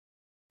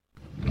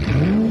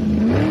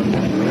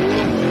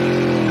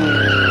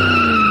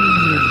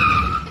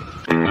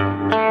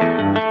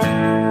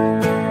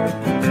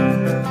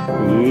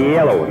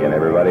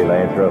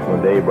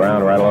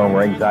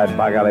ringside,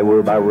 by golly, we're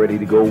about ready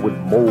to go with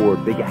more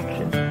big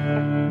action.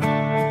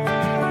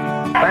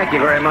 Thank you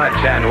very much,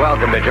 and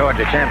welcome to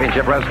Georgia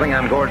Championship Wrestling.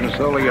 I'm Gordon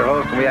Solie, your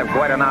host, and we have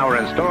quite an hour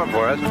in store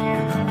for us.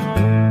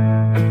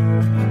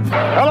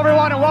 Hello,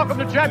 everyone, and welcome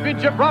to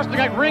Championship Wrestling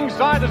at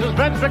ringside. This is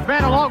Vince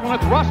McMahon, along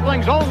with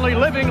wrestling's only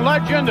living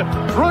legend,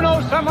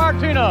 Bruno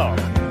Sammartino.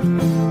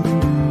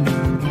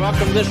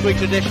 Welcome to this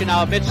week's edition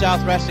of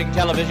Mid-South Wrestling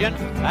Television.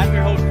 I'm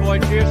your host,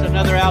 Boyd Pierce,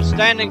 another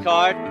outstanding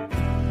card.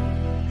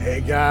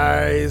 Hey,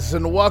 guys,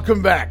 and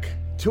welcome back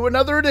to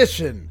another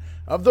edition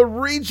of the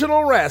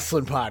Regional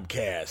Wrestling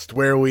Podcast,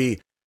 where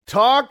we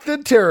talk the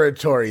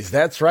territories.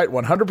 That's right,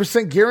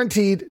 100%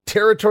 guaranteed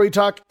territory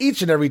talk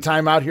each and every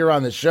time out here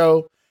on the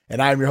show.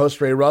 And I'm your host,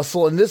 Ray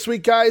Russell. And this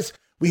week, guys,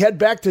 we head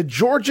back to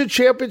Georgia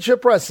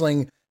Championship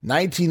Wrestling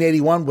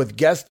 1981 with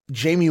guest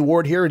Jamie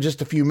Ward here in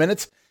just a few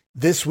minutes.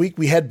 This week,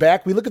 we head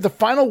back. We look at the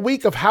final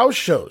week of house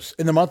shows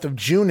in the month of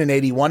June in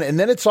 81. And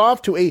then it's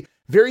off to a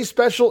very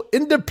special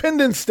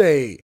Independence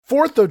Day,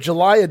 4th of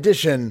July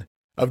edition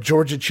of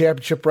Georgia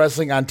Championship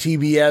Wrestling on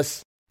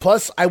TBS.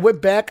 Plus, I went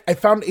back. I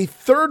found a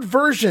third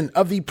version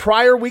of the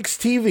prior week's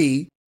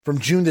TV from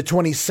June the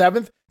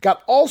 27th.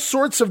 Got all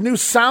sorts of new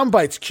sound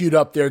bites queued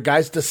up there,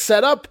 guys, to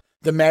set up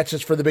the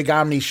matches for the big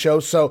Omni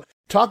show. So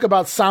talk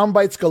about sound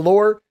bites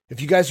galore.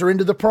 If you guys are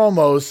into the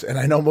promos, and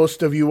I know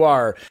most of you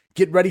are,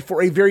 get ready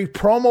for a very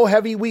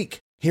promo-heavy week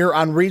here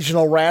on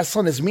Regional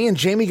Wrestling. As me and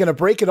Jamie going to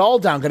break it all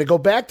down. Going to go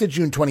back to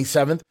June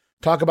 27th,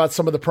 talk about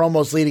some of the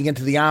promos leading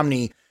into the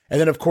Omni. And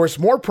then, of course,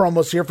 more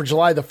promos here for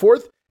July the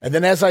 4th. And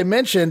then, as I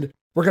mentioned,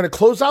 we're going to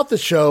close out the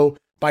show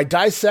by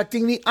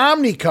dissecting the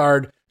Omni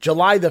card,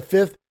 July the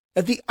 5th,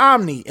 at the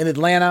Omni in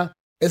Atlanta,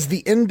 as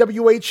the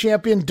NWA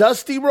champion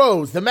Dusty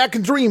Rhodes, the Mac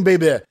and Dream,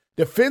 baby,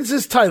 defends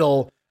his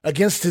title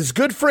against his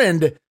good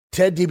friend,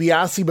 Ted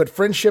DiBiase, but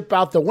friendship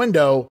out the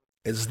window,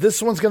 as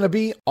this one's going to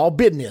be all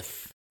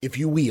business, if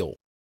you will.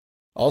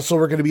 Also,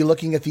 we're going to be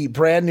looking at the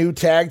brand new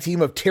tag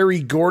team of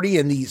Terry Gordy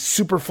and the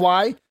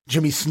Superfly,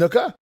 Jimmy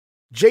Snuka.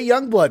 Jay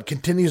Youngblood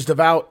continues to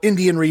vow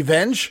Indian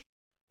revenge.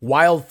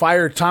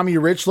 Wildfire Tommy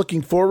Rich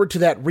looking forward to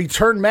that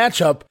return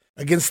matchup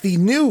against the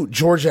new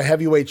Georgia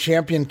heavyweight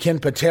champion Ken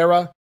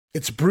Patera.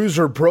 It's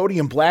Bruiser Brody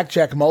and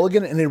Blackjack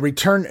Mulligan in a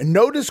return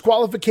no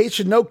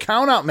disqualification, no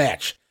countout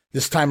match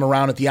this time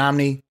around at the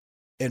Omni.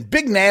 And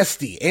Big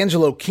Nasty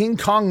Angelo King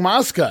Kong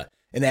Mosca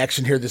in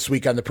action here this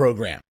week on the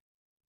program.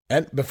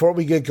 And before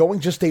we get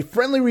going, just a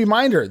friendly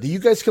reminder that you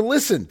guys can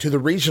listen to the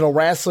Regional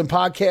Wrestling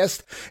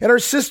Podcast and our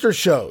sister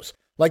shows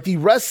like the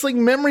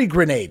Wrestling Memory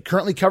Grenade,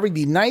 currently covering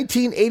the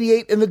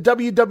 1988 and the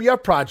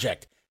WWF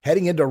Project,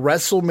 heading into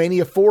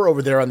WrestleMania 4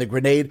 over there on the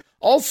Grenade.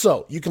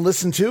 Also, you can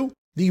listen to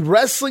the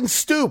Wrestling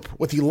Stoop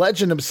with the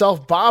legend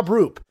himself, Bob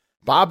Roop.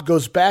 Bob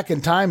goes back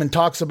in time and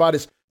talks about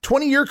his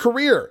 20-year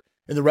career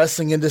in the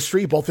wrestling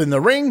industry, both in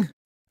the ring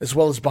as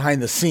well as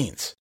behind the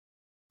scenes.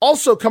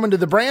 Also coming to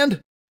the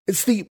brand,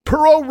 it's the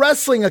Pro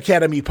Wrestling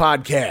Academy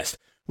podcast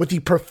with the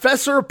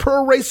Professor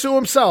Pro Racer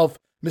himself,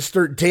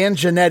 Mr. Dan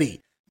Giannetti.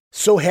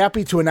 So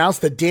happy to announce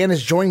that Dan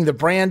is joining the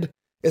brand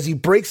as he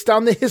breaks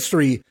down the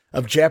history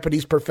of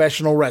Japanese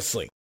professional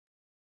wrestling.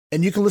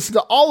 And you can listen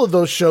to all of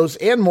those shows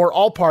and more,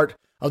 all part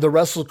of the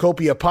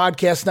WrestleCopia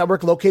podcast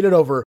network located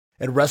over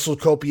at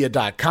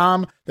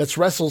WrestleCopia.com. That's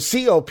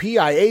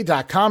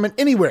WrestleCopia.com, and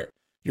anywhere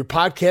your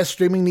podcast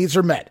streaming needs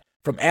are met,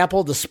 from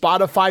Apple to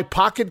Spotify,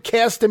 Pocket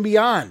Cast, and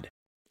beyond.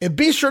 And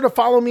be sure to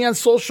follow me on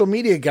social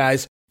media,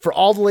 guys, for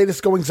all the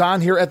latest goings on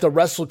here at the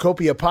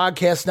WrestleCopia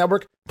podcast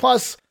network.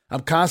 Plus,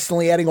 I'm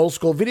constantly adding old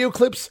school video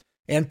clips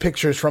and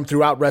pictures from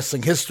throughout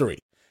wrestling history.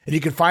 And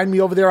you can find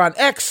me over there on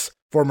X,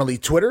 formerly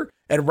Twitter,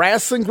 at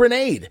Wrestling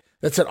Grenade.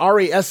 That's at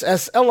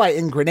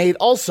RASSLIN Grenade.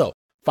 Also,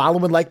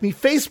 follow and like me,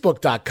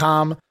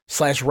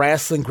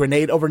 Facebook.com/Wrestling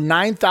Grenade. Over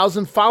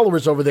 9,000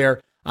 followers over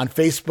there on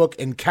Facebook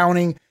and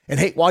counting. And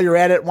hey, while you're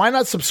at it, why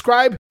not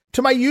subscribe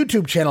to my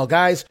YouTube channel,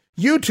 guys?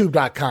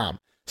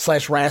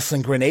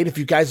 YouTube.com/Wrestling Grenade. If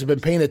you guys have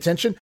been paying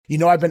attention, you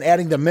know I've been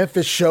adding the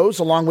Memphis shows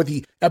along with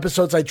the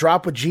episodes I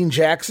drop with Gene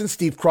Jackson,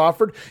 Steve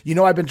Crawford. You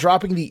know I've been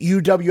dropping the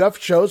UWF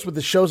shows with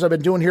the shows I've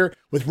been doing here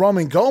with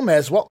Roman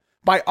Gomez. Well,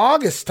 by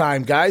August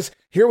time, guys,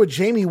 here with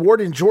Jamie Ward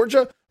in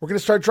Georgia, we're going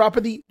to start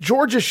dropping the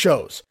Georgia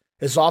shows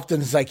as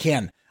often as I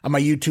can on my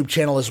YouTube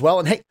channel as well.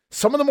 And hey,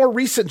 some of the more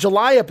recent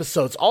July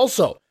episodes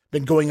also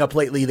been going up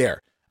lately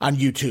there on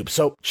YouTube.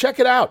 So check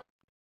it out.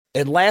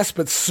 And last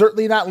but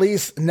certainly not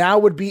least, now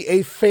would be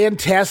a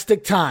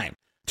fantastic time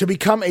to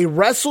become a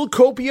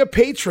WrestleCopia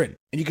patron.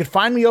 And you can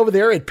find me over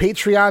there at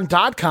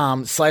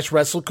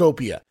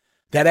patreon.com/WrestleCopia.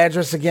 That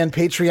address again,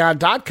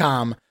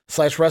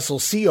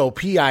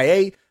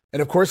 patreon.com/WrestleCopia.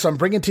 And of course, I'm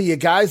bringing to you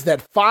guys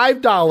that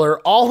 $5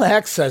 all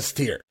access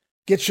tier.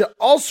 Gets you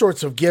all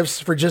sorts of gifts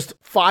for just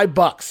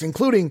 $5,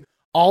 including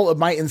all of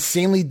my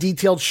insanely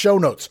detailed show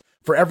notes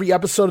for every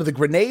episode of The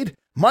Grenade,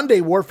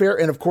 Monday Warfare,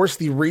 and of course,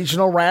 the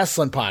Regional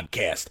Wrestling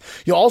Podcast.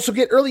 You'll also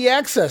get early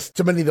access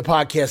to many of the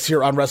podcasts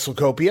here on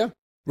WrestleCopia,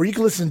 where you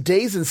can listen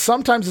days and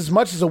sometimes as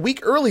much as a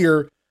week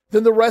earlier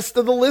than the rest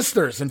of the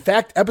listeners. In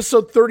fact,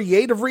 episode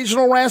 38 of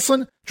Regional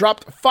Wrestling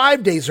dropped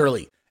 5 days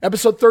early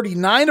Episode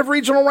 39 of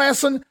Regional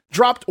Wrestling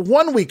dropped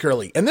 1 week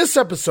early. And this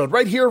episode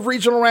right here of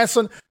Regional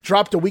Wrestling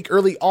dropped a week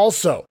early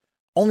also,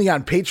 only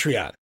on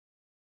Patreon.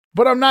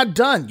 But I'm not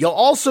done. You'll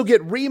also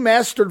get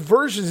remastered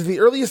versions of the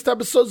earliest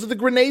episodes of The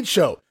Grenade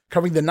Show,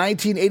 covering the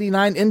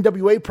 1989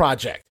 NWA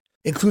project.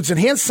 Includes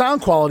enhanced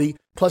sound quality,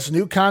 plus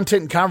new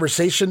content and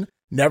conversation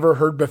never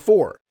heard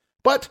before.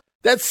 But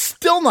that's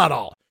still not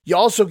all. You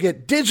also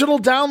get digital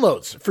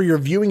downloads for your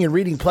viewing and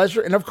reading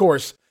pleasure, and of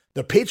course,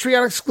 the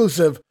Patreon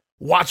exclusive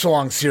Watch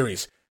Along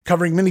series,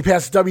 covering mini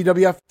past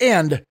WWF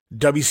and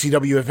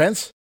WCW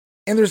events.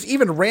 And there's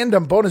even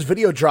random bonus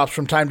video drops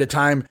from time to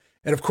time.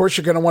 And of course,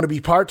 you're going to want to be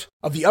part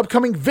of the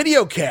upcoming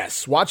video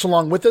casts. Watch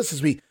along with us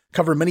as we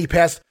cover many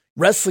past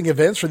wrestling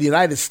events for the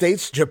United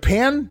States,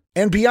 Japan,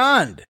 and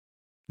beyond.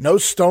 No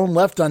stone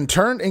left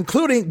unturned,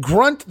 including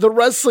Grunt the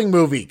Wrestling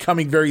Movie,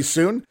 coming very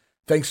soon,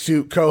 thanks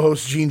to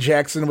co-host Gene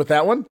Jackson with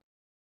that one.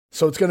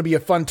 So it's going to be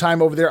a fun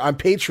time over there on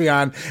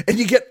Patreon, and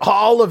you get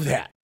all of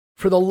that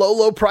for the low,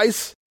 low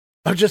price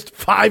of just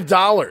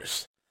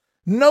 $5.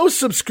 No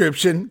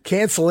subscription,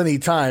 cancel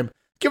anytime.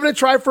 Give it a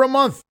try for a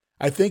month.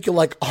 I think you'll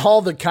like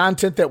all the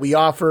content that we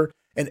offer,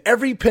 and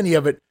every penny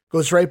of it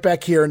goes right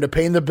back here into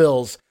paying the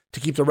bills to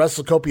keep the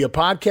WrestleCopia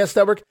Podcast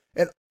Network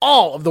and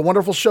all of the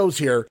wonderful shows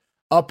here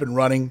up and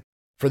running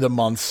for the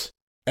months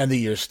and the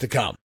years to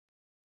come.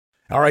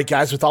 All right,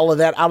 guys, with all of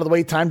that out of the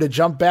way, time to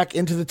jump back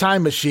into the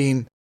time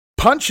machine.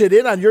 Punch it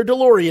in on your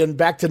DeLorean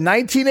back to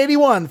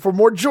 1981 for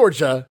more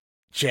Georgia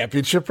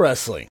Championship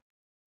Wrestling.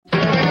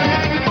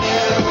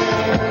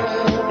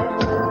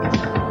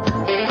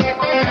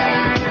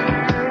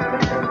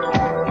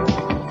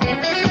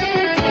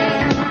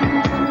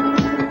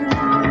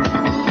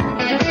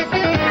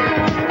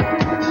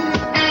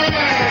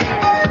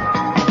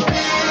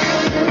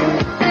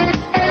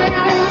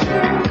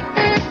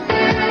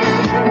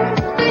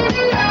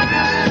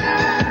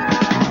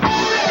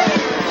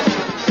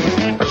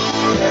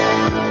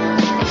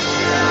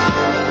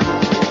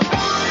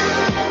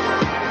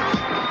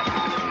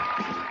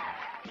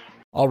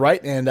 All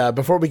right, and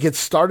before we get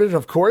started,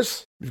 of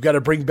course, we've got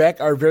to bring back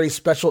our very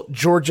special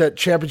Georgia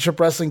Championship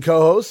Wrestling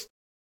co-host.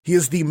 He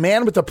is the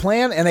man with a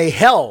plan and a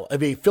hell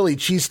of a Philly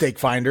cheesesteak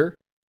finder.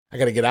 I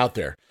got to get out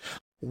there.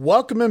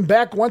 Welcome him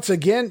back once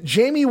again,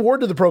 Jamie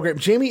Ward to the program.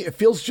 Jamie, it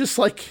feels just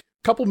like a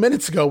couple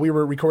minutes ago we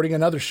were recording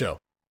another show.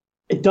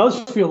 It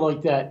does feel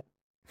like that.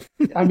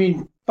 I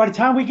mean, by the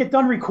time we get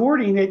done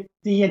recording,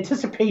 the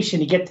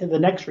anticipation to get to the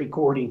next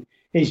recording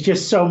is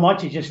just so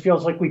much. It just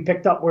feels like we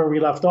picked up where we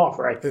left off,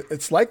 right?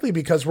 It's likely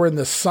because we're in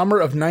the summer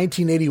of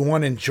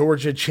 1981 in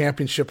Georgia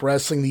Championship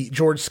Wrestling, the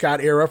George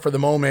Scott era for the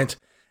moment.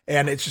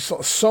 And it's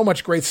just so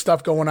much great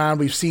stuff going on.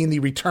 We've seen the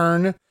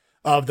return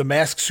of the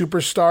Masked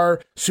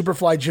Superstar,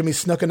 Superfly Jimmy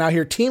Snuka now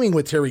here teaming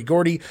with Terry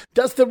Gordy.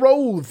 Dustin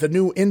Rhodes, the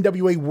new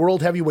NWA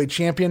World Heavyweight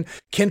Champion.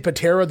 Ken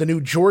Patera, the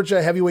new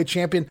Georgia Heavyweight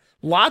Champion.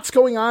 Lots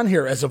going on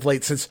here as of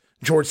late since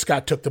George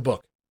Scott took the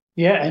book.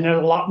 Yeah, and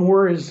a lot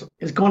more is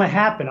going to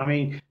happen. I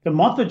mean, the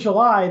month of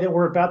July that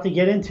we're about to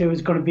get into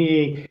is going to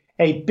be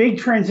a big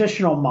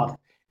transitional month.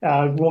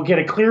 We'll get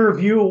a clearer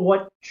view of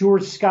what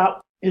George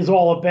Scott is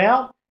all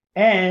about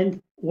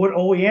and what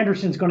Ole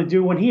Anderson's going to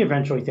do when he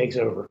eventually takes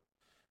over.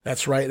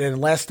 That's right. And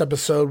last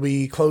episode,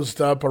 we closed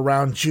up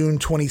around June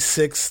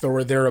 26th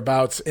or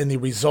thereabouts in the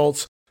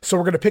results. So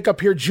we're going to pick up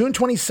here June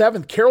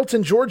 27th,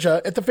 Carrollton,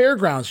 Georgia at the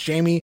fairgrounds.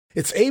 Jamie,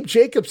 it's Abe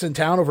Jacobs in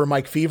town over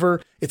Mike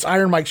Fever. It's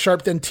Iron Mike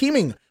Sharp then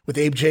teaming with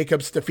Abe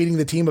Jacobs, defeating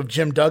the team of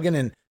Jim Duggan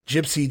and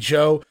Gypsy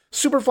Joe.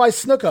 Superfly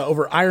Snuka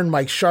over Iron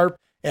Mike Sharp.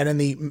 And in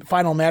the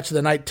final match of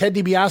the night, Ted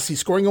DiBiase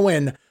scoring a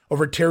win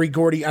over Terry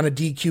Gordy on a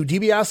DQ.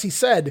 DiBiase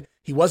said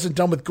he wasn't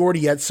done with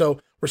Gordy yet, so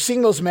we're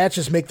seeing those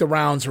matches make the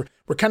rounds.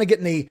 We're kind of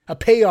getting a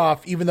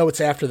payoff, even though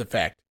it's after the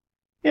fact.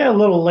 Yeah, a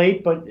little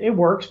late, but it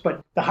works.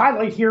 But the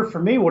highlight here for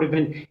me would have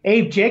been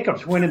Abe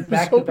Jacobs winning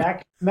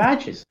back-to-back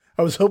matches.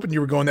 I was hoping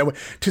you were going that way.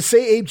 To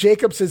say Abe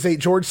Jacobs is a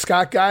George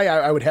Scott guy,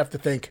 I would have to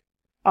think.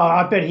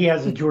 I bet he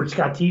has a George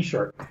Scott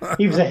T-shirt.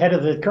 He was ahead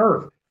of the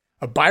curve.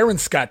 A Byron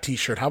Scott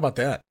T-shirt. How about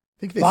that? I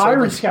think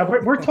Byron Scott.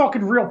 We're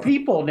talking real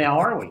people now,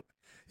 aren't we?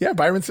 Yeah,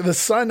 Byron's the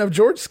son of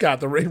George Scott,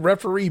 the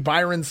referee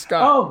Byron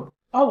Scott.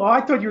 Oh, I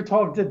thought you were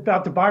talking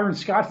about the Byron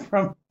Scott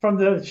from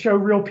the show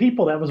Real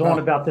People that was on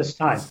about this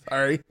time.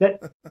 Sorry.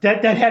 That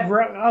had.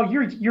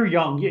 You're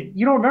young.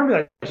 You don't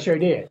remember that show,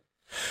 do you?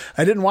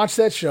 I didn't watch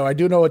that show. I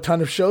do know a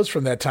ton of shows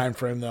from that time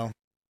frame, though.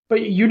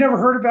 But you never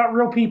heard about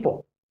Real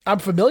People? I'm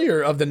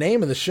familiar of the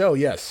name of the show,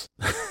 yes.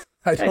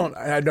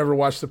 I've never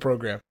watched the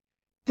program.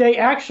 They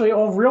actually,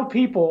 on Real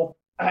People,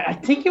 I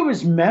think it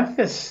was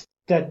Memphis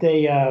that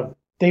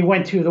they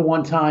went to the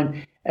one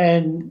time,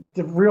 and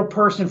the real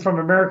person from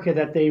America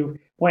that they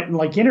went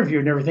and interviewed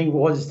and everything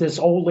was this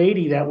old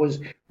lady that was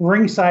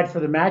ringside for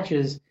the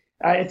matches.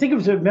 I think it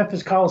was at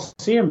Memphis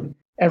Coliseum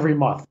every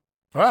month.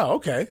 Wow,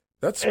 okay.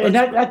 That's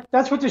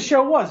what the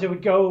show was. It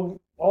would go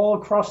all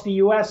across the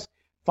U.S.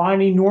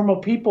 finding normal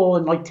people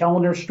and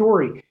telling their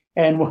story.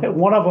 And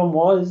one of them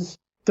was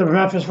the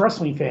Memphis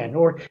wrestling fan,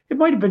 or it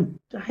might have been,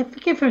 I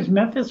think if it was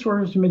Memphis or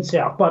it was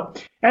Mid-South.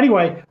 But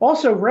anyway,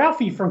 also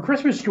Ralphie from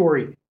Christmas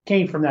Story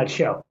came from that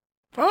show.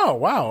 Oh,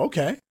 wow.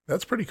 Okay.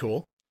 That's pretty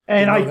cool.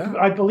 And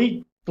I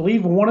believe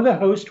one of the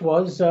hosts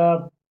was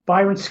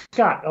Byron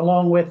Scott,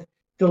 along with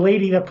the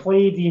lady that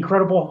played the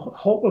Incredible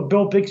Hulk,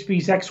 Bill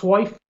Bixby's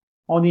ex-wife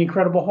on the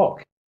Incredible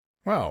Hulk.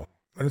 Wow.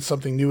 And it's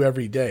something new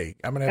every day.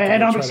 I'm gonna have to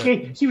and I'm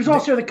escaping. She was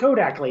also the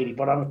Kodak lady,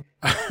 but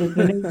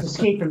the name's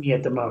escaping me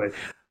at the moment.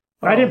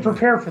 I didn't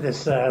prepare for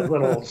this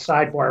little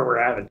sidebar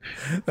we're having.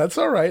 That's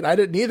all right. I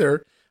didn't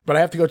either, but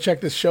I have to go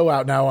check this show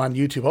out now on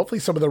YouTube. Hopefully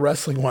some of the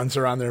wrestling ones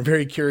are on there. I'm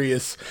very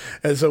curious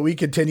as we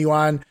continue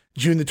on.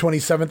 June the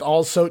 27th,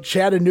 also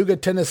Chattanooga,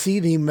 Tennessee,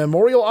 the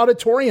Memorial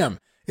Auditorium.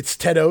 It's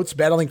Ted Oates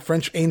battling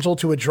French Angel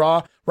to a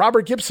draw.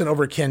 Robert Gibson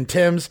over Ken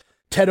Timms.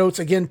 Ted Oates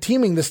again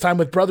teaming this time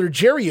with brother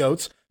Jerry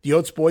Oates. The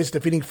Oates boys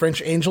defeating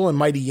French Angel and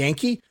Mighty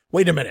Yankee.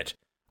 Wait a minute.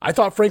 I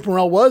thought Frank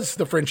Morrell was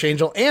the French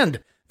Angel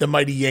and the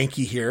Mighty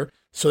Yankee here,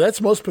 so that's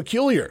most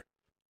peculiar.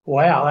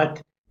 Wow,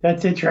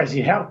 that's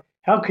interesting.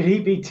 How could he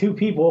be two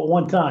people at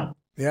one time?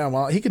 Yeah,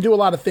 well, he can do a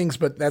lot of things,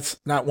 but that's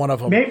not one of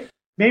them.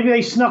 Maybe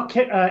they snuck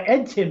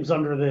Ed Timms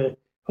under the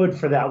hood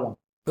for that one.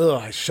 Ugh,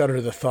 I shudder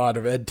to the thought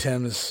of Ed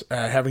Timms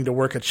having to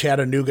work a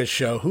Chattanooga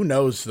show. Who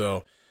knows,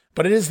 though?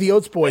 But it is the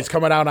Oates boys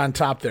coming out on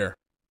top there.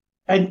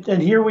 And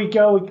here we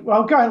go.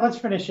 Well, go ahead. Let's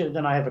finish it.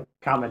 Then I have a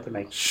comment to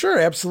make. Sure,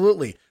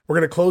 absolutely. We're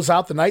going to close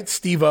out the night.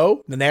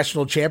 Steve-O, the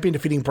national champion,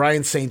 defeating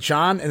Brian St.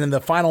 John. And in the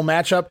final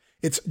matchup,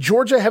 it's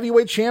Georgia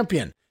heavyweight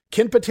champion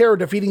Ken Patera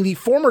defeating the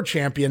former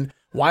champion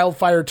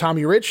Wildfire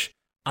Tommy Rich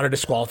on a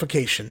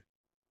disqualification.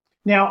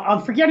 Now,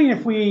 I'm forgetting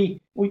if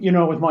we with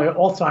my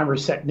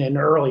Alzheimer's setting in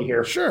early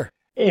here. Sure.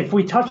 If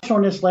we touched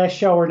on this last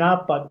show or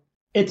not, but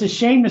it's a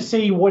shame to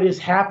see what is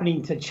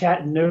happening to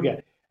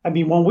Chattanooga. I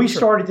mean, when we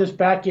started this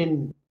back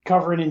in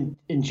covering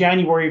in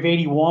January of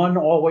 81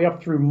 all the way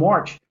up through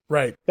March,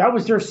 right? That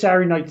was their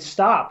Saturday night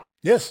stop.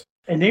 Yes.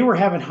 And they were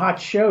having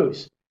hot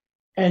shows.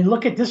 And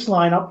look at this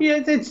lineup.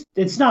 Yeah,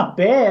 it's not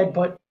bad,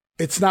 but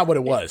it's not what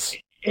it was.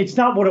 It's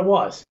not what it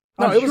was.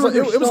 No, it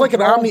was like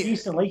an Omni.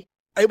 Decently.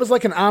 It was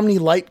like an Omni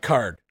light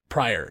card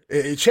prior.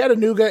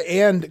 Chattanooga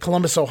and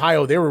Columbus,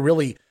 Ohio, they were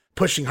really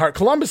pushing hard.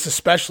 Columbus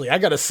especially, I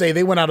got to say,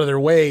 they went out of their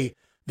way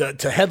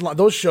to headline.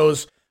 Those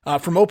shows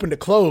from open to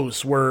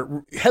close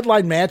were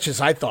headline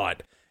matches, I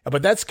thought.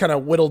 But that's kind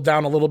of whittled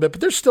down a little bit. But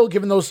they're still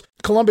giving those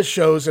Columbus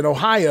shows in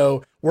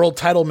Ohio world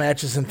title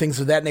matches and things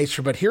of that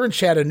nature. But here in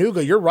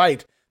Chattanooga, you're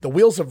right. The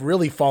wheels have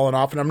really fallen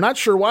off. And I'm not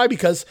sure why,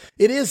 because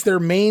it is their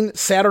main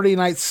Saturday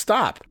night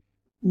stop.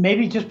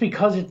 Maybe just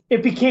because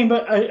it became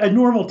a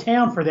normal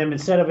town for them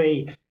instead of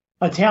a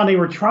town they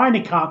were trying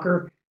to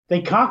conquer.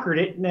 They conquered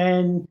it,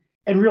 and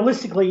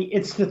realistically,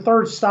 it's the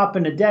third stop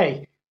in the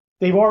day.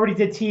 They've already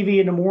did TV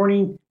in the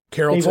morning.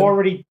 Carrollton.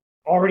 They've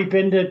already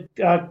been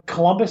to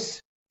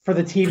Columbus for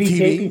the TV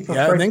taping for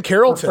and then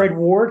Carrollton. For Fred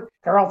Ward.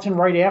 Carrollton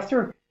right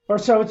after. Or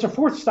so it's a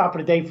fourth stop of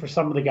the day for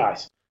some of the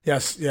guys.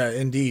 Yes, yeah,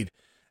 indeed.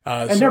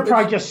 And they're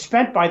probably just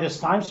spent by this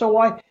time, so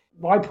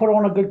why put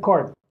on a good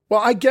card? Well,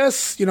 I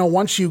guess,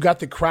 once you got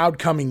the crowd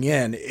coming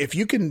in, if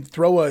you can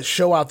throw a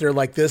show out there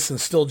like this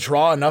and still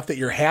draw enough that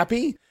you're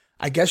happy,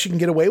 I guess you can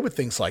get away with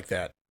things like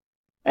that.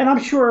 And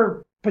I'm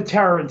sure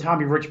Patera and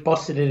Tommy Rich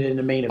busted it in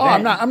the main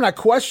event. Oh, I'm not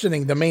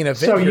questioning the main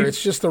event here.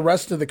 It's just the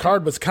rest of the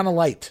card was kind of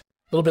light,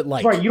 a little bit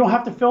light. Right, you don't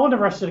have to fill in the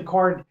rest of the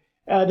card.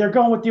 They're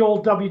going with the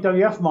old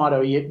WWF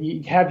motto.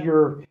 You have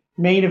your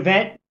main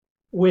event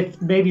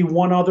with maybe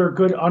one other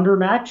good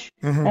undermatch,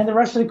 and the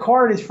rest of the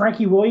card is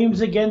Frankie Williams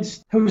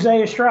against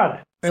Jose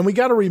Estrada. And we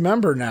got to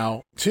remember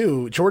now,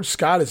 too, George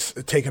Scott has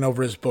taken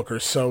over as booker,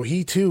 so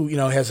he, too,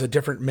 has a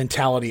different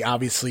mentality,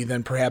 obviously,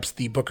 than perhaps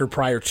the booker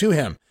prior to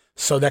him.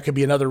 So that could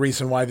be another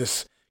reason why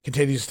this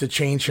continues to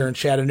change here in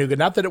Chattanooga.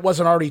 Not that it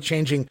wasn't already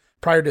changing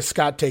prior to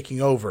Scott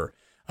taking over.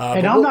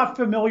 And I'm not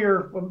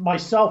familiar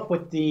myself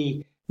with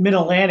the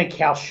Mid-Atlantic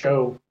house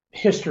show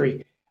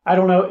history. I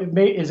don't know,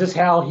 is this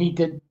how he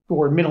did,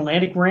 or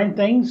Mid-Atlantic ran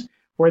things,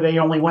 where they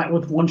only went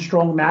with one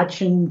strong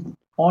match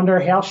on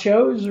their house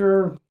shows,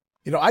 or...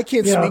 I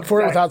can't speak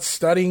for it without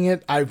studying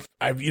it.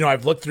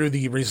 I've looked through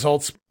the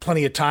results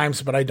plenty of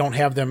times, but I don't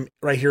have them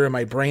right here in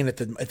my brain at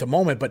the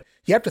moment. But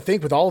you have to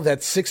think, with all of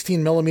that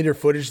 16 millimeter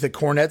footage that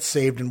Cornette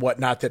saved and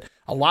whatnot, that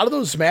a lot of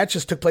those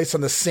matches took place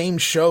on the same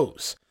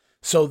shows.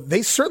 So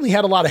they certainly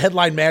had a lot of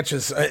headline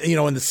matches,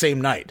 in the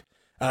same night,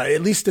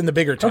 at least in the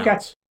bigger towns. Okay.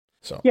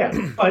 So yeah,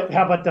 but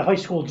how about the high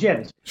school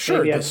gyms?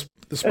 Sure,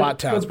 the spot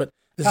towns, but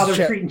this how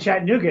they're treating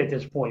Chattanooga at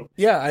this point.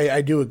 Yeah,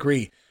 I do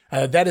agree.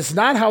 That is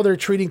not how they're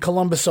treating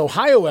Columbus,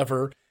 Ohio,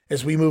 ever.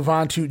 As we move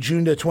on to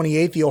June the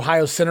 28th, the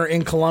Ohio Center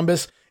in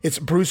Columbus, it's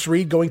Bruce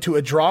Reed going to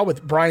a draw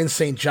with Brian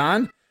St.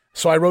 John.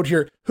 So I wrote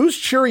here, whose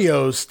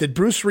Cheerios did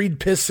Bruce Reed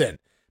piss in?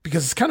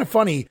 Because it's kind of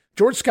funny.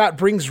 George Scott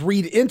brings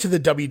Reed into the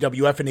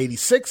WWF in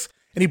 86,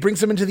 and he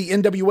brings him into the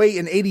NWA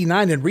in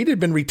 89, and Reed had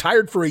been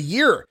retired for a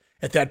year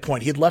at that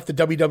point. He had left the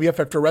WWF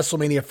after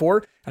WrestleMania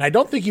 4, and I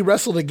don't think he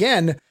wrestled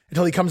again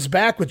until he comes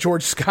back with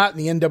George Scott in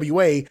the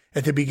NWA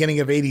at the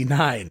beginning of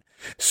 89.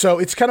 So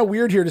it's kind of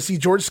weird here to see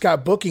George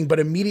Scott booking, but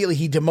immediately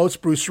he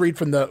demotes Bruce Reed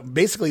from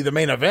basically the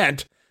main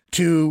event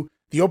to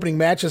the opening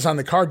matches on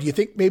the card. Do you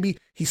think maybe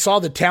he saw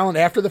the talent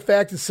after the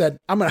fact and said,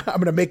 I'm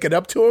gonna make it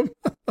up to him?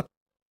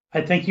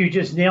 I think you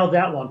just nailed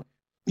that one.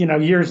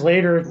 Years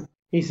later,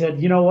 he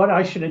said, you know what?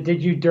 I should have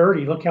did you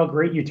dirty. Look how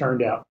great you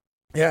turned out.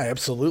 Yeah,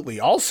 absolutely.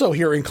 Also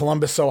here in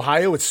Columbus,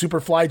 Ohio, it's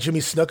Superfly Jimmy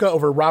Snuka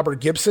over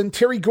Robert Gibson.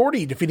 Terry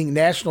Gordy defeating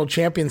national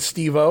champion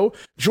Steve-O.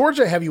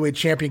 Georgia heavyweight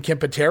champion Kim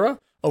Patera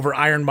over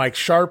Iron Mike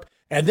Sharp.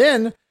 And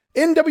then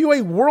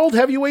NWA World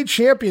Heavyweight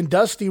Champion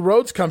Dusty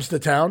Rhodes comes to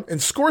town and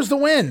scores the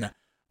win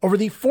over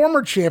the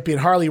former champion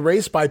Harley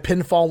Race by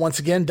pinfall once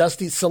again.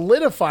 Dusty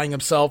solidifying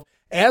himself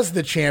as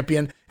the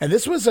champion. And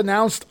this was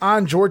announced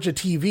on Georgia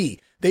TV.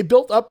 They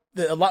built up,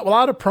 a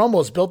lot of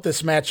promos built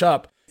this match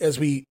up as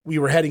we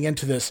were heading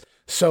into this.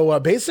 So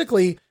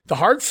basically, the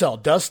hard sell,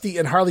 Dusty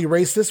and Harley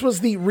Race, this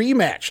was the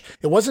rematch.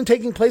 It wasn't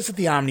taking place at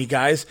the Omni,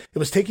 guys. It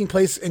was taking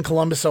place in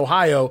Columbus,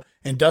 Ohio,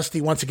 and Dusty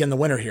once again the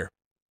winner here.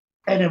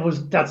 And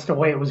that's the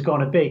way it was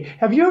going to be.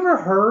 Have you ever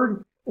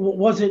heard,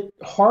 was it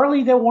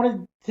Harley that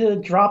wanted to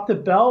drop the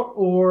belt,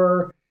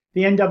 or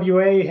the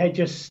NWA had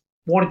just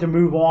wanted to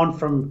move on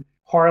from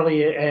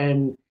Harley?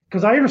 And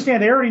because I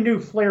understand they already knew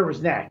Flair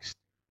was next.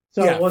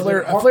 So yeah,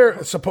 Flair,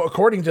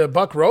 according to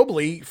Buck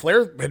Robley,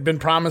 Flair had been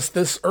promised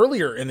this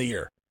earlier in the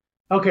year.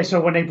 Okay, so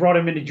when they brought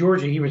him into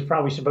Georgia, he was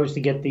probably supposed to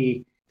get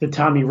the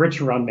Tommy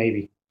Rich run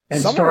maybe and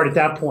start at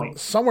that point.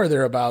 Somewhere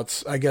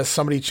thereabouts, I guess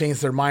somebody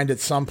changed their mind at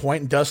some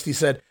point, and Dusty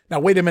said, now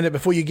wait a minute,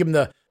 before you give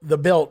him the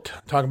belt,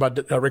 talking about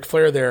Ric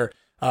Flair there,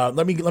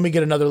 let me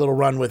get another little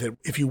run with it,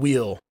 if you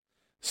will.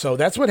 So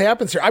that's what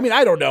happens here. I mean,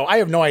 I don't know. I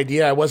have no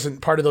idea. I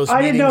wasn't part of those meetings.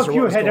 I didn't know if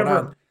you had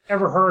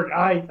ever heard.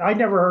 I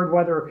never heard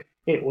whether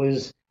it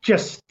was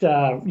just,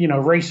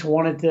 Race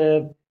wanted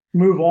to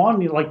move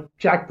on like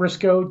Jack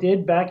Briscoe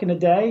did back in the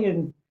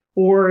day,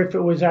 or if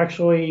it was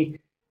actually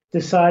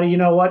decided, you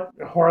know what,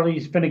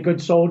 Harley's been a good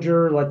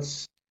soldier.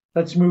 Let's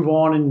move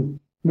on and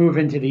move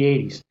into the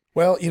 80s.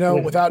 Well,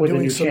 without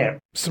doing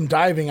some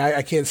diving,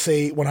 I can't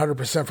say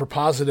 100% for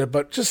positive,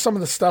 but just some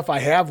of the stuff I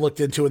have looked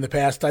into in the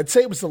past, I'd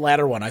say it was the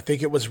latter one. I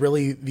think it was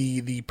really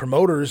the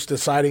promoters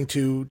deciding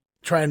to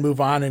try and move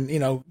on and,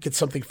 get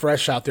something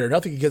fresh out there.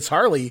 Nothing against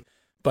Harley,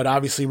 but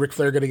obviously Ric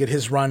Flair going to get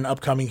his run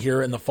upcoming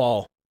here in the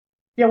fall.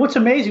 Yeah, what's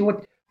amazing,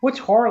 what's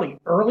Harley,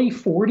 early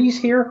 40s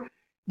here?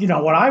 When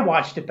I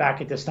watched it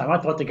back at this time, I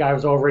thought the guy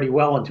was already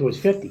well into his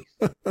 50s.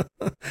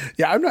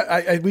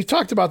 Yeah, we've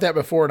talked about that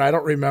before, and I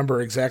don't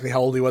remember exactly how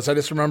old he was. I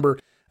just remember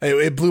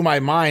it blew my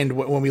mind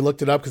when we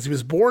looked it up, because he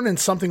was born in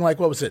something like,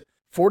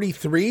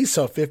 43?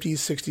 So 50s,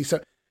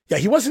 60s. Yeah,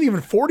 he wasn't even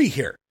 40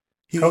 here.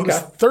 He was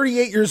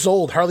 38 years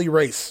old, Harley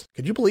Race.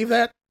 Could you believe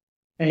that?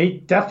 And he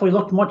definitely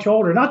looked much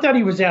older. Not that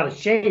he was out of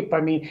shape.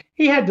 I mean,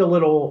 he had the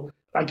little,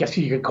 I guess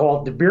you could call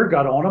it the beer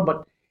gut on him,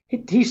 but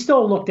he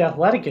still looked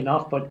athletic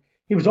enough. But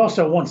he was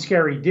also one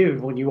scary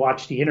dude when you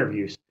watch the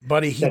interviews.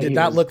 Buddy, he did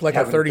not look like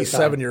a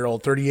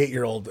 37-year-old,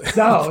 38-year-old.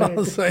 No.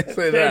 I'll say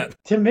that.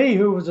 To me,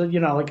 who was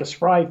like a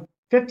spry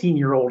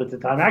 15-year-old at the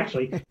time.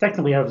 Actually,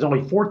 technically, I was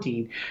only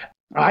 14.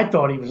 I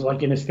thought he was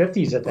like in his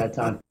 50s at that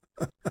time.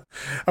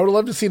 I would have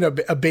loved to have seen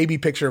a baby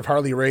picture of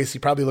Harley Race. He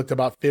probably looked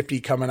about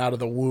 50 coming out of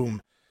the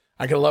womb.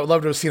 I could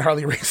love to have seen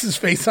Harley Race's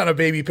face on a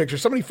baby picture.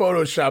 Somebody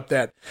photoshopped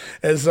that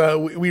as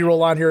we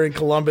roll on here in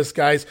Columbus,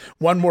 guys.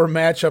 One more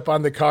matchup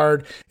on the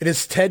card. It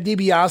is Ted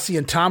DiBiase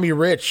and Tommy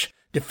Rich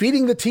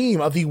defeating the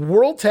team of the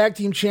World Tag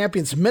Team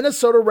Champions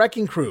Minnesota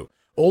Wrecking Crew,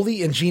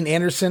 Ole and Gene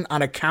Anderson,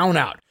 on a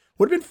countout.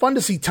 Would have been fun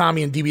to see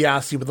Tommy and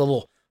DiBiase with a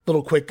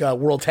little quick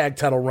World Tag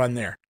title run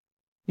there.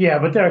 Yeah,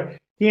 but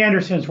the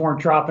Andersons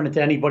weren't dropping it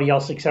to anybody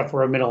else except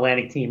for a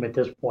Mid-Atlantic team at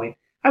this point.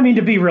 I mean,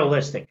 to be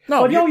realistic.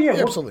 No,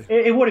 absolutely.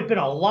 It would have been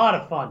a lot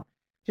of fun.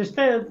 Just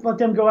let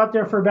them go out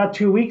there for about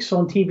 2 weeks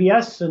on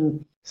TBS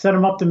and set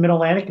them up to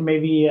Mid-Atlantic and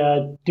maybe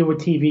do a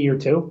TV or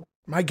two.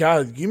 My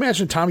God, can you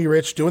imagine Tommy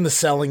Rich doing the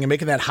selling and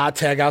making that hot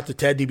tag out to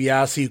Ted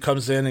DiBiase, who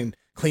comes in and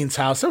cleans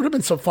house? That would have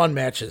been some fun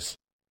matches.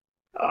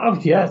 Oh,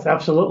 yes,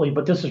 absolutely.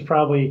 But this is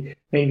probably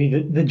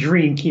maybe the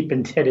dream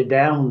keeping Ted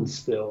down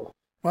still.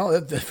 Well,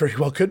 it very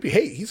well could be.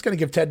 Hey, he's going to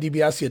give Ted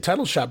DiBiase a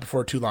title shot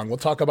before too long. We'll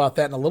talk about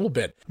that in a little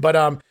bit.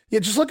 But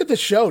just look at the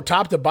show,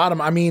 top to bottom.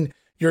 I mean,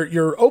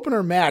 your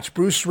opener match,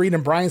 Bruce Reed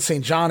and Brian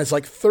St. John, is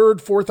like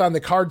third, fourth on the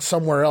card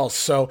somewhere else.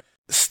 So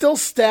still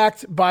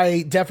stacked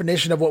by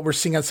definition of what we're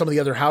seeing on some of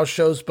the other house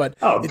shows. But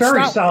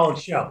very solid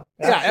show.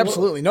 Absolutely. Yeah,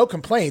 absolutely. No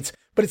complaints.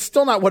 But it's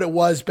still not what it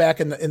was back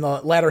in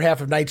the latter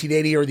half of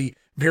 1980 or the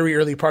very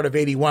early part of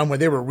 81, where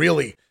they were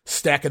really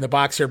stacking the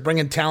box here,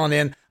 bringing talent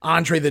in.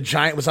 Andre the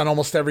Giant was on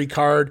almost every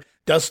card.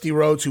 Dusty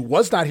Rhodes, who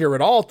was not here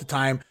at all at the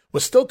time,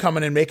 was still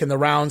coming in, making the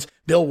rounds.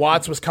 Bill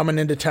Watts was coming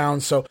into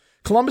town. So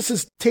Columbus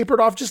has tapered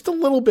off just a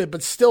little bit,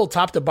 but still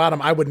top to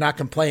bottom, I would not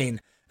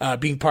complain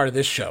being part of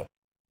this show.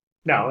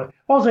 No,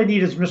 all I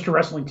need is Mr.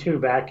 Wrestling 2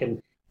 back,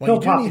 and well,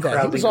 you do need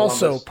that. He was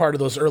also part of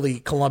those early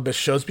Columbus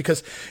shows,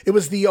 because it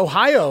was the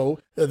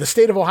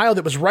state of Ohio,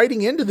 that was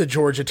writing into the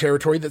Georgia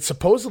territory that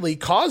supposedly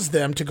caused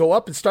them to go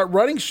up and start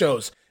running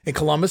shows in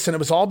Columbus. And it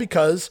was all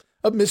because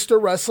of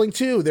Mr. Wrestling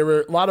 2. There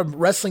were a lot of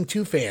Wrestling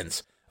 2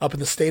 fans up in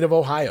the state of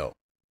Ohio.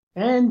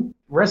 And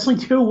Wrestling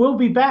 2 will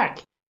be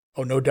back.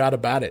 Oh, no doubt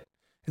about it.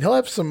 And he'll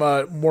have some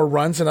more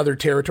runs in other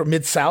territory,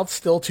 Mid-South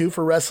still, too,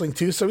 for wrestling,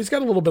 too. So he's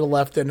got a little bit of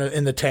left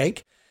in the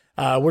tank.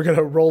 We're going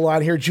to roll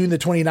on here June the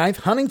 29th.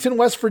 Huntington,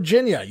 West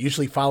Virginia,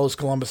 usually follows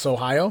Columbus,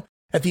 Ohio,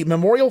 at the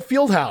Memorial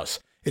Fieldhouse.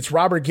 It's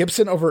Robert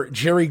Gibson over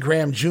Jerry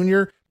Graham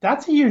Jr.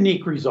 That's a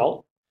unique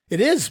result.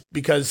 It is,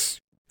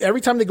 because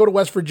every time they go to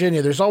West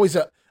Virginia, there's always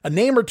a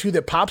name or two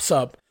that pops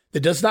up that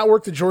does not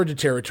work the Georgia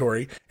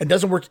territory and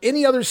doesn't work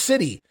any other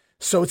city.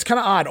 So it's kind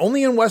of odd.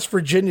 Only in West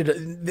Virginia.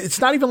 It's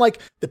not even like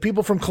the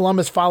people from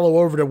Columbus follow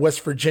over to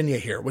West Virginia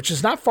here, which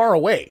is not far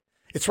away.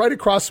 It's right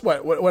across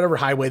whatever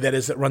highway that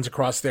is that runs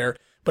across there,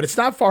 but it's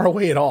not far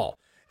away at all.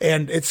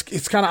 And it's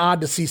kind of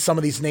odd to see some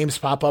of these names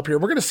pop up here.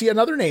 We're going to see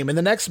another name in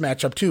the next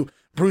matchup too.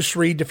 Bruce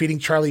Reed defeating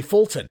Charlie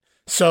Fulton.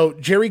 So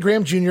Jerry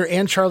Graham Jr.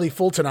 and Charlie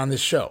Fulton on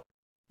this show.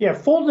 Yeah,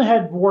 Fulton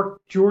had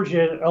worked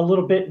Georgia a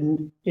little bit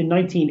in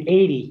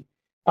 1980,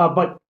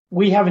 but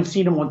we haven't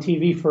seen him on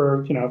TV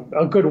for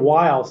a good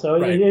while. So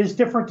right. It is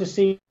different to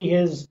see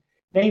his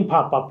name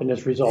pop up in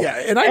this result. Yeah,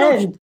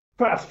 and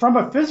from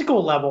a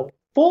physical level,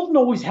 Fulton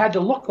always had to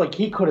look like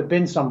he could have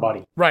been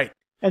somebody. Right.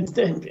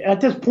 And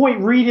at this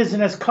point, Reed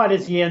isn't as cut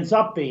as he ends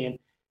up being.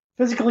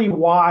 Physically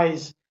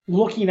wise,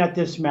 looking at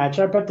this match,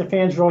 I bet the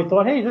fans really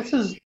thought, hey,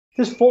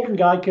 this Fulton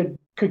guy could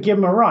give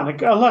him a run,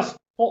 unless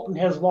Fulton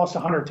has lost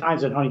 100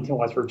 times at Huntington,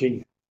 West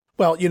Virginia.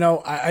 Well,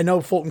 I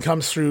know Fulton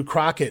comes through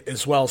Crockett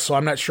as well, so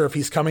I'm not sure if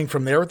he's coming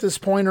from there at this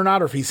point or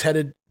not, or if he's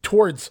headed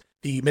towards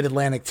the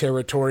Mid-Atlantic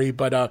territory.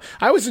 But I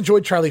always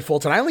enjoyed Charlie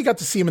Fulton. I only got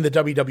to see him in the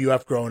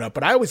WWF growing up,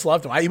 but I always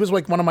loved him. He was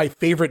like one of my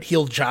favorite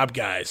heel job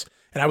guys.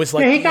 And I was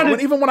like,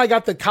 even when I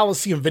got the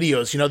Coliseum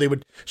videos, they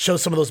would show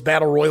some of those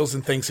battle royals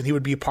and things, and he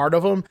would be a part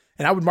of them.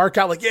 And I would mark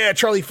out like, yeah,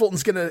 Charlie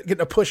Fulton's getting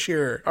a push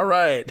here. All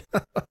right.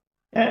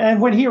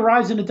 And when he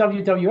arrives in the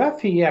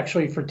WWF, he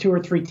actually, for 2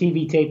 or 3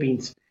 TV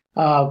tapings,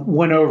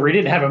 went over. He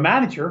didn't have a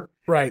manager,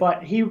 right?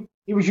 But he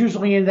was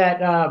usually in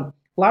that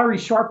Larry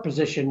Sharp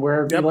position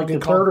where it'd be like the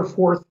third or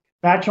fourth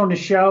match on the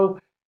show.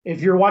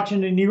 If you're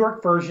watching the New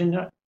York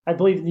version, I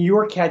believe New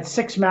York had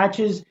 6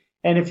 matches.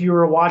 And if you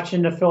were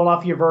watching the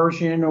Philadelphia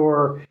version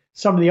or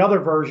some of the other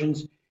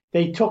versions,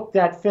 they took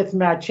that 5th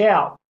match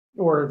out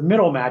or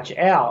middle match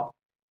out,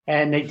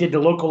 and they did the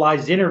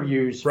localized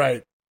interviews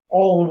right,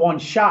 all in one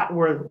shot.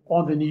 Where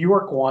on the New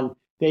York one,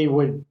 they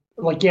would,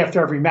 like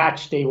after every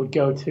match, they would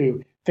go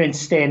to Vince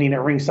standing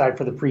at ringside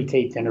for the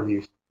pre-taped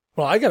interviews.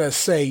 Well, I got to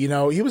say, he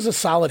was a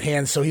solid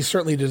hand, so he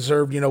certainly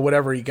deserved,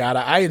 whatever he got.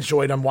 I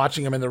enjoyed him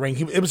watching him in the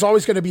ring. It was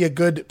always going to be a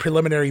good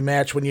preliminary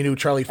match when you knew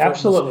Charlie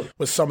Fulton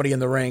was somebody in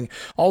the ring.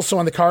 Also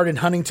on the card in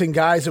Huntington,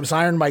 guys, it was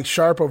Iron Mike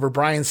Sharp over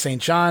Brian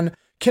St. John,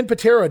 Ken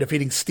Patera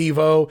defeating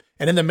Steve-O,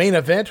 and in the main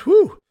event,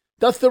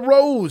 Dusty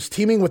Rhodes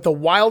teaming with the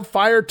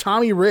Wildfire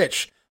Tommy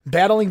Rich,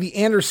 battling the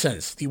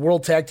Andersons, the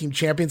World Tag Team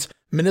Champions,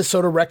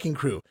 Minnesota Wrecking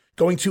Crew,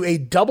 going to a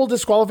double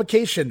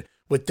disqualification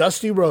with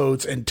Dusty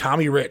Rhodes and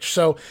Tommy Rich.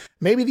 So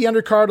maybe the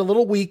undercard a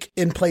little weak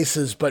in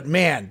places, but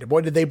man,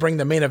 boy, did they bring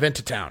the main event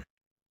to town.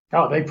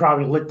 Oh, they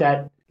probably lit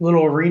that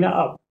little arena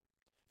up.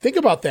 Think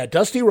about that.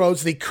 Dusty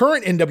Rhodes, the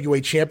current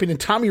NWA champion, and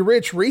Tommy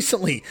Rich,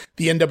 recently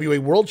the NWA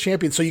world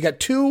champion. So you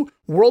got 2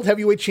 world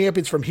heavyweight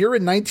champions from here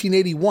in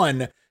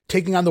 1981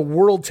 taking on the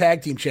world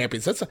tag team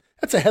champions.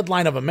 That's a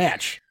headline of a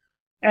match.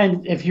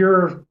 And if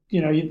you're,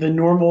 the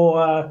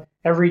normal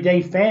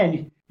everyday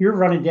fan, you're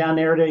running down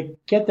there to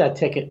get that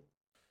ticket.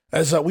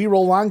 As we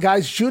roll on,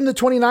 guys, June the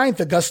 29th,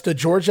 Augusta,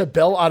 Georgia,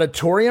 Bell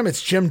Auditorium.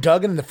 It's Jim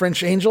Duggan and the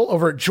French Angel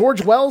over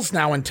George Wells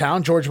now in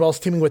town. George Wells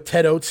teaming with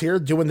Ted Oates here,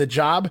 doing the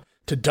job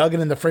to Duggan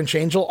and the French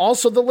Angel.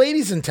 Also the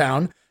ladies in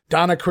town,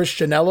 Donna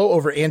Cristianello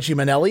over Angie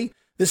Manelli.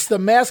 This is the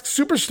Masked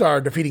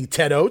Superstar defeating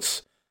Ted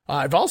Oates.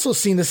 I've also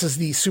seen this as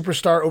the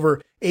Superstar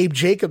over Abe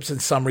Jacobs in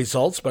some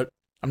results, but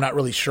I'm not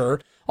really sure.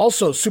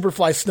 Also,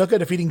 Superfly Snuka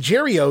defeating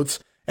Jerry Oates.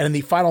 And in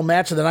the final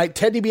match of the night,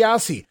 Ted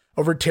DiBiase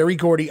over Terry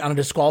Gordy on a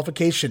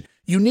disqualification.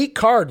 Unique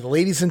card, the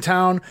ladies in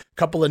town, a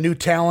couple of new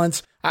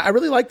talents. I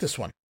really like this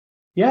one.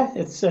 Yeah,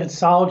 it's a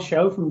solid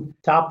show from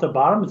top to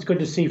bottom. It's good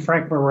to see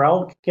Frank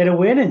Morrell get a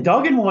win, and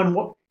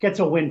Duggan gets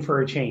a win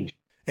for a change.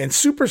 And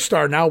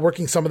Superstar now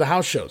working some of the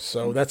house shows,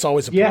 so that's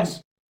always a plus.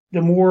 Yes,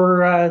 the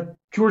more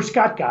George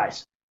Scott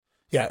guys.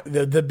 Yeah,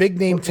 the big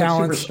name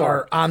talents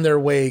are on their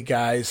way,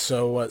 guys,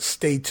 so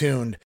stay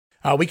tuned.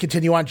 We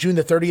continue on June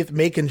the 30th,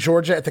 Macon,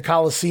 Georgia at the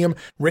Coliseum.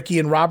 Ricky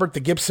and Robert, the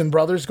Gibson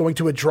brothers, going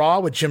to a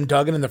draw with Jim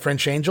Duggan and the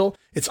French Angel.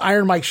 It's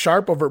Iron Mike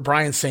Sharp over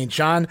Brian St.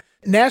 John.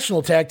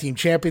 National Tag Team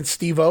Champions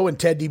Steve-O and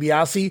Ted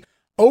DiBiase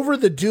over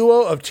the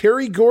duo of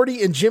Terry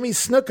Gordy and Jimmy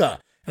Snuka.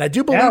 And I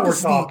do believe now we're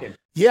talking.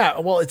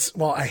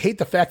 I hate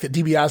the fact that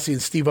DiBiase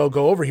and Steve-O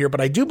go over here, but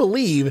I do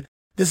believe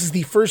this is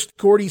the first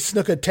Gordy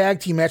Snuka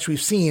tag team match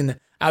we've seen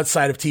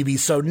outside of TV.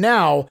 So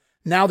now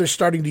they're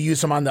starting to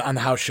use them on the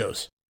house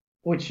shows.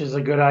 Which is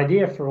a good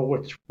idea for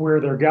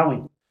where they're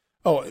going.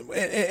 Oh,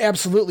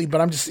 absolutely. But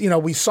I'm just,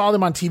 we saw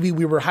them on TV.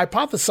 We were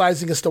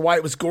hypothesizing as to why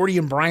it was Gordy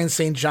and Brian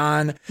St.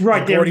 John.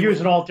 Right. They were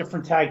using all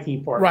different tag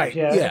team partners. Right.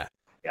 Yeah.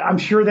 I'm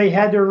sure they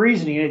had their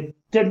reasoning. It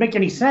didn't make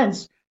any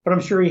sense, but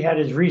I'm sure he had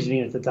his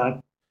reasoning at the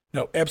time.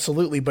 No,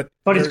 absolutely. But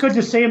it's good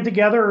to see them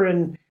together,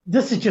 and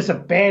this is just a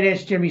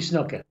badass Jimmy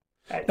Snuka.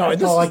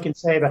 That's all I can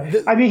say about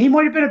it. I mean, he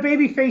might have been a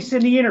babyface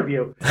in the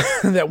interview.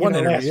 That one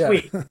interview, last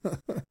week.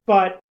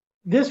 But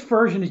this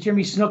version of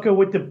Jimmy Snuka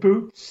with the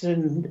boots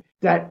and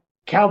that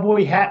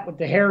cowboy hat with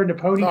the hair and the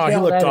ponytail. Oh, he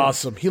looked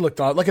awesome. He looked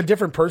like a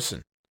different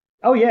person.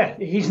 Oh, yeah.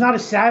 He's not a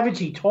savage.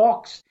 He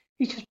talks.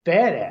 He's just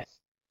badass.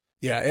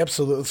 Yeah,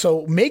 absolutely.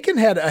 So Macon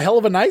had a hell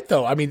of a night,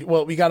 though. I mean,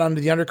 well, we got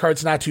onto the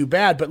undercards, not too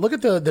bad, but look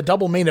at the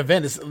double main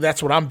event.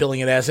 That's what I'm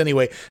billing it as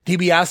anyway.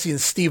 DiBiase and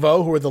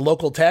Steve-O, who are the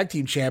local tag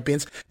team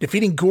champions,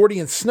 defeating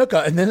Gordy and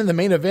Snuka. And then in the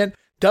main event,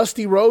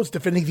 Dusty Rhodes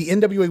defending the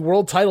NWA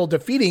World title,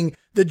 defeating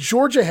the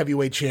Georgia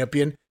heavyweight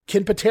champion,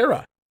 Ken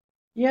Patera.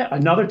 Yeah,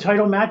 another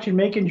title match in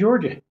Macon,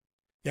 Georgia.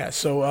 Yeah,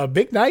 so a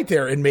big night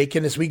there in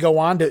Macon as we go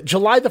on to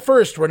July the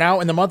 1st. We're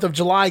now in the month of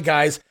July,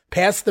 guys,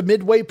 past the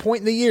midway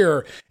point in the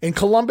year in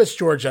Columbus,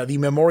 Georgia, the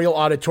Memorial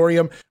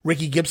Auditorium.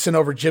 Ricky Gibson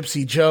over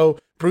Gypsy Joe,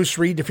 Bruce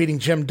Reed defeating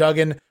Jim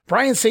Duggan,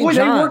 Brian St.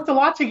 John. Boy, they worked a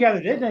lot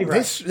together, didn't they,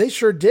 Ray? They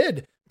sure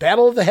did.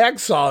 Battle of the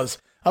Hagsaws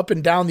up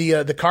and down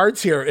the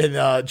cards here in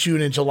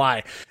June and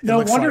July. No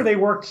wonder they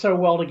worked so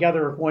well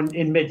together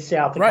in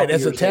Mid-South. Right,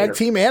 as a tag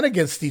team and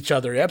against each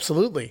other,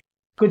 absolutely.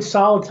 Good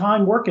solid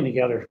time working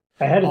together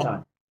ahead of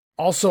time.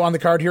 Also on the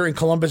card here in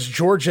Columbus,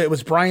 Georgia, it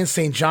was Brian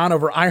St. John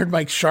over Iron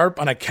Mike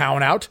Sharp on a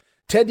count-out.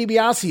 Ted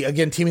DiBiase,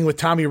 again, teaming with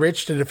Tommy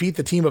Rich to defeat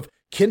the team of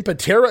Ken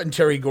Patera and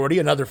Terry Gordy,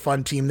 another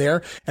fun team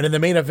there. And in the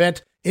main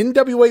event,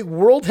 NWA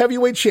World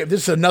Heavyweight Champ.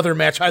 This is another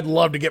match I'd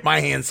love to get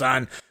my hands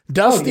on.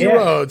 Dusty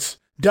Rhodes,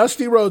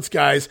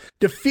 guys,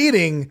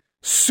 defeating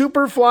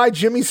Superfly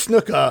Jimmy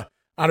Snuka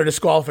on a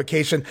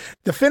disqualification.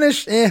 The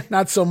finish,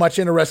 not so much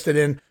interested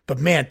in, but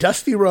man,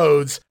 Dusty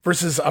Rhodes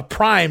versus a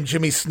prime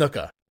Jimmy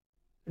Snuka.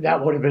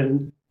 That would have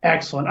been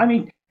excellent. I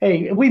mean,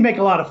 hey, we make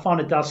a lot of fun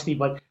of Dusty,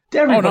 but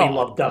everybody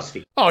loved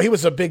Dusty. Oh, he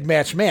was a big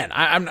match man.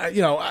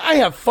 I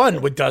have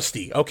fun with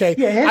Dusty. Okay,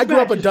 yeah, I grew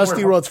up a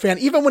Dusty Rhodes fan.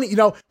 Even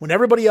when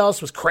everybody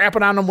else was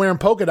crapping on him wearing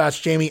polka dots,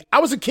 Jamie, I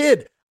was a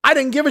kid. I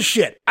didn't give a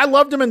shit. I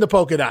loved him in the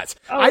polka dots.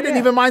 I didn't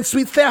even mind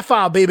Sweet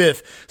Sapphire, baby.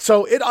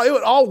 So it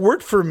all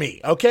worked for me,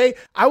 okay?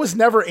 I was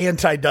never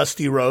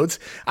anti-Dusty Rhodes.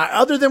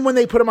 Other than when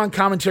they put him on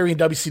commentary in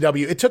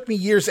WCW. It took me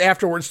years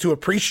afterwards to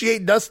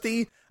appreciate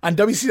Dusty on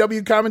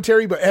WCW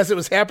commentary, but as it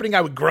was happening,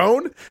 I would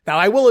groan. Now,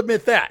 I will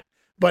admit that.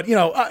 But,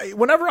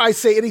 whenever I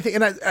say anything,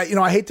 and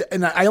I hate to,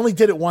 and I only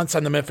did it once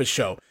on the Memphis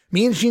show.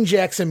 Me and Gene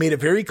Jackson made it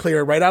very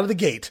clear right out of the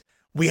gate.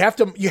 You have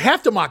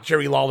to mock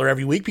Jerry Lawler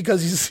every week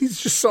because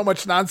he's just so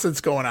much nonsense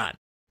going on.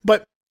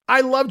 But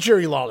I love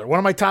Jerry Lawler, one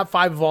of my top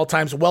 5 of all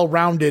times,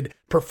 well-rounded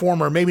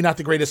performer, maybe not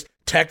the greatest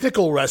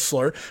technical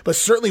wrestler, but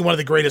certainly one of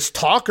the greatest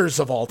talkers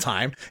of all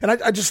time. And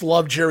I just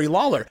love Jerry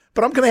Lawler,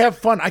 but I'm going to have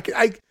fun.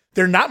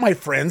 They're not my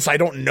friends. I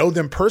don't know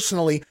them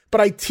personally, but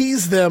I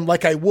tease them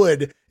like I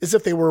would as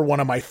if they were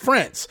one of my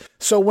friends.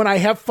 So when I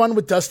have fun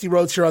with Dusty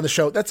Rhodes here on the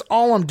show, that's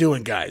all I'm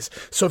doing, guys.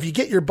 So if you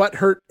get your butt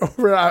hurt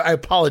over it, I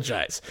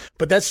apologize,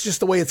 but that's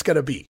just the way it's going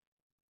to be.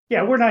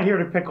 Yeah, we're not here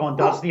to pick on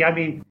Dusty. I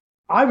mean,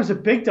 I was a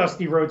big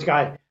Dusty Rhodes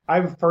guy.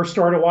 I first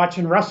started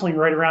watching wrestling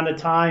right around the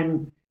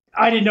time.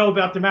 I didn't know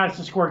about the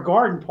Madison Square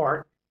Garden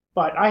part,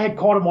 but I had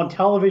caught him on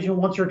television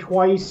once or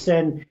twice,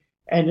 and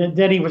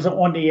then he was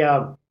on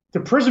the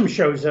Prism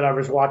shows that I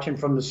was watching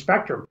from the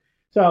Spectrum.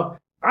 So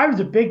I was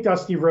a big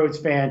Dusty Rhodes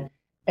fan.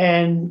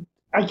 And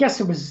I guess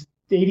it was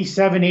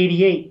 87,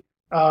 88.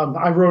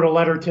 I wrote a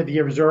letter to the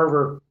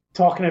Observer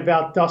talking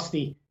about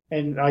Dusty.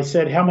 And I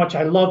said how much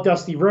I love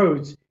Dusty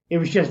Rhodes. It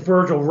was just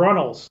Virgil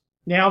Runnels.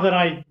 Now that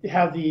I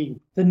have the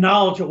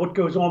knowledge of what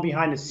goes on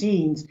behind the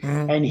scenes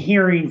and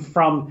hearing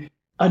from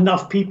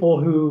enough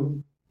people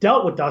who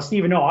dealt with Dusty,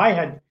 even though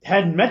I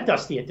hadn't met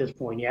Dusty at this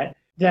point yet,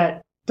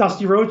 that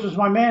Dusty Rhodes was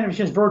my man. It was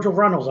just Virgil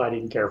Runnels I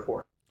didn't care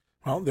for.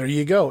 Well, there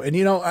you go. And,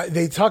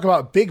 they talk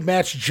about Big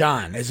Match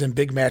John, as in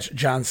Big Match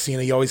John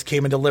Cena. He always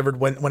came and delivered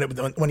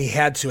when he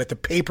had to at the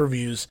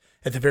pay-per-views,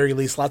 at the very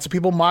least. Lots of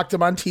people mocked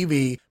him on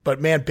TV, but,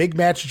 man, Big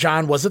Match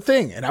John was a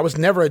thing, and I was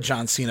never a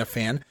John Cena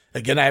fan.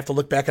 Again, I have to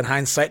look back in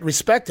hindsight and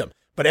respect him.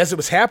 But as it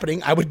was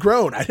happening, I would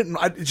groan.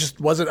 It just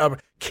wasn't a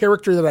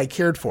character that I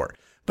cared for.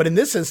 But in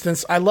this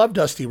instance, I love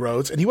Dusty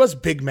Rhodes, and he was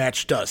Big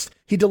Match Dust.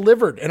 He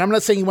delivered, and I'm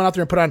not saying he went out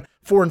there and put on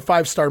 4- and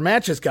 5-star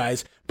matches,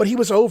 guys, but he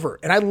was over,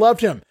 and I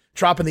loved him.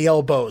 Dropping the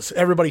elbows,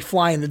 everybody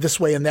flying this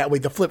way and that way,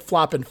 the flip,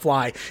 flop, and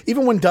fly.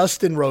 Even when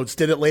Dustin Rhodes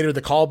did it later,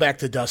 the callback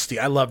to Dusty,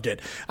 I loved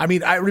it. I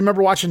mean, I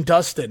remember watching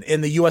Dustin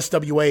in the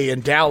USWA in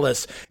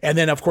Dallas, and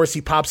then, of course,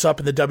 he pops up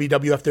in the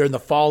WWF there in the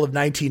fall of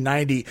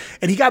 1990,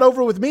 and he got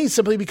over with me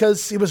simply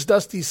because he was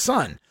Dusty's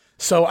son.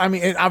 So, I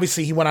mean, and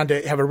obviously, he went on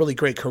to have a really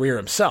great career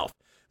himself.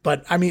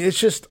 But, I mean, it's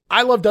just,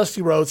 I love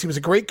Dusty Rhodes. He was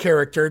a great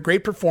character,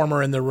 great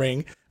performer in the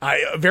ring,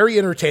 very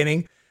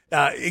entertaining.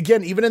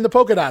 Again, even in the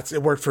polka dots,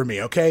 it worked for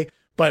me, okay?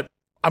 But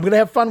I'm going to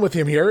have fun with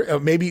him here.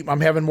 Maybe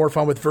I'm having more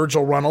fun with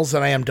Virgil Runnels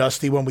than I am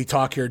Dusty when we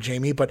talk here,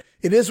 Jamie. But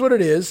it is what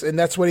it is, and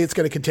that's what it's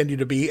going to continue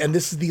to be. And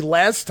this is the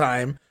last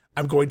time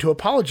I'm going to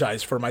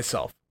apologize for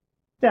myself.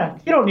 Yeah,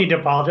 you don't need to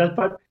apologize,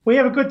 but we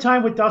have a good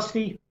time with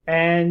Dusty.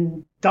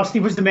 And Dusty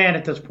was the man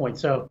at this point.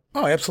 So.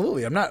 Oh,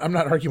 absolutely. I'm not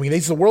arguing.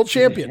 He's the world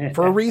champion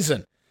for a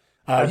reason.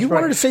 You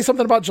wanted to say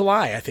something about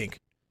July, I think.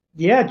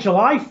 Yeah,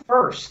 July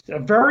 1st, a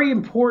very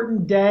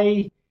important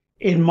day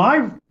in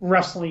my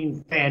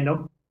wrestling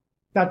fandom.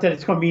 Not that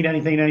it's going to mean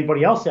anything to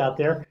anybody else out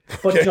there,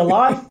 but Okay.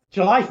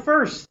 July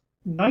 1st,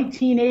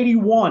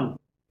 1981,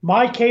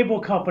 my cable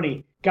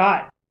company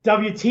got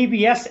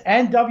WTBS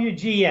and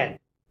WGN,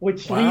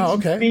 which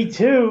leads me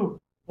to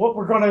what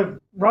we're going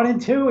to run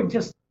into in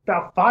just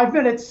about 5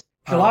 minutes.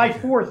 July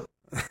 4th,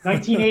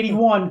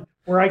 1981,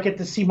 where I get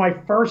to see my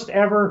first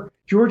ever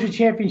Georgia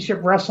Championship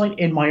Wrestling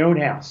in my own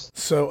house.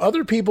 So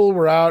other people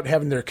were out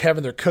having their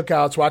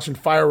cookouts, watching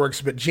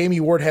fireworks, but Jamie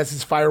Ward has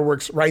his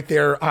fireworks right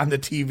there on the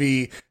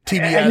TV,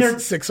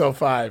 TBS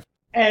 605.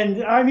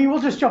 And I mean,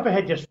 we'll just jump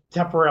ahead just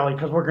temporarily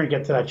because we're going to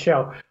get to that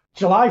show.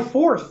 July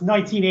 4th,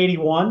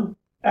 1981,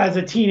 as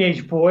a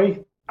teenage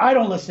boy, I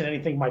don't listen to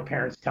anything my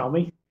parents tell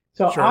me.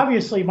 So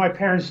obviously my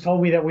parents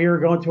told me that we were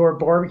going to our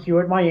barbecue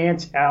at my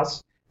aunt's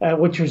house,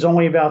 which was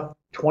only about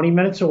 20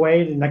 minutes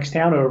away, the next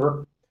town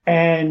over.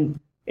 And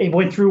it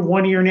went through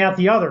one ear and out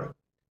the other.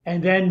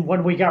 And then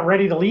when we got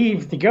ready to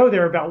leave to go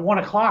there about 1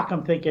 o'clock,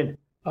 I'm thinking,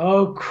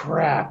 oh,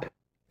 crap.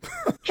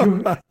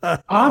 I'm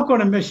going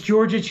to miss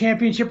Georgia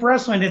Championship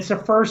Wrestling. It's the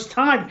first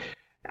time.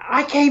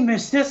 I can't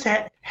miss this.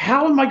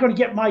 How am I going to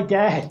get my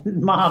dad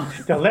and mom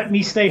to let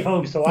me stay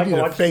home so I can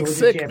watch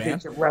Georgia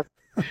Championship Wrestling?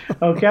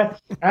 Okay.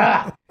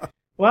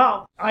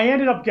 Well, I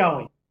ended up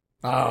going.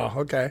 Oh,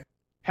 okay.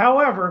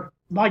 However,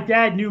 my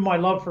dad knew my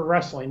love for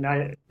wrestling,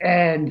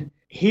 and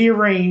he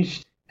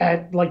arranged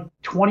at like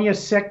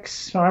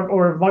 20:06,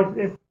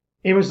 or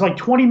it was like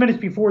 20 minutes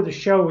before the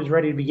show was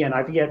ready to begin.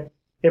 I forget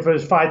if it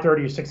was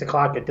 5:30 or 6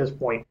 o'clock at this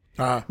point.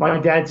 My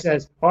dad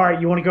says, "All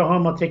right, you want to go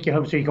home? I'll take you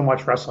home so you can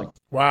watch wrestling."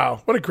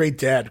 Wow, what a great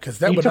dad! Because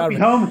that he would took not me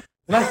have home,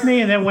 left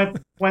me, and then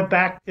went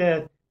back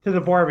to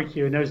the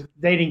barbecue. And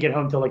they didn't get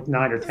home till like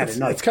 9 or 10 at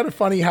night. It's kind of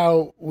funny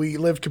how we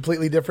live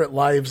completely different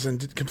lives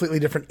and completely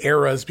different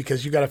eras,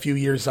 because you got a few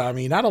years on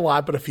me, not a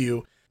lot, but a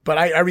few. But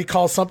I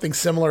recall something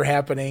similar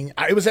happening.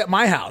 It was at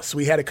my house.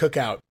 We had a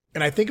cookout,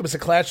 and I think it was a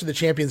Clash of the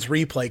Champions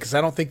replay, because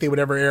I don't think they would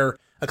ever air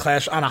a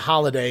Clash on a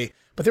holiday.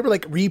 But they were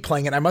like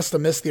replaying it. I must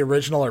have missed the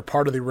original or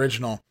part of the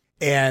original,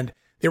 and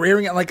they were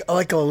airing it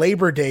like a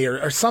Labor Day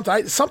or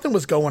something. Something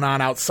was going on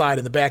outside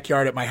in the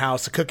backyard at my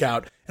house, a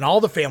cookout, and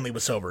all the family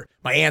was over.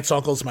 My aunts,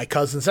 uncles, my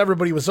cousins,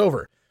 everybody was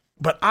over.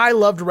 But I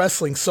loved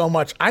wrestling so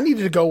much. I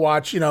needed to go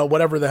watch,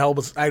 whatever the hell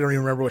was. I don't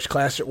even remember which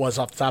Clash it was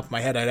off the top of my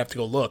head. I'd have to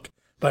go look.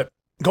 But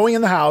going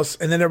in the house,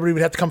 and then everybody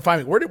would have to come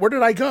find me. Where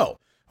did I go?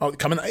 Oh,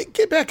 come in,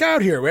 get back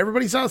out here.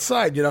 Everybody's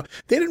outside. They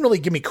didn't really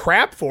give me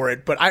crap for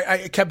it, but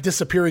I kept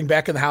disappearing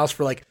back in the house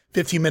for like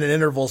 15-minute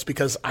intervals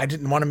because I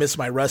didn't want to miss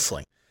my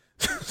wrestling.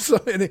 So,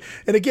 and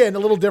again, a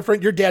little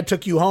different. Your dad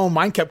took you home.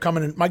 Mine kept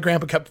coming, and my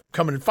grandpa kept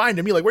coming and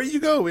finding me. Like, where did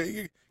you go?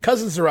 Your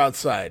cousins are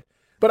outside.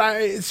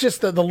 But it's just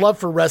the love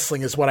for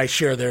wrestling is what I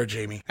share there,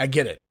 Jamie. I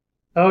get it.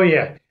 Oh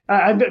yeah,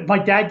 my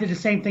dad did the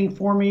same thing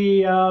for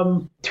me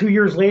 2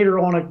 years later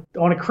on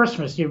a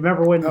Christmas. You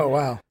remember when? Oh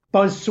wow.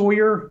 Buzz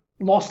Sawyer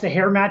lost the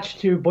hair match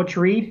to Butch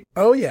Reed.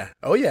 Oh yeah.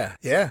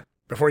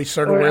 Before he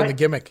started wearing the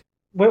gimmick,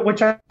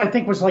 which I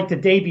think was like the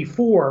day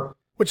before.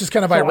 Which is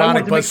kind of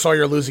ironic, Buzz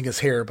Sawyer losing his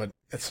hair, but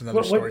that's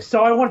another story.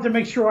 So I wanted to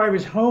make sure I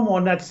was home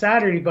on that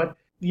Saturday, but,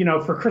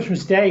 for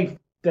Christmas Day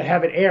to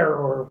have it air,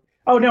 it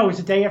was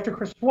the day after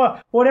Christmas.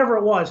 Well, whatever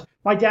it was,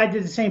 my dad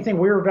did the same thing.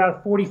 We were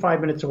about 45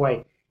 minutes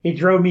away. He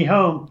drove me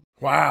home.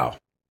 Wow.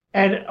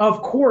 And,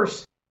 of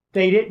course,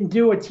 they didn't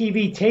do a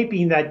TV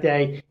taping that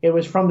day. It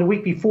was from the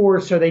week before,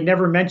 so they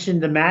never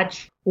mentioned the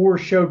match or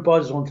showed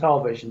Buzz on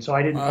television, so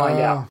I didn't find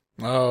out.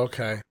 Oh,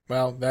 okay.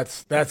 Well,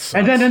 that's.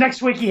 And then the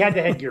next week he had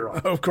the headgear on.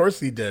 Of course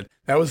he did.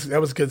 That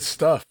was good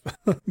stuff.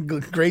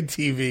 Great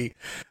TV.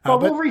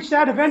 But we'll reach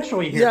that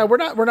eventually here. Yeah,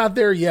 we're not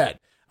there yet.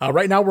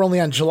 Right now we're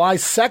only on July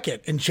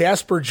 2nd in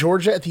Jasper,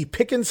 Georgia, at the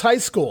Pickens High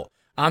School.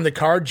 On the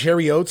card,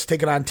 Jerry Oates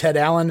taking on Ted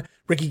Allen,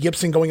 Ricky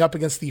Gibson going up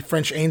against the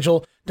French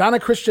Angel, Donna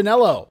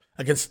Christianello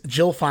against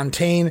Jill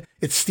Fontaine.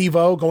 It's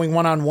Steve-O going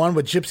one-on-one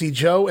with Gypsy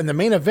Joe. In the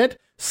main event,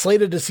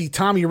 slated to see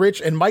Tommy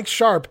Rich and Mike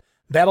Sharp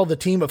battle the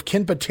team of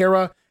Ken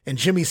Patera and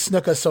Jimmy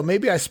Snuka. So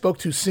maybe I spoke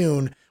too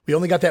soon. We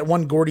only got that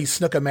one Gordy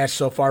Snuka match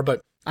so far,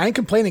 but I ain't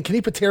complaining.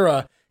 Kenny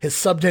Patera has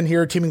subbed in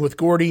here, teaming with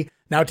Gordy,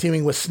 now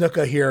teaming with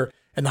Snuka here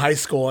in the high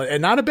school.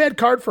 And not a bad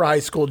card for a high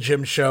school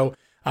gym show,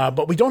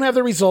 but we don't have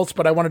the results,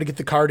 but I wanted to get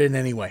the card in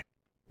anyway.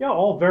 Yeah,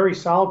 all very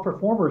solid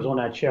performers on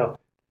that show.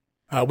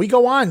 We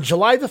go on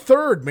July the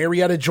 3rd,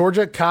 Marietta,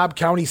 Georgia, Cobb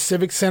County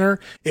Civic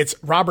Center. It's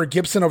Robert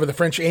Gibson over the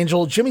French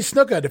Angel, Jimmy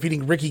Snuka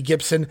defeating Ricky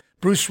Gibson,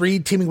 Bruce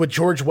Reed teaming with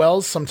George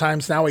Wells,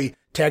 sometimes now a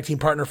tag team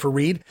partner for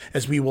Reed,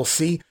 as we will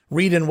see.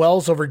 Reed and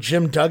Wells over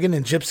Jim Duggan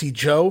and Gypsy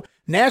Joe.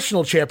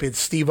 National champion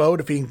Steve-O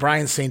defeating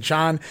Brian St.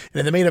 John. And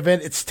in the main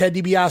event, it's Ted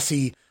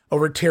DiBiase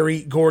over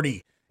Terry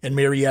Gordy in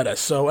Marietta.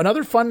 So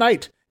another fun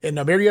night in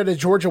Marietta,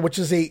 Georgia, which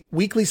is a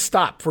weekly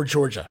stop for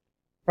Georgia.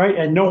 Right,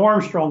 and no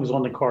Armstrongs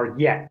on the card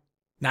yet.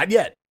 Not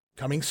yet.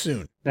 Coming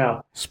soon.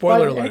 No.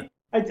 Spoiler alert.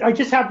 I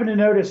just happened to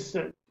notice,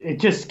 it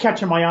just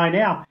catching my eye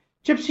now,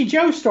 Gypsy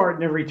Joe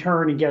starting to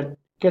return and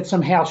get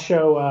some house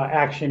show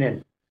action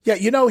in. Yeah,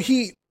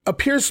 he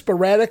appears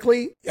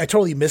sporadically. I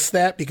totally missed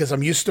that because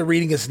I'm used to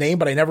reading his name,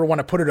 but I never want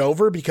to put it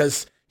over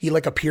because he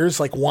appears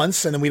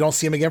once and then we don't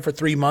see him again for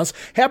 3 months.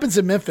 Happens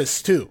in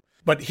Memphis too.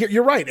 But here,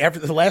 you're right. After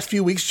the last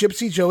few weeks,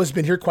 Gypsy Joe has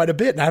been here quite a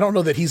bit. And I don't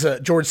know that he's a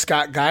George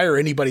Scott guy or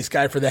anybody's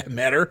guy for that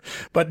matter.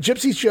 But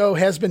Gypsy Joe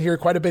has been here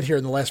quite a bit here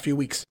in the last few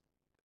weeks.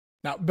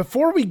 Now,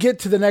 before we get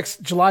to the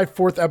next July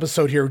 4th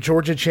episode here of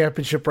Georgia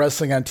Championship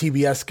Wrestling on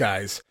TBS,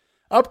 guys,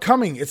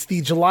 upcoming, it's the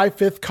July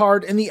 5th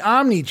card in the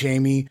Omni,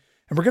 Jamie.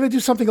 And we're going to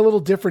do something a little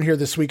different here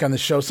this week on the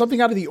show,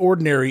 something out of the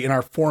ordinary in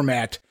our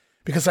format,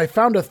 because I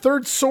found a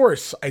third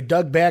source. I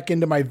dug back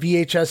into my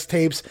VHS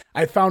tapes.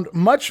 I found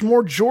much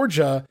more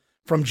Georgia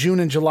from June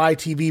and July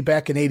TV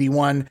back in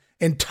 81,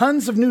 and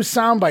tons of new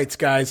sound bites,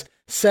 guys,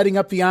 setting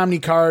up the Omni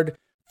card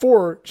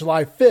for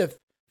July 5th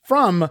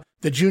from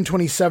the June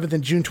 27th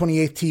and June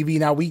 28th TV.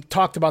 Now, we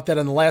talked about that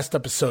in the last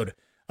episode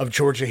of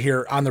Georgia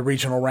here on the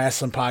Regional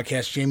Wrestling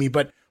Podcast, Jamie,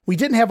 but we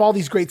didn't have all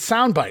these great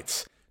sound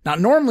bites. Now,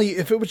 normally,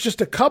 if it was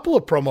just a couple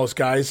of promos,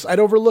 guys, I'd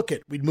overlook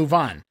it. We'd move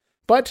on.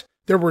 But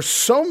there were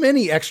so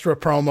many extra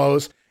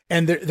promos,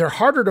 and they're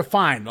harder to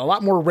find. A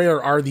lot more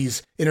rare are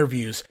these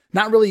interviews.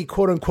 Not really,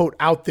 quote-unquote,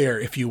 out there,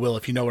 if you will,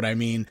 if you know what I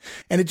mean.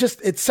 And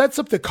it sets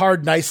up the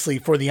card nicely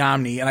for the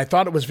Omni, and I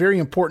thought it was very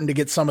important to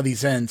get some of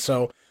these in.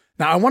 So,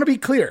 now I want to be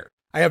clear.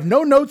 I have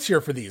no notes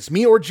here for these.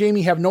 Me or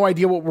Jamie have no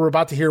idea what we're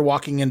about to hear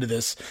walking into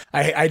this.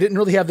 I didn't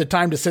really have the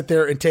time to sit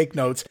there and take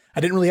notes. I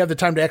didn't really have the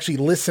time to actually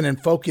listen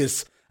and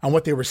focus on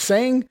what they were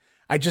saying.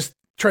 I just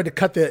tried to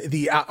cut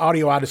the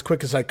audio out as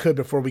quick as I could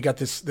before we got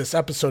this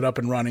episode up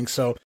and running.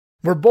 So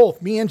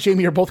me and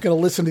Jamie are both going to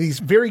listen to these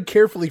very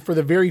carefully for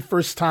the very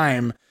first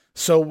time.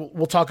 So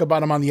we'll talk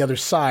about them on the other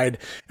side.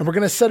 And we're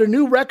going to set a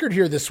new record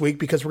here this week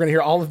because we're going to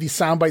hear all of these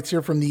sound bites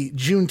here from the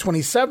June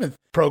 27th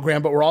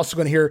program, but we're also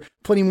going to hear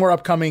plenty more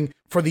upcoming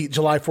for the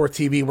July 4th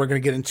TV we're going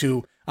to get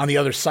into on the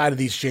other side of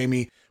these,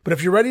 Jamie. But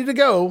if you're ready to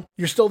go,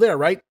 you're still there,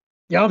 right?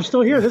 Yeah, I'm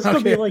still here. This is going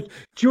to be like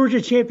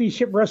Georgia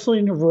Championship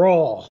Wrestling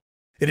Raw.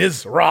 It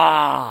is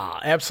raw.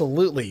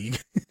 Absolutely.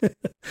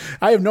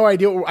 I have no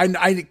idea.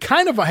 I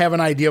kind of have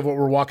an idea of what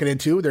we're walking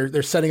into.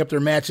 They're setting up their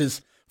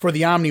matches for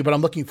the Omni, but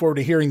I'm looking forward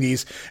to hearing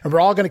these. And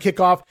we're all going to kick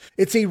off.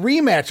 It's a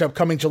rematch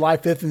upcoming July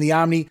 5th in the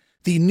Omni.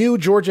 The new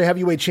Georgia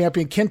heavyweight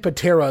champion, Ken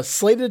Patera,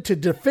 slated to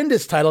defend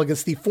his title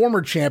against the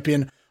former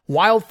champion,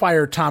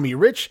 Wildfire Tommy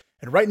Rich.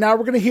 And right now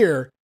we're going to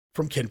hear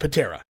from Ken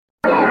Patera.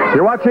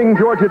 You're watching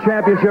Georgia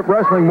Championship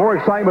Wrestling. More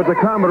excitement to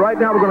come, but right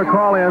now we're going to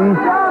call in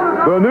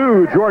the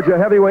new Georgia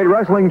Heavyweight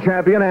Wrestling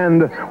Champion.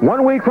 And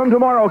 1 week from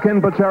tomorrow, Ken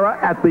Patera,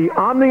 at the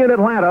Omni in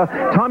Atlanta,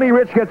 Tommy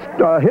Rich gets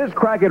his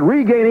crack at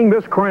regaining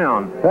this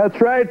crown. That's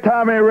right,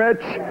 Tommy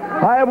Rich.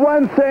 I have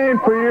one saying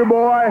for you,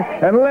 boy,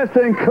 and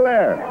listen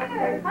clear.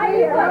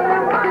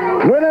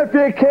 Win if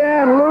you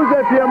can, lose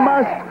if you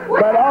must,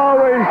 but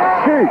always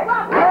cheat.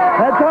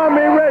 And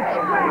Tommy Rich,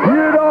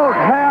 you don't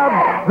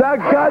have the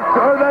guts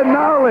or the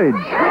knowledge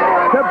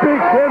to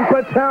beat Ken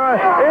Patera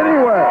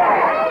anywhere,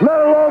 let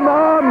alone the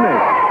Omni.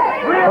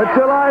 But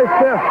July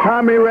 5th,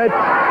 Tommy Rich,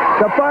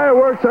 the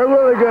fireworks are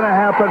really going to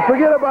happen.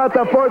 Forget about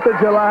the 4th of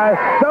July.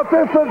 The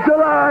 5th of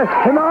July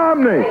in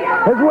Omni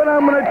is when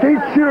I'm going to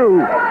teach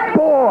you,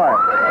 boy,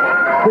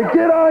 to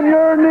get on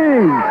your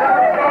knees,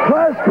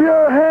 clasp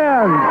your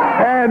hands,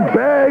 and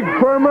beg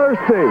for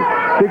mercy.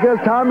 Because,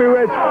 Tommy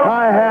Rich,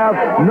 I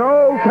have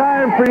no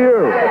time for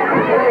you.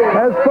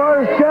 As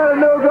far as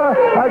Chattanooga,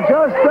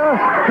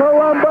 Augusta,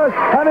 Columbus,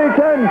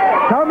 Huntington,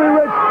 Tommy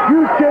Rich,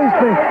 you chase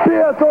me. Be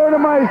a thorn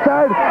in my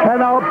side,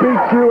 and I'll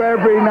beat you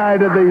every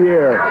night of the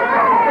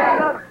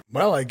year.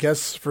 Well, I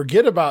guess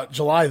forget about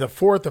July the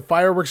 4th. The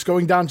fireworks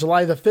going down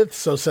July the 5th,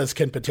 so says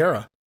Ken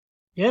Patera.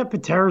 Yeah,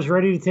 Patera's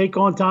ready to take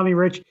on Tommy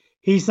Rich.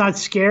 He's not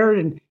scared,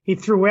 and he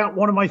threw out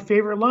one of my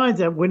favorite lines,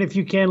 that win if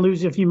you can,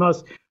 lose if you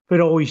must, but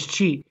always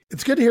cheat.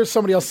 It's good to hear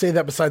somebody else say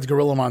that besides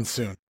Gorilla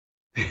Monsoon.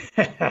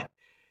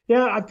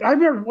 Yeah, I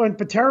remember when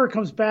Patera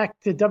comes back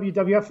to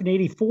WWF in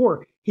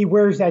 '84, he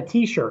wears that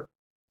T-shirt.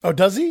 Oh,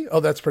 does he? Oh,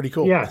 that's pretty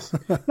cool. Yes.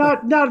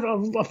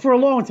 not for a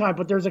long time,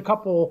 but there's a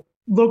couple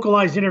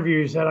localized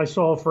interviews that I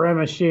saw for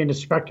MSG and the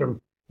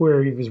Spectrum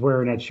where he was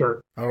wearing that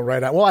shirt. Oh,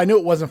 right. Well, I knew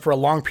it wasn't for a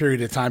long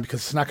period of time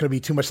because it's not going to be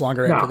too much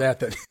longer after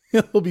that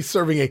he'll be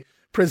serving a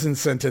prison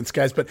sentence,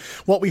 guys. But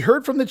what we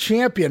heard from the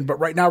champion, but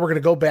right now we're going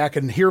to go back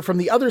and hear from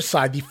the other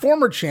side, the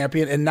former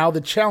champion and now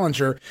the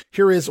challenger.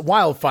 Here is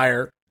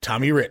Wildfire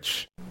Tommy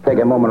Rich. Take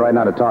a moment right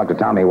now to talk to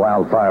Tommy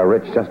Wildfire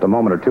Rich. Just a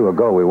moment or two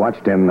ago, we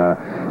watched him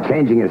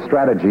changing his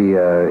strategy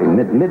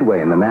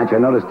midway in the match. I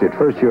noticed at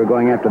first you were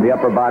going after the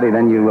upper body,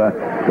 then you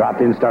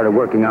dropped in, started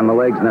working on the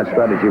legs, and that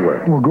strategy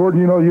worked. Well,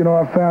 Gordon,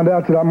 I found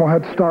out that I'm going to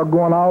have to start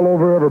going all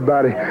over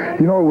everybody.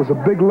 It was a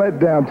big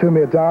letdown to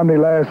me at the Omni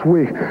last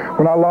week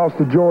when I lost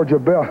the Georgia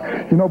belt.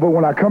 But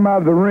when I come out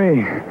of the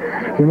ring,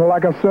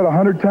 like I said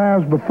 100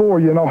 times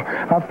before,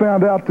 I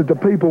found out that the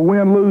people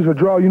win, lose, or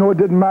draw. It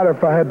didn't matter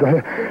if I had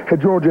the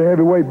Georgia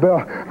heavyweight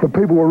belt. The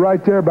people were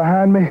right there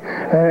behind me,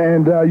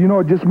 and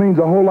it just means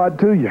a whole lot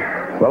to you.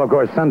 Well, of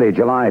course, Sunday,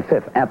 July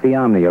 5th, at the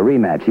Omni, a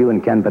rematch. You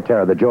and Ken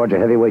Patera, the Georgia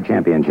Heavyweight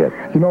Championship.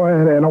 And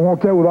I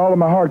want that with all of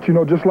my heart.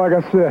 Just like I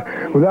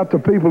said, without the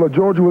people of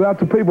Georgia, without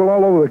the people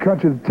all over the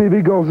country, the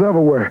TV goes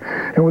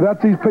everywhere. And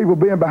without these people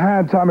being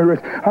behind Tommy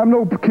Rich, I'm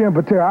no Ken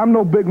Patera. I'm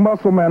no big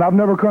muscle man. I've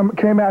never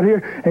came out here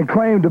and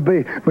claimed to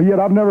be. But yet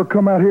I've never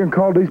come out here and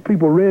called these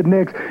people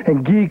rednecks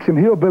and geeks and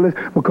hillbillies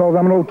because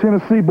I'm an old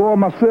Tennessee boy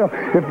myself.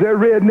 If they're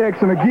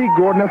rednecks and a geek,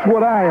 Gordon, that's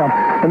what I am.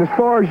 And as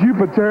far as you,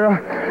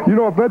 Patera,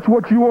 if that's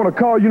what you want to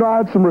call, I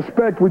had some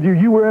respect with you.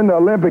 You were in the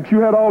Olympics. You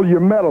had all your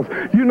medals.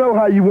 You know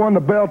how you won the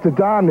belt at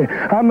the Omni.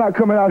 I'm not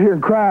coming out here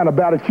and crying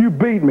about it. You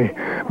beat me.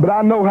 But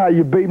I know how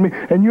you beat me,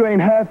 and you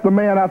ain't half the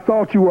man I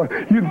thought you were.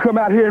 You can come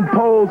out here and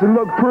pose and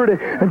look pretty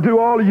and do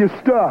all of your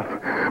stuff.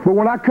 But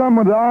when I come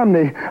with the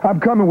Omni, I'm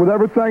coming with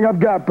everything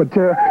I've got,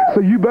 Patera. So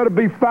you better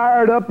be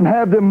fired up and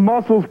have them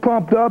muscles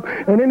pumped up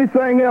and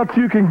anything else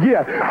you can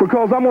get,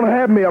 because I'm going to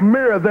have me a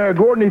mirror there,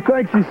 Gordon. He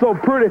thinks he's so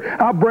pretty,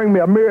 I'll bring me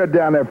a mirror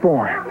down there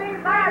for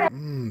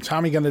him.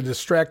 Tommy going to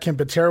distract Ken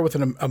Patera with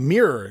a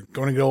mirror,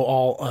 going to go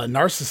all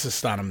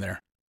narcissist on him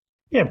there.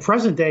 Yeah,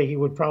 present day, he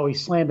would probably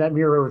slam that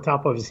mirror over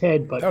top of his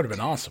head. But that would have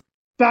been awesome.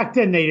 Back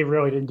then, they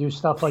really didn't do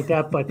stuff like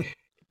that. But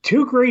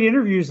two great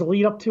interviews to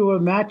lead up to a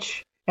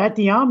match at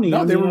the Omni.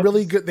 No, they were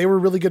really good. They were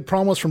really good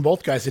promos from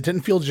both guys. It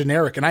didn't feel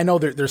generic. And I know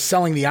they're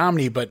selling the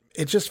Omni, but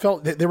it just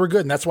felt they were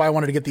good. And that's why I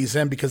wanted to get these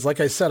in, because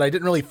like I said, I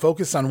didn't really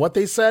focus on what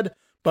they said.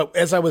 But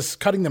as I was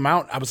cutting them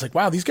out, I was like,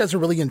 wow, these guys are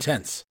really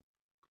intense.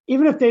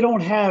 Even if they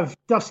don't have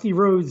Dusty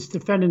Rhodes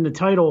defending the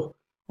title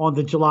on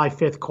the July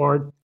 5th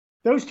card,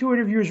 those two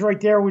interviews right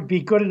there would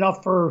be good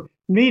enough for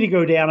me to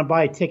go down and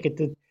buy a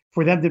ticket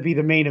for them to be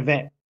the main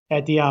event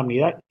at the Omni.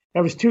 That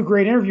was two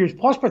great interviews.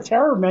 Plus,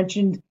 Patera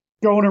mentioned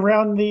going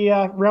around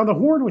the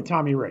horn with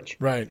Tommy Rich.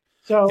 Right.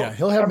 So yeah,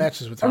 he'll have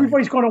matches with Tommy.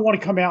 Everybody's going to want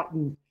to come out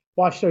and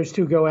watch those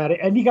two go at it.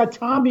 And you got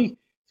Tommy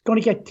going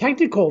to get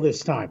technical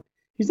this time.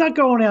 He's not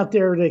going out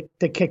there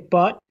to kick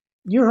butt.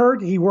 You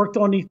heard he worked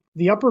on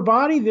the upper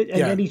body, and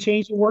then he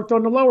changed and worked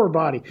on the lower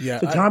body. Yeah,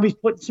 so Tommy's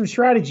putting some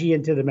strategy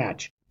into the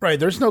match. Right.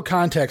 There's no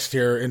context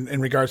here in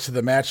regards to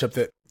the matchup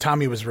that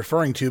Tommy was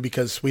referring to,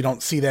 because we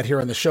don't see that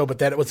here on the show, but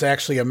that it was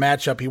actually a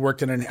matchup he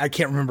worked in. And I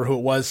can't remember who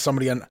it was,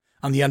 somebody on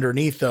the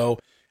underneath, though,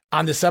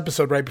 on this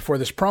episode right before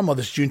this promo,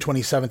 this June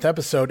 27th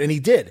episode. And he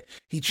did.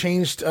 He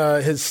changed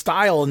his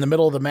style in the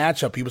middle of the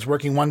matchup. He was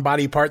working one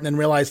body part and then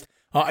realized,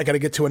 oh, I got to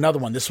get to another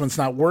one. This one's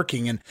not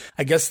working. And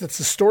I guess that's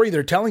the story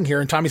they're telling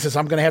here. And Tommy says,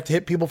 I'm going to have to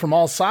hit people from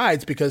all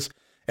sides because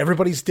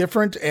everybody's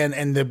different.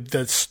 And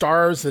the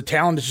stars, the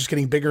talent is just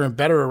getting bigger and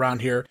better around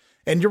here.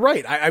 And you're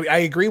right. I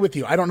agree with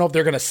you. I don't know if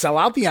they're going to sell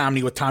out the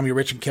Omni with Tommy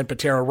Rich and Ken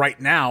Patera right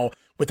now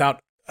without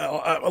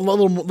a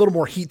little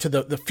more heat to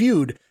the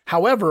feud.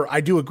 However,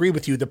 I do agree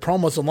with you. The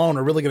promos alone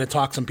are really going to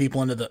talk some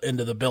people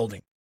into the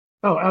building.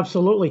 Oh,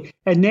 absolutely.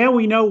 And now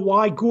we know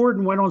why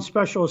Gordon went on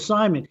special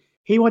assignment.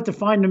 He went to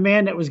find the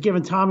man that was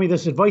giving Tommy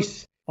this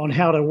advice on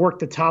how to work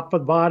the top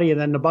of the body and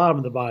then the bottom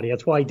of the body.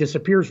 That's why he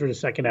disappears for the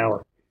second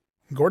hour.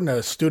 Gordon,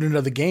 a student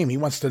of the game, he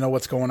wants to know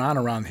what's going on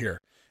around here.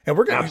 And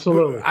we're going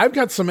absolutely. I've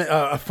got some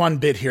a fun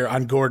bit here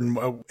on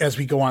Gordon as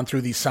we go on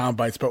through these sound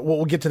bites, but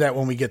we'll get to that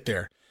when we get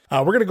there.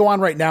 We're going to go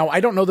on right now. I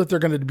don't know that they're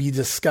going to be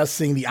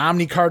discussing the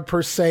Omni card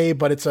per se,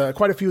 but it's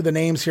quite a few of the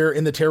names here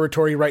in the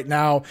territory right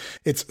now.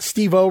 It's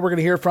Steve-O we're going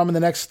to hear from in the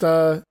next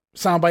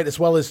soundbite, as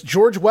well as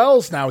George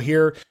Wells now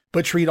here.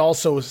 Butch Reed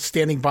also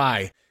standing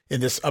by in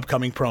this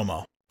upcoming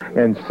promo.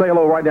 And say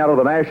hello right now to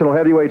the national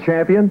heavyweight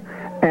champion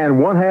and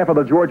one half of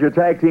the Georgia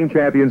tag team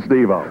champion,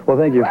 Steve-O. Well,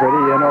 thank you,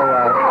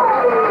 Freddie.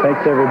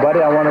 Thanks, everybody.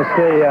 I want to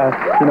say,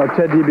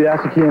 Ted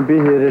DiBiase can't be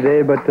here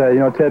today, but,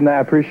 Ted and I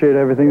appreciate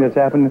everything that's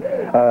happened.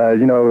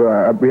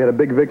 We had a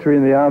big victory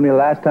in the Omni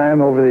last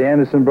time over the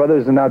Anderson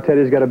brothers, and now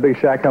Teddy's got a big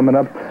shot coming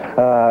up.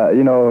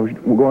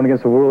 We're going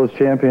against the world's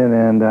champion,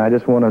 and I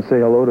just want to say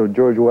hello to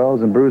George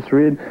Wells and Bruce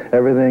Reed.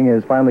 Everything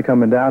is finally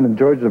coming down, and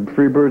George, the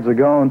Freebirds are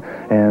going,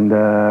 and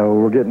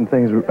we're getting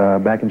things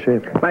back in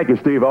shape. Thank you,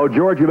 Steve-O.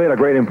 George, you made a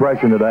great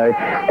impression today.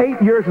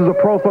 8 years as a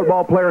pro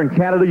football player in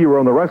Canada. You were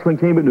on the wrestling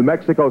team at New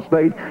Mexico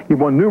State. You've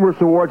won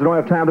numerous awards. I don't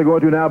have time to go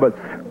into now, but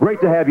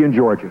great to have you in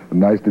Georgia.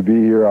 Nice to be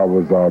here. I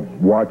was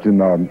watching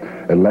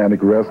Atlantic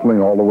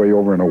Wrestling all the way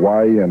over in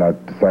Hawaii, and I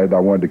decided I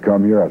wanted to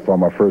come here. I saw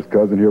my first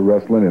cousin here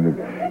wrestling, and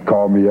it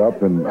called me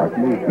up, and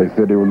they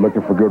said they were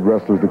looking for good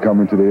wrestlers to come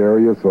into the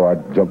area, so I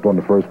jumped on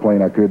the first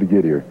plane I could to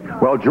get here.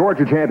 Well,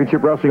 Georgia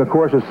Championship Wrestling, of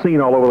course, is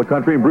seen all over the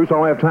country, and Bruce, I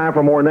don't have time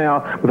for more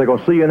now, but they're going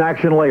to see you in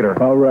action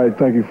later. All right.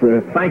 Thank you,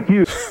 Fred. Thank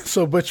you.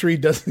 So Butch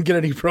Reed doesn't get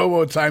any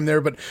promo time there,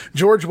 but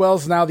George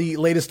Wells now the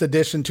latest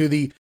addition to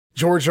the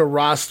Georgia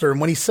roster. And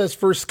when he says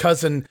first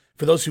cousin,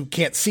 for those who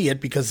can't see it,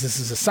 because this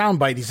is a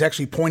soundbite, he's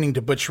actually pointing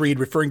to Butch Reed,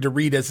 referring to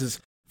Reed as his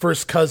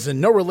first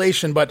cousin. No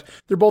relation, but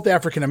they're both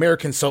African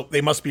Americans, so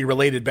they must be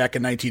related back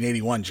in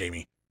 1981,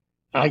 Jamie.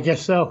 I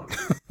guess so.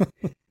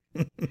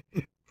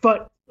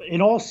 But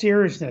in all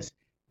seriousness,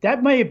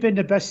 that may have been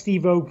the best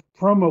Steve-O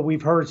promo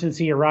we've heard since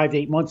he arrived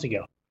 8 months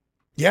ago.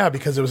 Yeah,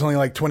 because it was only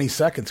like 20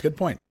 seconds. Good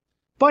point.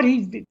 But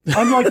he,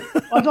 unlike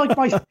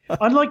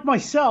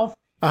myself,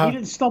 He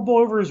didn't stumble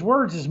over his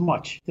words as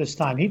much this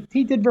time.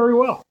 He did very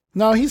well.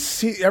 No,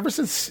 ever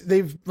since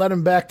they've let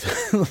him back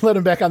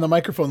on the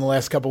microphone the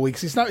last couple of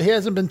weeks, he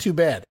hasn't been too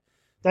bad.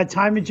 That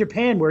time in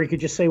Japan where he could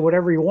just say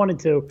whatever he wanted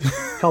to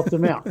helped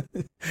him out.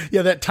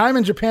 Yeah, that time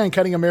in Japan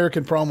cutting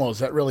American promos,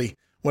 that really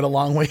went a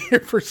long way here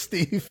for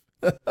Steve.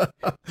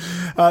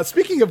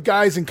 Speaking of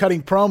guys and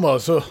cutting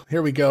promos, so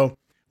here we go.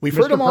 We've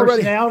heard him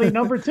already. Personality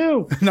number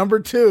 2. Number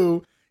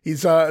 2.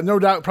 He's no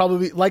doubt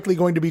likely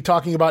going to be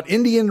talking about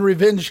Indian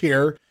revenge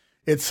here.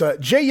 It's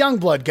Jay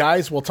Youngblood,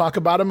 guys. We'll talk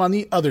about him on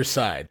the other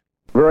side.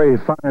 Very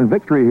fine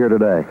victory here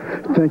today.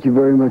 Thank you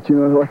very much. You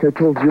know, like I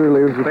told you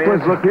earlier, it was a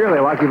pleasure. Look here, they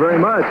like you very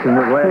much, and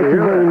we're glad Thank to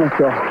you hear very that.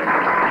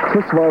 much,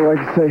 First of all, I'd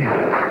like to say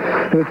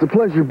that it's a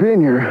pleasure being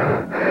here,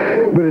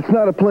 but it's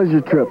not a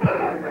pleasure trip.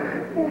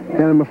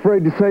 And I'm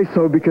afraid to say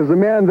so because the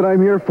man that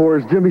I'm here for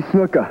is Jimmy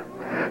Snuka.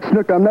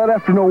 Snuka, I'm not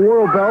after no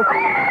world belt.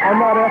 I'm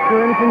not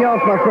after anything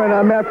else, my friend.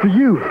 I'm after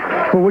you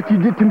for what you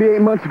did to me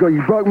 8 months ago.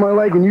 You broke my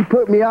leg and you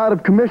put me out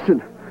of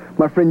commission.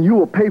 My friend, you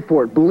will pay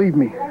for it, believe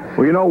me.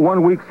 Well, you know,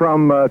 1 week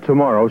from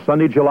tomorrow,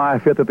 Sunday, July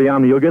 5th at the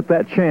Omni, you'll get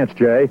that chance,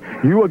 Jay.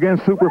 You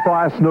against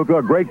Superfly Snuka,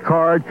 a great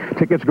card.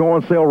 Tickets go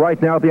on sale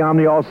right now at the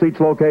Omni All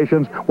Seats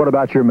locations. What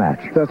about your match?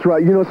 That's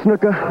right. You know,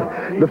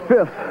 Snuka, the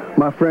 5th,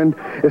 my friend,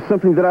 is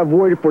something that I've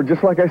waited for,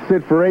 just like I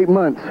said, for 8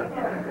 months.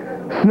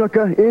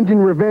 Snuka, Indian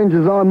revenge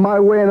is on my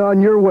way and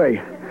on your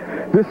way.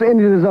 This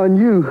Indian is on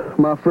you,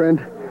 my friend.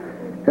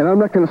 And I'm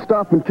not going to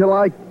stop until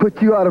I put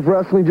you out of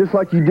wrestling just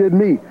like you did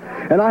me.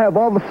 And I have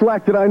all the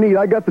slack that I need.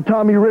 I got the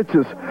Tommy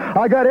Riches.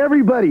 I got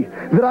everybody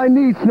that I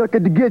need,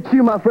 Snuka, to get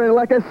you, my friend.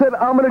 Like I said,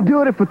 I'm going to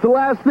do it if it's the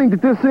last thing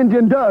that this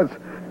Indian does.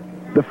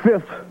 The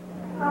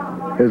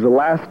 5th is the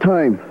last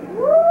time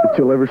that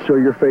you'll ever show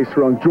your face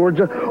around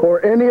Georgia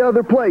or any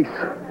other place.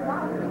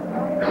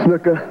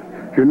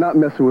 Snuka, you're not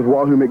messing with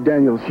Wahoo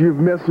McDaniels. You're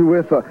messing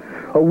with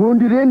a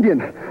wounded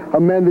Indian, a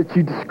man that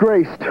you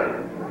disgraced.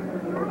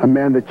 A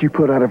man that you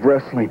put out of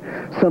wrestling,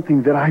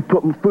 something that I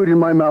put food in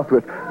my mouth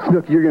with.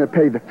 Snook, you're going to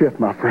pay the 5th,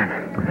 my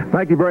friend.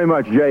 Thank you very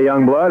much, Jay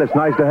Youngblood. It's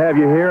nice to have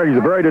you here. He's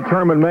a very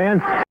determined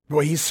man.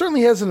 Boy, he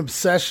certainly has an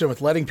obsession with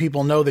letting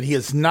people know that he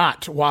is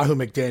not Wahoo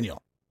McDaniel.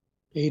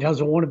 He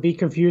doesn't want to be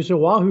confused with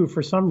Wahoo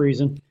for some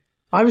reason.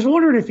 I was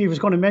wondering if he was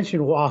going to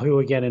mention Wahoo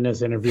again in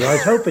this interview. I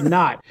was hoping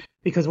not,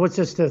 because what's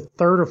this, the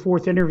 3rd or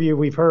 4th interview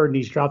we've heard, and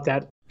he's dropped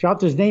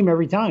his name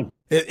every time.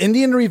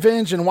 Indian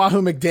Revenge and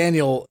Wahoo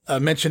McDaniel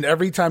mentioned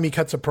every time he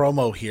cuts a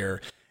promo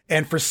here.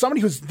 And for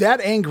somebody who's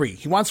that angry,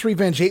 he wants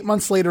revenge 8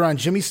 months later on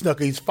Jimmy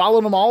Snuka. He's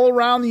followed him all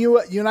around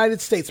the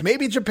United States,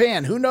 maybe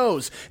Japan, who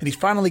knows? And he's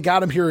finally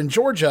got him here in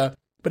Georgia,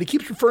 but he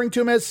keeps referring to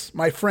him as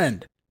my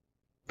friend.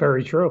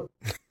 Very true.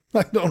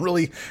 I don't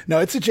really know.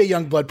 It's a Jay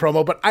Youngblood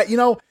promo, but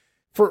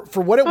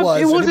for what it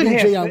was, it wasn't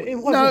half bad.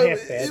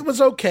 It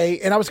was okay.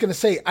 And I was going to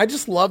say, I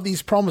just love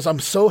these promos. I'm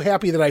so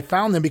happy that I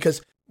found them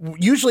because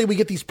usually we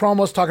get these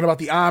promos talking about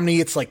the Omni.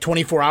 It's like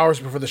 24 hours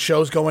before the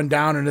show's going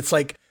down, and it's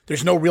like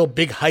there's no real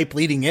big hype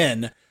leading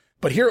in.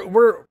 But here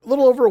we're a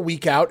little over a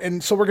week out,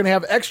 and so we're going to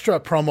have extra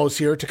promos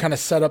here to kind of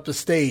set up the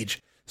stage,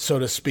 so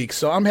to speak.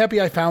 So I'm happy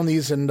I found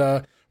these, and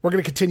we're going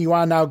to continue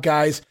on now,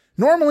 guys.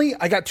 Normally,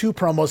 I got 2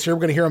 promos here.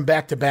 We're going to hear them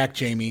back to back,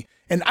 Jamie.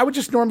 And I would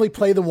just normally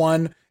play the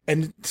one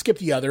and skip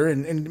the other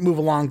and move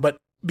along. But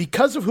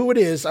because of who it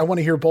is, I want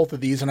to hear both of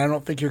these, and I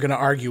don't think you're going to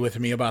argue with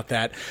me about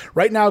that.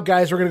 Right now,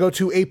 guys, we're going to go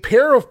to a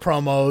pair of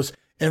promos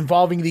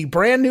involving the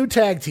brand new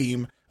tag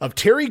team of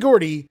Terry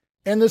Gordy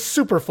and the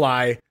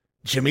Superfly,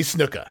 Jimmy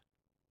Snuka.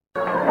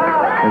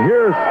 And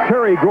here's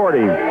Terry Gordy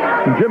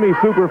and Jimmy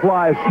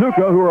Superfly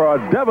Snuka, who are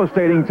a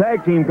devastating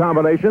tag team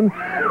combination.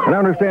 And I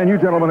understand you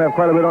gentlemen have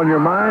quite a bit on your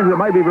minds. It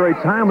might be very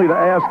timely to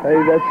ask. Hey,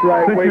 that's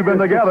right. Since you've been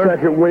together.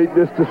 Wait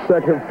just a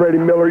second, Freddie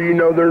Miller. You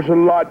know there's a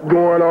lot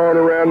going on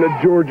around the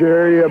Georgia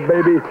area,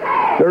 baby.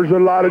 There's a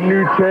lot of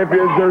new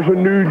champions. There's a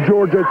new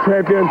Georgia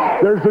champion.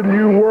 There's a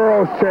new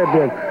world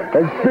champion.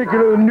 And speaking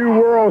of the new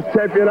world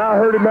champion, I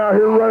heard him out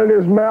here running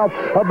his mouth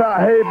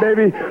about, hey,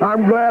 baby,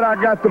 I'm glad I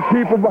got the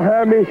people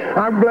behind me.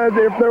 I'm glad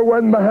that if there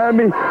wasn't behind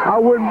me, I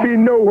wouldn't be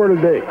nowhere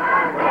today.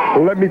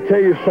 Well, let me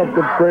tell you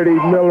something, Freddie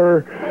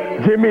Miller,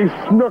 Jimmy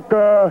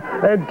Snuka,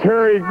 and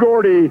Terry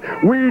Gordy.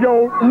 We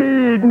don't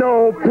need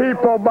no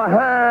people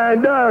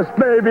behind us,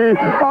 baby.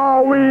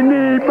 All we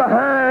need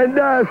behind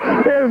us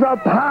is a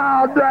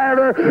pile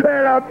driver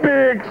and a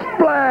big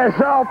splash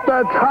off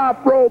the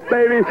top rope,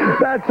 baby.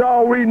 That's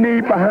all we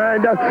need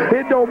behind us.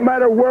 It don't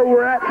matter where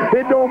we're at.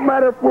 It don't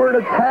matter if we're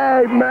in a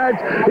tag match.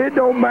 It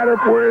don't matter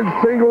if we're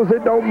in singles.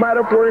 It don't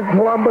matter if we're in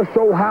Columbus,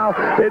 Ohio.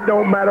 It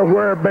don't matter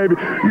where, baby.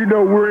 You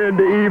know we're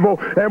into evil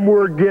and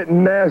we're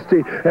getting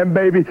nasty. And,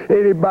 baby,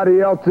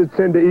 anybody else that's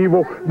into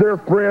evil. They're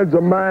friends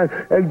of mine.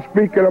 And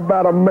speaking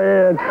about a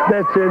man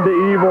that's into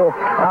evil,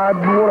 I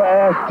want to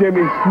ask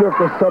Jimmy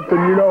Snuka something.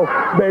 You know,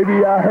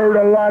 baby, I heard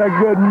a lot of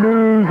good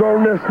news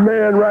on this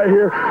man right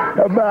here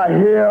about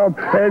him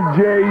and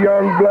Jay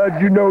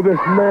Youngblood. You know this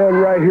man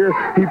right here,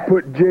 he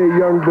put Jay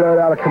Youngblood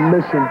out of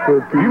commission for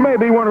a few. You may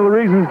be one of the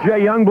reasons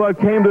Jay Youngblood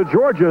came to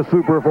Georgia,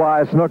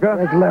 Superfly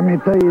Snuka. Let me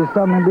tell you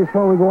something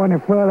before we go any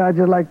further. I'd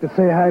just like to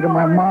say hi to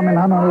my mom in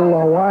Honolulu,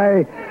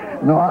 Hawaii.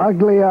 No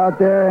ugly out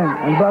there,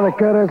 and Brother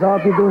Curtis, I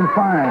hope you're doing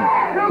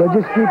fine. So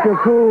just keep your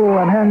cool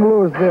and hang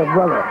loose there,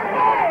 brother.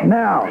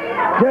 Now,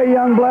 Jay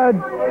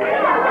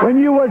Youngblood, when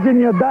you was in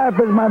your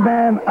diapers, my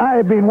man,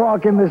 I've been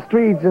walking the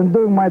streets and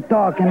doing my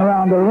talking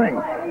around the ring.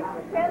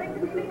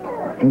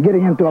 And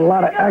getting into a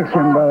lot of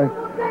action, brother.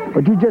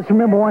 But you just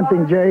remember one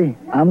thing, Jay.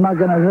 I'm not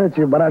going to hurt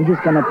you, but I'm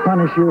just going to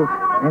punish you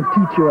and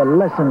teach you a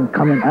lesson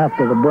coming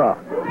after the bra.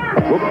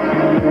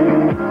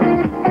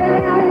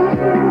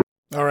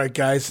 All right,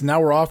 guys, now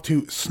we're off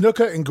to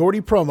Snuka and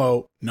Gordy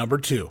promo number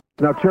 2.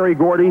 Now, Terry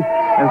Gordy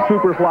and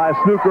Superfly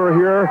Snuka are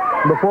here.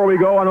 Before we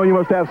go, I know you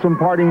must have some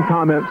parting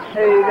comments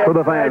for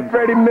the fans. Hey,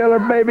 Freddie Miller,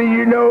 baby,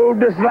 you know,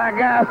 just like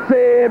I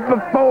said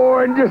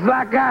before and just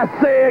like I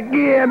say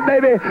again,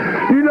 baby,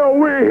 you know,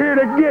 we're here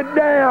to get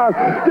down.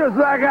 Just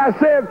like I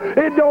said,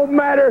 it don't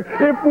matter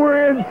if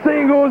we're in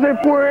singles, if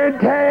we're in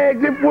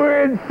tags, if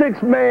we're in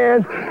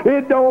six-mans.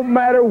 It don't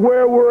matter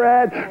where we're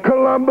at.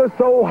 Columbus,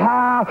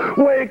 Ohio,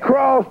 way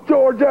across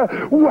Georgia,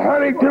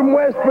 Huntington,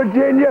 West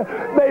Virginia.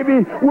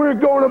 Baby, we're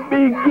going to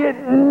be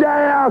getting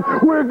down.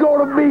 We're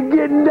going to be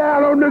getting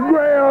down on the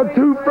ground,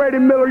 too, Freddie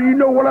Miller. You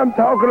know what I'm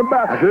talking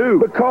about. I do.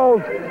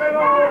 Because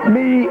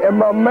me and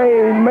my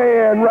main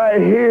man right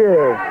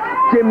here,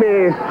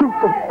 Jimmy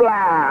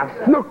Superfly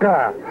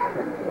Snuka,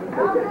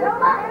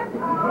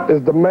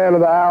 is the man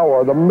of the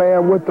hour, the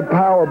man with the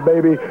power,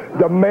 baby,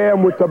 the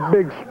man with the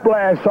big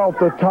splash off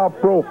the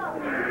top rope.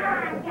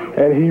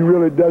 And he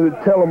really does it.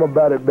 Tell him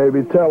about it,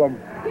 baby. Tell him.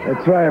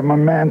 That's right, my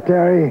man,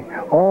 Terry.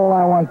 All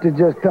I want to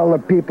just tell the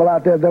people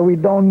out there that we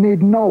don't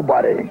need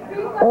nobody.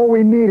 All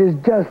we need is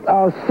just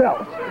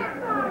ourselves.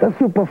 The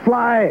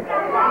Superfly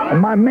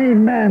and my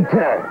main man,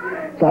 Terry.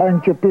 So I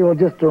want you people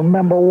just to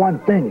remember one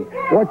thing.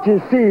 What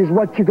you see is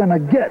what you're going to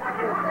get.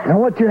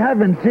 And what you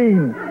haven't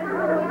seen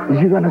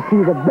is you're going to see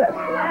the best.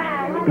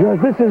 Because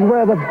this is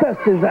where the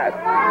best is at.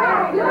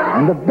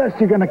 And the best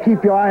you're going to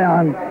keep your eye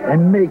on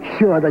and make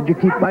sure that you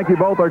keep... Thank you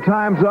both. Our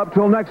time's up.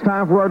 Till next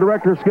time, for our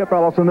director, Skip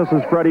Ellison, this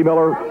is Freddie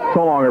Miller.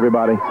 So long,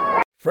 everybody.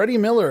 Freddie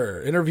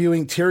Miller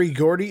interviewing Terry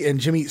Gordy and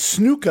Jimmy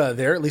Snuka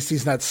there. At least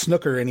he's not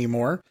Snooker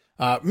anymore.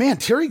 Man,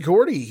 Terry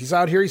Gordy, he's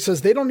out here. He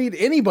says they don't need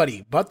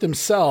anybody but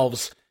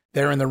themselves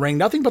there in the ring.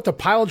 Nothing but the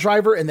pile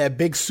driver and that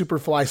big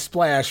Superfly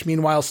splash.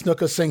 Meanwhile,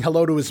 Snuka saying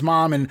hello to his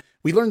mom. And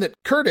we learned that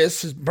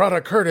Curtis, his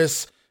brother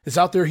Curtis, is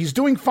out there. He's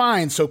doing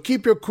fine, so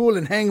keep your cool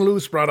and hang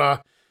loose,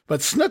 brother. But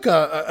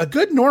Snuka, a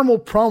good normal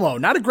promo.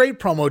 Not a great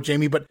promo,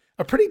 Jamie, but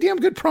a pretty damn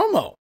good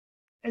promo.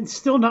 And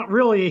still not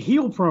really a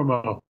heel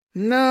promo.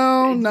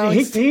 No.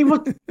 He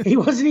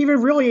wasn't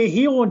even really a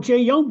heel on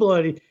Jay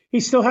Youngblood. He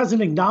still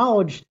hasn't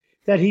acknowledged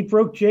that he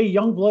broke Jay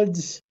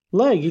Youngblood's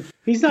leg.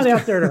 He's not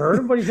out there to hurt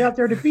him, but he's out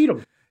there to beat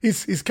him.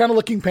 He's kind of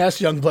looking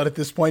past Youngblood at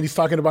this point. He's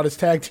talking about his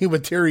tag team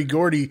with Terry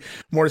Gordy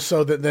more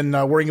so than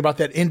worrying about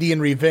that Indian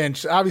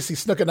revenge. Obviously,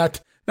 Snuka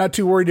not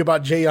too worried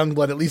about Jay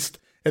Youngblood, at least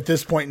at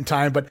this point in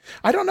time. But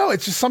I don't know.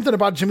 It's just something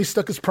about Jimmy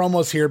Snuka's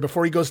promos here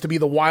before he goes to be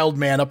the wild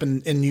man up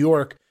in New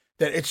York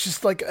that it's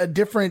just like a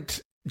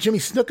different Jimmy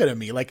Snuka to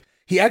me. Like,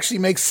 he actually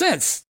makes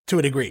sense to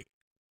a degree.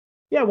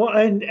 Yeah, well,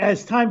 and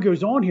as time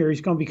goes on here, he's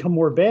going to become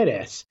more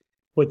badass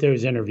with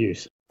those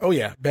interviews. Oh,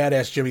 yeah.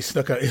 Badass Jimmy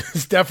Snuka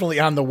is definitely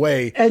on the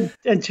way. And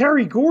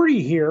Terry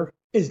Gordy here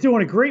is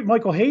doing a great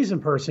Michael Hayes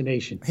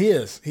impersonation. He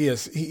is.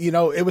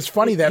 It was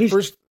funny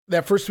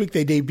that first week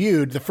they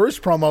debuted, the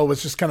first promo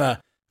was just kind of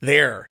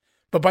there.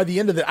 But by the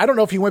end of it, I don't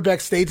know if he went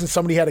backstage and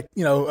somebody had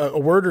a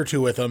word or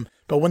two with him.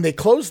 But when they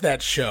closed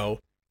that show,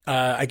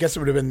 I guess it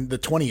would have been the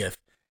 20th,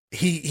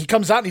 he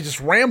comes out and he just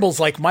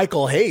rambles like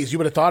Michael Hayes. You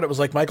would have thought it was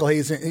like Michael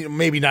Hayes,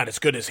 maybe not as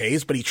good as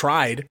Hayes, but he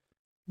tried.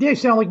 They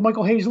sound like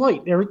Michael Hayes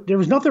light. There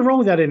was nothing wrong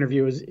with that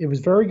interview. It was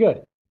very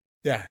good.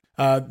 Yeah.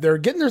 They're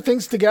getting their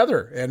things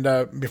together.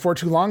 And before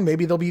too long,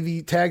 maybe they'll be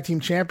the tag team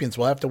champions.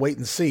 We'll have to wait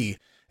and see.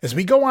 As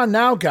we go on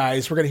now,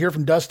 guys, we're going to hear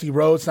from Dusty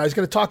Rhodes. Now, he's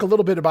going to talk a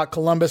little bit about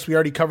Columbus. We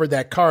already covered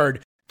that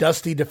card.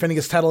 Dusty defending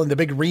his title in the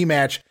big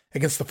rematch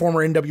against the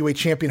former NWA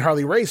champion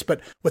Harley Race. But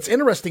what's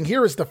interesting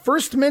here is the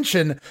first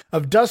mention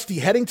of Dusty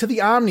heading to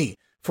the Omni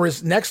for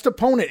his next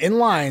opponent in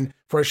line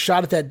for a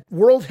shot at that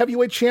World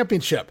Heavyweight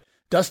Championship.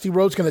 Dusty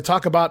Rhodes going to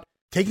talk about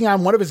taking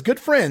on one of his good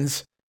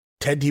friends,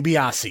 Ted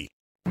DiBiase.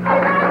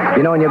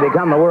 You know, when you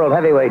become the world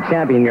heavyweight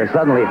champion, you're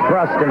suddenly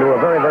thrust into a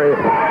very, very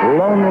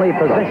lonely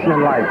position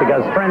in life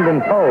because friend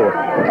and foe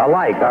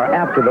alike are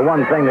after the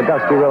one thing that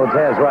Dusty Rhodes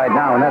has right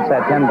now, and that's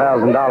that $10,000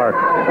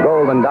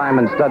 gold and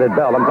diamond studded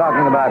belt. I'm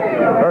talking about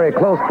very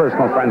close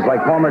personal friends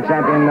like former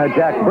champion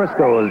Jack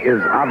Briscoe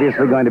is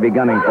obviously going to be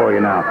gunning for you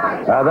now.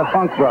 The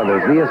Funk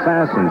Brothers, the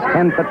Assassins,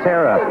 Ken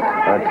Patera,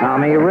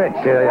 Tommy Rich.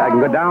 I can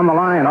go down the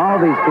line. All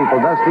these people.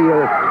 Dusty,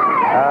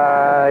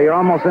 you're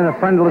almost in a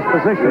friendless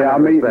position. Yeah, I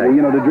mean,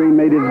 you know, the dream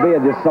made his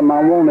bed. Just something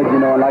I wanted, you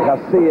know. And like I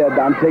said,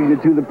 I'm taking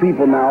it to the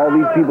people now. All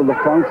these people, the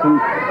Funks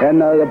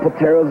and the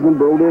Pateras and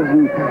Broders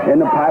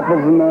and the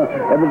Pipers and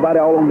everybody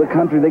all over the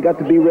country, they got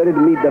to be ready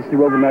to meet Dusty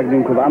Rhodes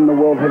Magazine because I'm the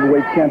world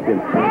heavyweight champion.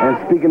 And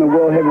speaking of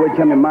world heavyweight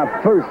champion, my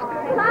first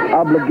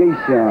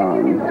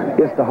obligation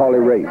is to Harley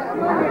Race.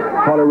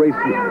 Harley Race,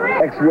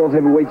 ex-world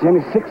heavyweight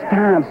champion 6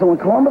 times. So in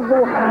Columbus,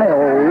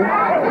 Ohio,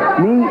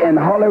 me and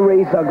Harley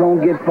Race are going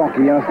to get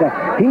funky, you understand?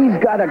 He's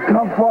got to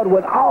come forward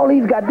with all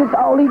he's got. This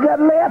all he got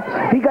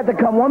left. He got to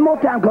come one more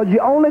time because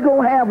you're only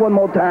going to have one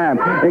more time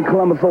in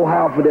Columbus,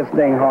 Ohio for this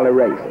thing, Harley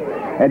Race.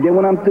 And then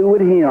when I'm through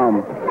with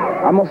him,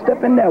 I'm going to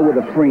step in there with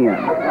a friend.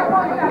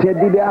 Ted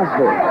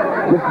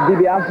DiBiase. Mr.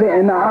 DiBiase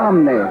and the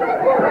Omni.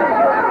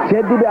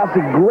 Ted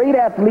DiBiase, great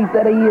athlete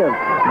that he is,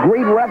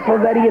 great wrestler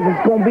that he is.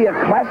 It's going to be a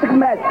classic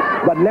match.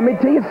 But let me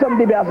tell you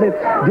something,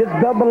 DiBiase. This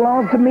belt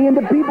belongs to me and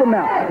the people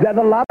now. There's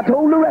a lot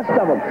told the rest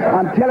of them.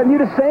 I'm telling you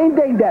the same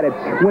thing, Daddy.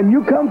 When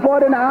you come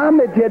forward in the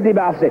Omni, Ted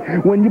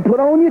DiBiase, when you put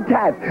on your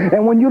tights,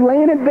 and when you're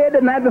laying in bed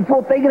the night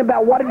before thinking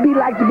about what it'd be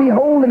like to be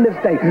holding this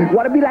thing,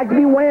 what it'd be like to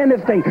be wearing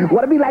this thing,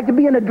 what it'd be like to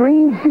be in a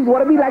dream suit,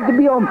 what it'd be like to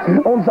be on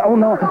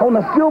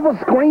a silver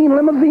screen,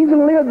 limousines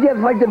and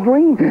Learjets like the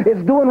Dream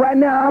is doing right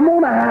now. I'm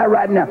on a high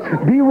right now.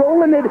 Be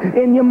rolling it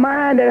in your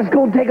mind that it's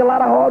going to take a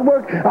lot of hard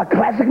work. A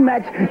classic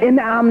match in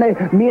the Omni.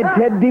 Me and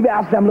Ted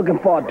DiBiase, I'm looking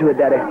forward to it,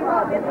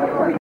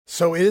 Daddy.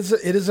 So it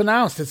is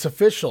announced. It's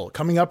official.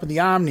 Coming up in the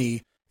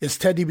Omni is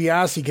Ted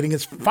DiBiase getting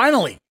his,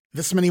 finally,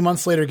 this many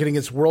months later, getting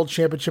his world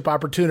championship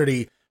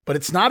opportunity. But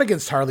it's not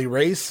against Harley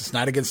Race. It's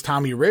not against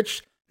Tommy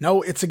Rich.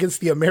 No, it's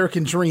against the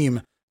American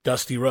Dream,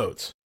 Dusty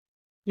Rhodes.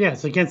 Yeah,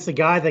 it's against the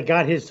guy that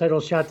got his title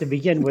shot to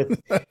begin with.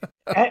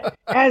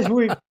 As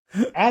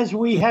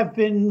we have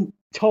been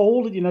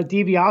told, you know,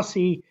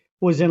 DiBiase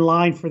was in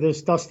line for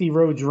this Dusty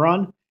Rhodes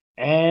run,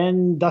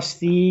 and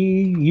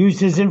Dusty used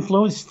his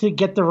influence to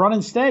get the run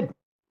instead.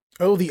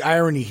 Oh, the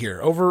irony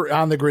here. Over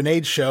on the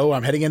Grenade Show,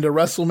 I'm heading into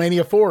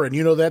WrestleMania 4, and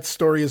you know that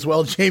story as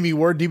well, Jamie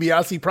Ward.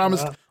 DiBiase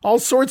promised all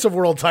sorts of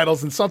world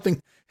titles, and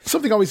something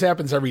always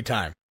happens every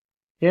time.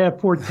 Yeah,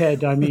 poor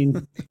Ted. I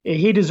mean,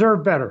 he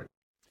deserved better.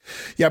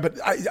 Yeah, but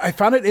I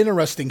found it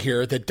interesting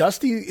here that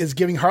Dusty is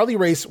giving Harley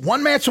Race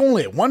one match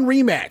only, one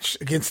rematch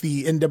against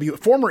the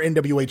former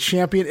NWA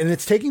champion, and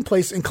it's taking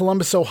place in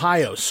Columbus,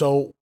 Ohio.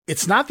 So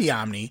it's not the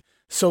Omni.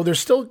 So they're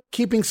still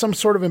keeping some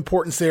sort of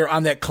importance there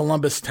on that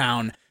Columbus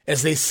town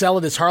as they sell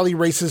it as Harley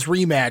Race's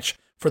rematch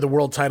for the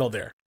world title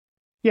there.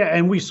 Yeah,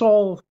 and we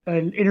saw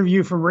an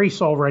interview from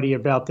Race already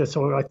about this.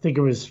 So I think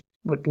it was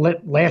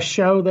last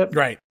show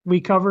that we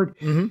covered.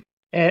 Mm-hmm.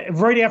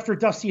 Right after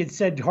Dusty had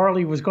said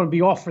Harley was going to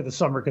be off for the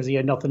summer because he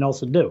had nothing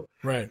else to do.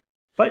 Right.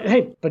 But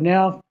hey,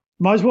 now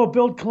might as well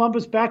build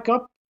Columbus back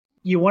up.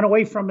 You went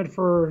away from it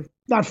for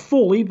not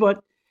fully,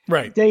 but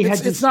they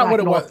had it's not what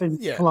it was in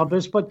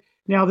Columbus. But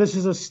now this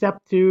is a step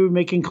to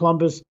making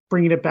Columbus,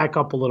 bringing it back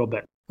up a little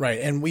bit. Right,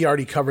 and we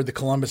already covered the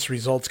Columbus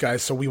results,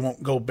 guys, so we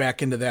won't go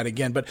back into that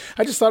again. But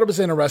I just thought it was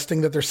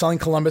interesting that they're selling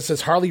Columbus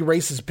as Harley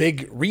Race's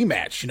big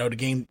rematch, you know,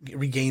 to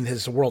regain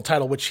his world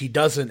title, which he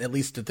doesn't, at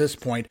least at this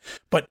point.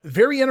 But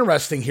very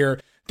interesting here.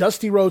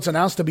 Dusty Rhodes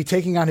announced to be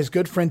taking on his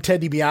good friend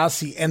Ted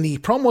DiBiase, and the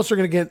promos are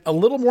going to get a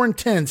little more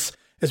intense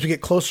as we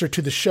get closer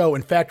to the show.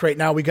 In fact, right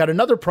now we got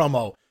another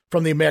promo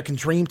from the American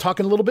Dream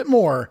talking a little bit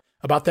more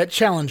about that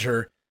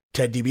challenger,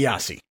 Ted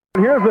DiBiase.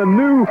 Here's a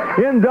new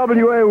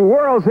NWA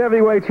World's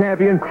Heavyweight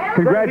Champion.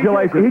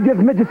 Congratulations. He just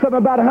mentioned something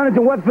about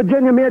Huntington, West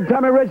Virginia. Me and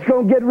Tommy Rich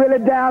going to get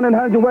really down in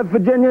Huntington, West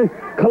Virginia.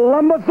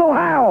 Columbus,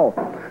 Ohio.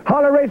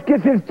 Harley Race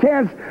gets his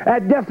chance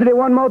at destiny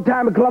one more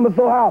time in Columbus,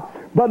 Ohio.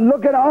 But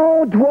looking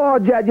on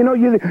towards that, you know,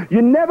 you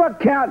never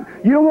count.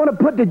 You don't want to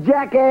put the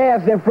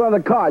jackass in front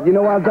of the cart. You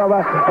know what I'm talking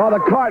about? Or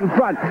the cart in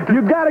front.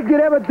 You got to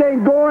get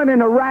everything going in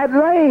the right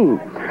lane.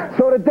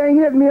 So the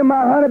thing is, me and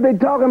my honey been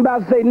talking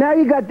about, say, now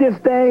you got this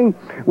thing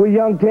with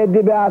young Ted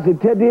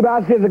DiBiase. Ted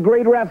DiBiase is a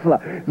great wrestler.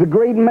 He's a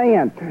great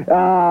man.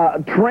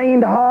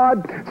 Trained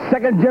hard,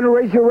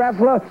 second-generation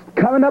wrestler.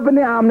 Coming up in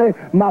the Omni,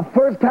 my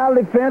first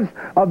title defense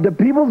of the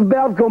People's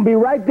Belt's going to be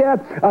right there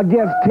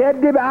against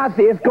Ted DiBiase.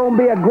 It's going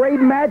to be a great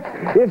match.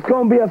 It's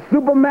going to be a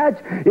super match.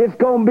 It's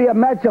going to be a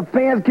match of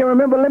fans can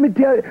remember. Let me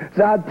tell you,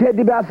 Ted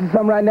DiBiase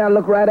something right now.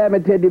 Look right at me,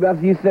 Ted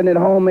DiBiase. You sitting at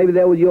home, maybe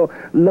there with your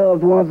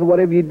loved ones or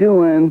whatever you're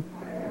doing.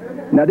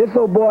 Now, this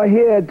old boy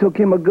here, it took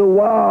him a good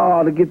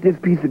while to get this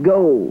piece of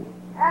gold.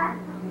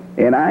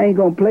 And I ain't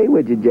going to play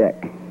with you,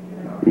 Jack.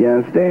 You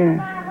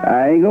understand?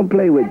 I ain't going to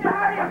play with you.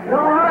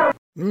 A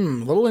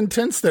little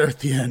intense there at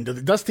the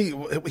end. Dusty,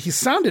 he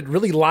sounded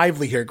really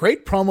lively here.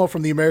 Great promo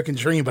from the American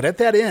Dream, but at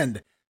that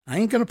end, I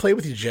ain't going to play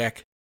with you,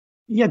 Jack.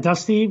 Yeah,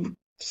 Dusty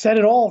said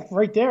it all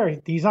right there.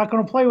 He's not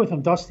going to play with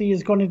him. Dusty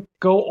is going to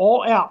go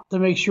all out to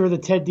make sure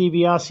that Ted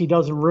DiBiase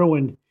doesn't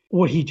ruin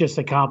what he just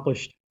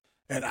accomplished.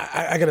 And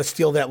I got to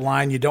steal that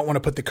line. You don't want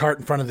to put the cart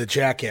in front of the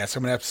jackass.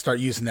 I'm going to have to start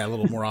using that a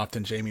little more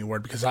often, Jamie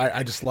Ward, because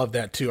I just love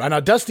that too. I know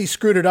Dusty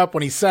screwed it up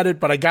when he said it,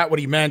 but I got what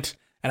he meant,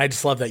 and I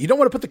just love that. You don't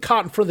want to put the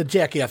cart in front of the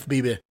jackass,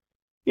 baby.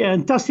 Yeah,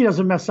 and Dusty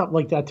doesn't mess up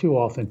like that too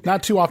often.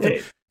 Not too often.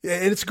 And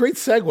it's a great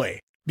segue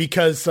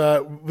because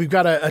we've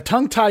got a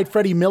tongue-tied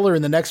Freddie Miller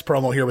in the next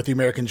promo here with the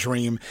American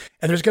Dream,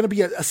 and there's going to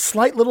be a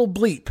slight little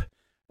bleep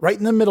right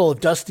in the middle of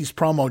Dusty's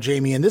promo,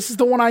 Jamie, and this is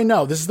the one I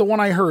know. This is the one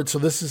I heard,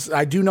 so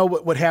I do know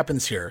what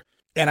happens here.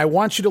 And I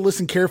want you to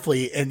listen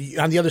carefully. And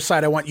on the other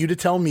side, I want you to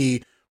tell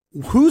me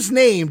whose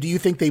name do you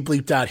think they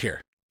bleeped out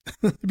here?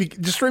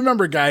 Just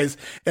remember, guys,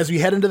 as we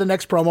head into the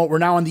next promo, we're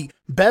now on the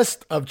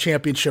Best of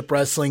Championship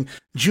Wrestling,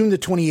 June the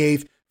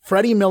 28th.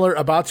 Freddie Miller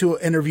about to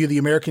interview the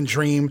American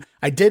Dream.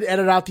 I did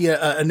edit out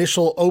the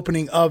initial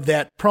opening of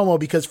that promo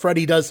because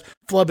Freddie does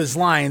flub his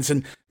lines.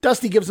 And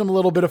Dusty gives him a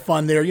little bit of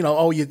fun there. You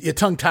know, you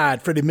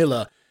tongue-tied, Freddie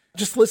Miller.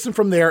 Just listen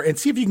from there and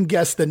see if you can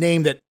guess the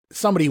name that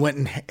somebody went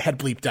and had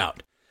bleeped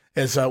out.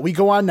 As we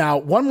go on now,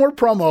 one more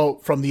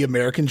promo from the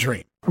American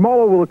Dream. From all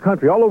over the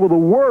country, all over the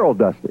world,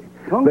 Dusty.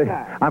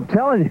 I'm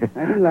telling you.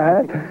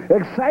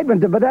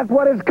 Excitement, but that's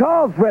what it's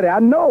called, Freddie. I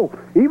know.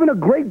 Even a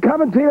great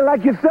commentator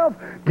like yourself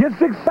gets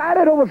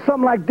excited over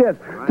something like this.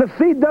 To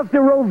see Dusty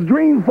Rhodes'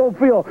 dream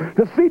fulfilled.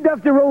 To see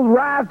Dusty Rhodes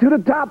rise to the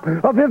top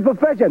of his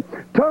profession.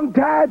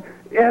 Tongue-tied,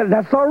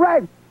 that's all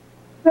right.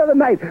 The other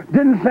night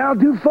didn't sound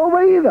too sober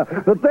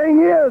either. The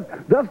thing is,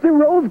 Dusty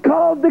Rhodes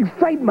caused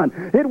excitement.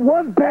 It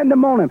was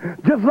pandemonium.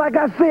 Just like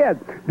I said,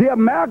 the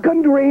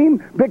American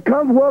Dream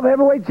becomes World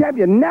Heavyweight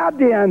Champion. Now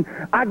then,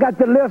 I got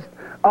the list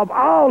of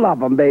all of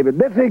them, baby.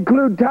 This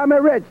includes Tommy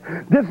Rich.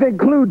 This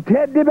includes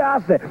Ted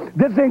DiBiase.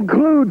 This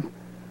includes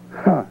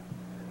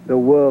the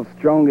world's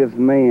strongest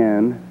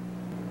man,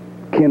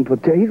 Ken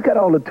Patera. He's got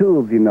all the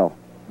tools, you know.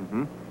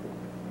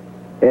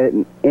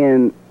 Mm-hmm.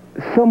 And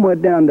somewhere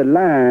down the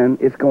line,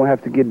 it's going to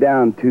have to get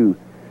down to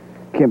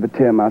Ken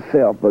Patera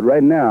myself. But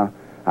right now,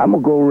 I'm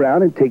going to go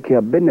around and take care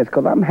of business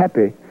because I'm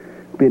happy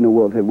being the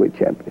World Heavyweight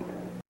Champion.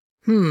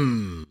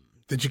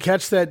 Did you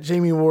catch that,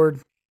 Jamie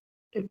Ward?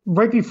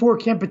 Right before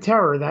Ken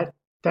Patera,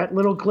 that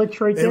little glitch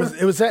right there?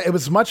 It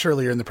was much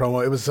earlier in the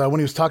promo. It was when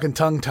he was talking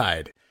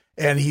tongue-tied.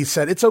 And he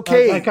said, it's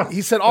okay.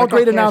 He said, all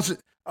great announcers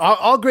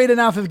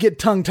get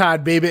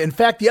tongue-tied, baby. In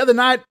fact, the other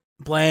night,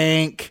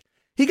 blank,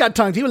 he got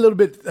tongue-tied. He was a little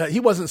bit, he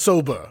wasn't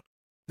sober.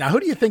 Now, who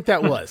do you think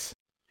that was?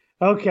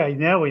 Okay,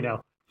 now we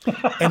know.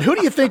 And who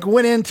do you think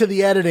went into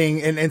the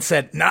editing and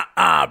said,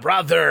 nah,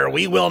 brother,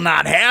 we will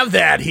not have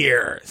that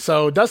here.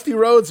 So Dusty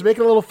Rhodes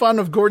making a little fun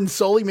of Gordon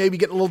Soley, maybe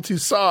getting a little too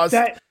sauced.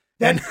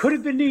 That could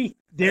have been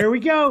there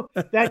we go.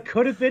 That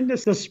could have been the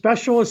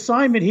special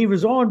assignment he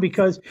was on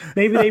because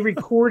maybe they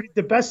recorded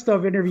the best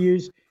of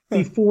interviews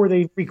before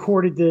they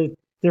recorded the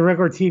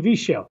regular TV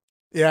show.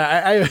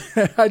 Yeah,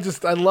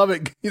 I love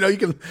it. You know, you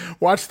can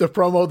watch the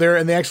promo there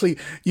and they actually,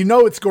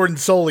 it's Gordon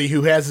Soley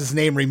who has his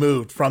name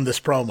removed from this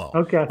promo.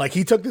 Okay. Like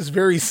he took this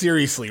very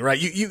seriously, right?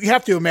 You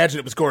have to imagine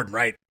it was Gordon,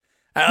 right?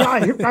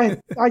 Yeah,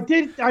 I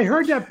did. I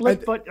heard that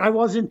blip, but I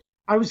was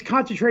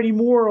concentrating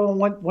more on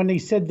when they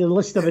said the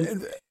list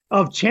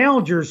of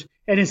challengers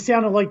and it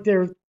sounded like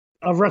a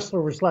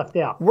wrestler was left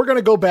out. We're going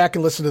to go back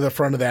and listen to the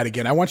front of that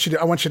again. I want you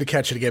to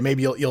catch it again.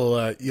 Maybe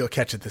you'll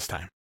catch it this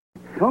time.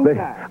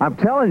 I'm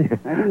telling you.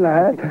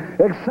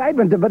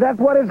 Excitement, but that's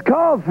what it's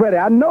called, Freddie.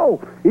 I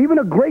know. Even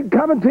a great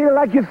commentator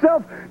like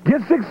yourself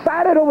gets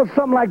excited over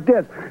something like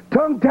this.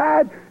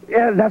 Tongue-tied,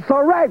 that's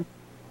all right.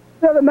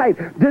 The other night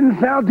didn't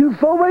sound too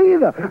sober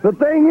either. The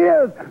thing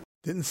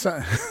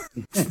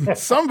is,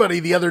 somebody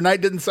the other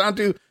night didn't sound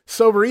too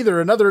sober either.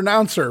 Another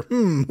announcer.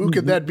 Who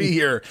could that be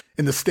here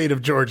in the state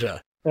of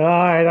Georgia? All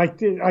right,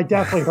 I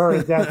definitely heard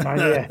it that time.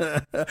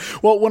 Yeah.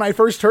 Well, when I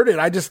first heard it,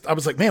 I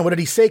was like, man, what did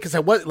he say? Because I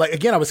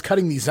was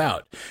cutting these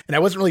out, and I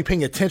wasn't really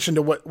paying attention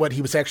to what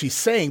he was actually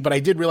saying. But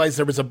I did realize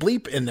there was a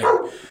bleep in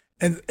there,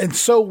 and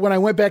so when I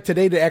went back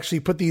today to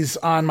actually put these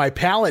on my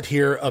palette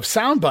here of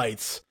sound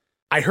bites,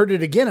 I heard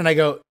it again, and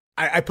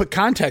I put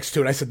context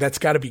to it. I said that's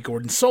got to be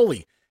Gordon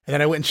Soley. And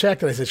then I went and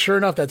checked, and I said, sure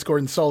enough, that's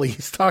Gordon Soley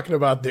he's talking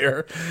about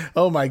there.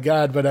 Oh, my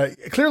God. But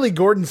clearly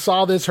Gordon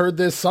saw this, heard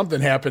this,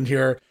 something happened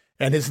here,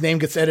 and his name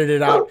gets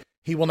edited out.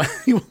 He will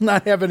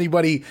not have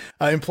anybody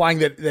implying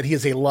that he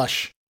is a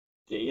lush.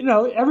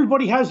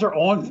 Everybody has their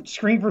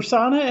on-screen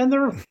persona and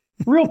their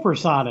real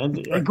persona,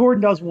 and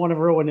Gordon doesn't want to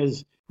ruin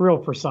his real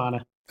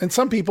persona. And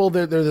some people,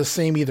 they're the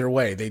same either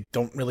way. They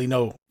don't really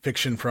know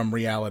fiction from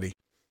reality.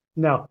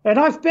 No. And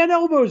I've been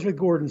elbows with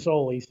Gordon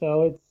Soley,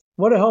 so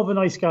what a hell of a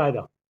nice guy,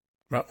 though.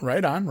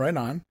 Right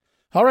on.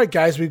 All right,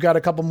 guys, we've got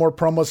a couple more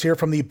promos here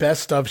from the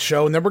Best of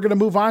show, and then we're going to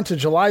move on to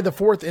July the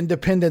 4th,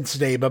 Independence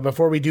Day. But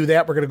before we do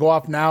that, we're going to go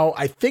off now.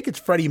 I think it's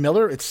Freddie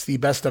Miller. It's the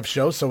Best of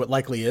show, so it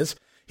likely is.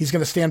 He's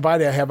going to stand by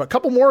to have a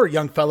couple more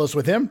young fellows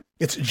with him.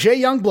 It's Jay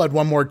Youngblood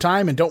one more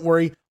time, and don't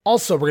worry,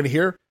 also we're going to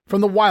hear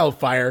from the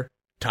Wildfire,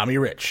 Tommy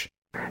Rich.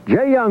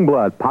 Jay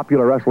Youngblood,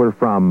 popular wrestler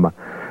from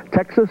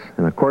Texas,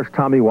 and of course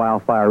Tommy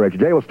Wildfire Rich.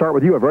 Jay, we'll start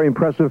with you. A very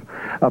impressive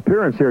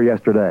appearance here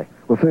yesterday.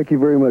 Well, thank you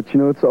very much. You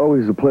know, it's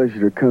always a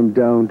pleasure to come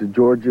down to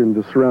Georgia and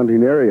the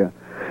surrounding area.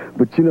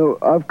 But, you know,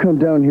 I've come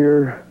down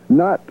here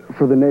not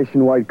for the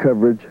nationwide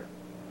coverage,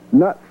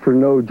 not for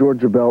no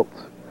Georgia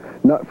belts,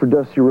 not for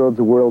Dusty Rhodes,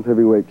 a world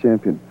heavyweight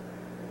champion.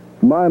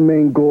 My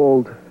main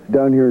goal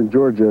down here in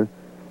Georgia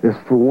is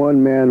for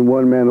one man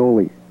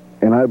only.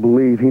 And I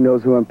believe he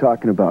knows who I'm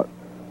talking about.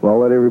 Well, I'll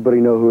let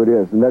everybody know who it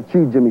is. And that's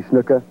you, Jimmy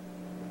Snuka.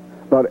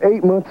 About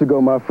 8 months ago,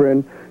 my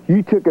friend,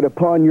 you took it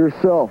upon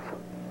yourself.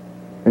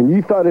 And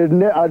you thought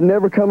I'd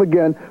never come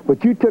again,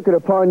 but you took it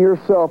upon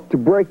yourself to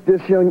break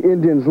this young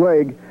Indian's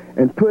leg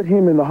and put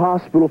him in the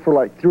hospital for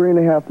like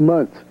 3.5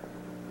 months.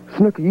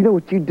 Snuka, you know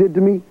what you did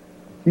to me?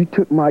 You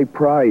took my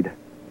pride.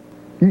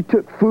 You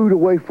took food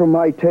away from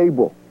my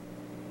table.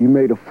 You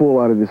made a fool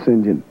out of this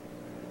Indian.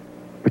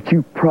 But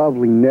you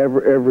probably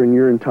never, ever in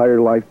your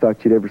entire life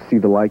thought you'd ever see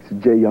the likes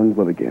of Jay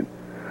Youngblood again.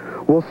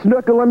 Well,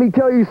 Snuka, let me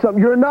tell you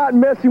something. You're not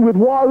messing with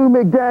Wahoo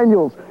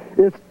McDaniels.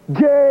 It's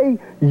Jay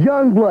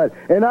Youngblood,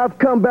 and I've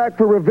come back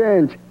for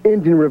revenge.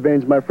 Indian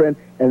revenge, my friend,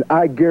 and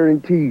I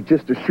guarantee you,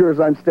 just as sure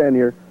as I'm standing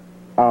here,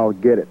 I'll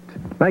get it.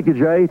 Thank you,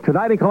 Jay.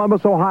 Tonight in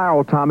Columbus,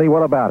 Ohio, Tommy,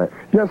 what about it?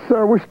 Yes,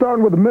 sir. We're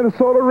starting with the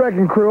Minnesota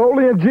Wrecking Crew. Ole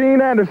and Gene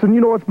Anderson. You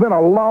know, it's been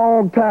a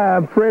long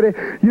time, Freddie.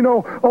 You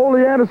know, Ole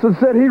Anderson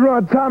said he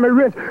run Tommy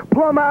Rich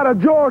plumb out of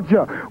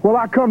Georgia. Well,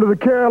 I come to the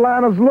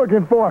Carolinas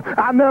looking for him.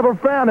 I never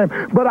found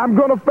him, but I'm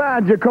going to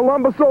find you.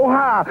 Columbus,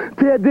 Ohio.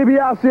 Ted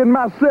DiBiase and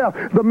myself,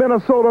 the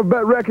Minnesota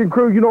Wrecking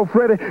Crew. You know,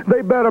 Freddie,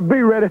 they better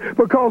be ready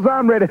because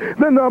I'm ready.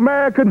 Then the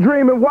American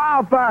Dream and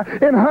Wildfire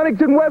in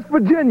Huntington, West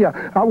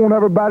Virginia. I want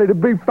everybody to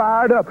be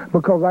fired up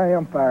because I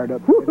am fired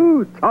up.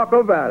 Woohoo! Talk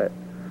about it.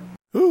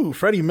 Ooh,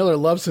 Freddie Miller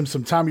loves him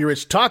some Tommy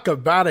Rich. Talk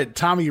about it,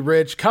 Tommy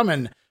Rich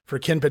coming for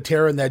Ken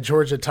Patera in that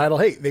Georgia title.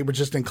 Hey, they were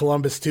just in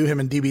Columbus too, him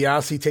and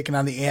DiBiase taking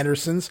on the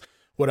Andersons.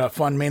 What a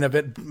fun main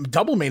event,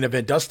 double main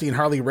event, Dusty and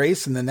Harley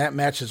Race, and then that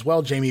match as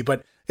well, Jamie.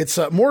 But it's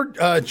more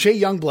Jay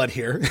Youngblood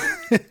here.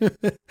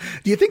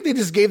 Do you think they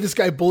just gave this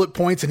guy bullet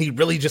points and he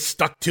really just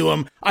stuck to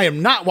him? I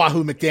am not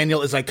Wahoo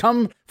McDaniel as I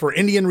come for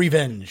Indian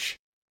revenge.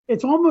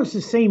 It's almost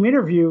the same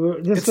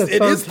interview. This is the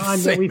third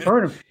time that we've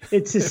heard him.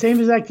 It's the same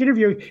exact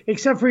interview,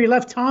 except for he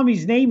left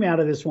Tommy's name out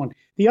of this one.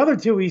 The other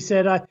two, he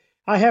said,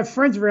 I have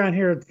friends around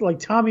here like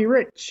Tommy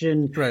Rich,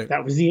 and right.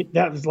 that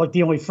was like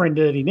the only friend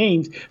that he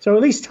names. So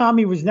at least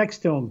Tommy was next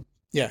to him.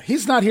 Yeah,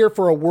 he's not here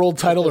for a world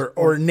title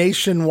or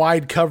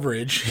nationwide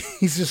coverage.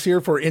 He's just here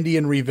for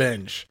Indian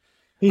revenge.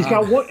 He's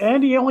got one,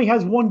 and he only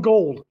has one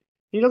gold.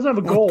 He doesn't have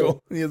a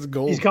gold. He has a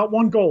gold. He's got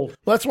one gold.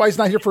 Well, that's why he's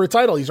not here for a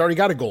title. He's already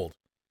got a gold.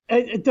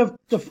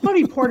 The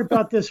funny part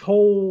about this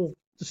whole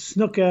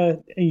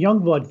Snuka and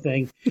Youngblood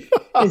thing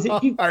is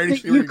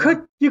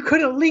that you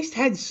could at least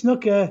had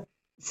Snuka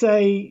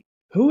say,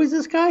 "Who is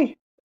this guy?"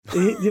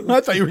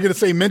 I thought you were going to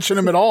say mention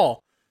him at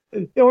all.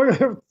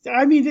 Or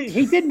I mean,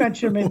 he did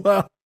mention him,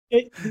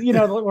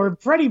 or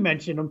Freddie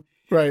mentioned him,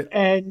 right?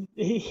 And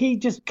he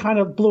just kind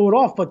of blew it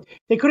off. But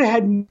they could have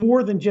had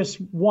more than just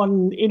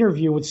one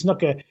interview with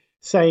Snuka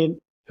saying,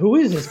 "Who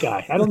is this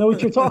guy? I don't know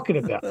what you're talking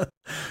about."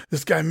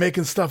 This guy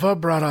making stuff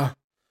up, brother.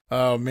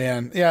 Oh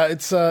man, yeah.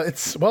 It's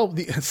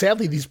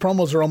sadly these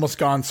promos are almost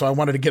gone, so I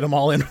wanted to get them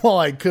all in while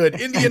I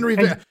could. Indian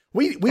revenge.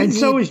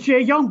 So is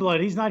Jay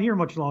Youngblood. He's not here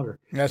much longer.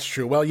 That's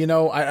true. Well, you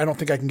know, I don't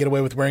think I can get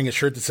away with wearing a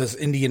shirt that says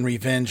Indian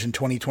Revenge in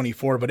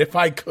 2024. But if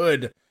I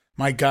could,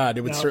 my God,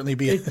 it would certainly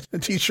be a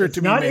T-shirt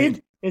to be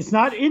made. It's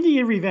not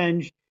Indian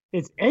Revenge.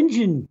 It's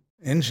Engine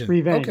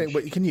Revenge. Okay,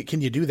 but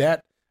can you do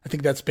that? I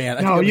think that's banned.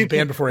 I think it was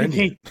banned before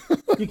Indian.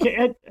 You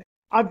can't.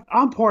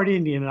 I'm part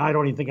Indian, and I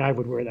don't even think I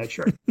would wear that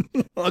shirt.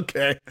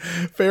 Okay,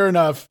 fair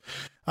enough.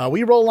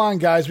 We roll on,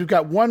 guys. We've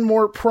got one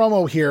more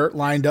promo here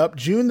lined up,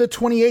 June the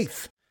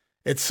 28th.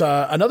 It's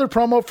another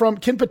promo from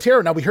Ken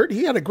Patera. Now, we heard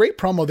he had a great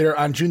promo there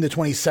on June the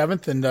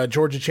 27th in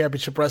Georgia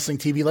Championship Wrestling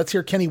TV. Let's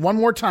hear Kenny one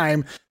more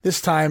time.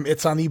 This time,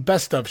 it's on the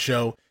Best Of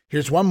show.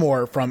 Here's one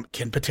more from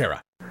Ken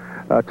Patera.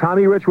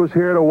 Tommy Rich was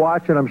here to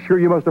watch, and I'm sure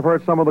you must have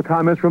heard some of the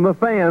comments from the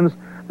fans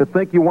that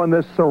think you won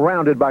this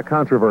surrounded by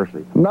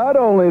controversy. Not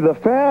only the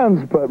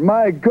fans, but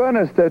my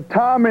goodness, did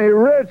Tommy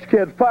Rich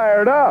get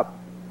fired up.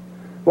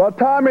 Well,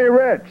 Tommy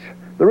Rich,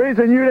 the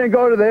reason you didn't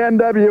go to the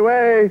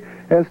NWA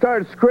and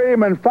start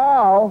screaming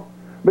foul,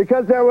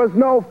 because there was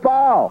no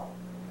foul.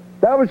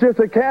 That was just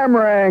a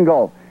camera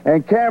angle,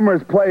 and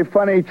cameras play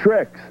funny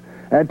tricks.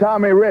 And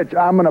Tommy Rich,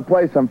 I'm going to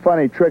play some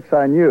funny tricks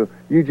on you.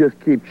 You just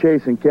keep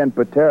chasing Ken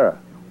Patera.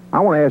 I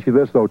want to ask you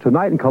this, though.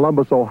 Tonight in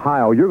Columbus,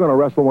 Ohio, you're going to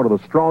wrestle one of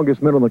the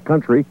strongest men in the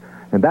country,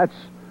 and that's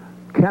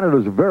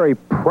Canada's very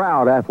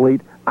proud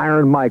athlete,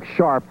 Iron Mike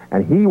Sharp,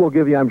 and he will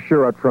give you, I'm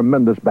sure, a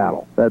tremendous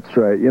battle. That's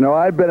right. You know,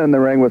 I've been in the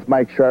ring with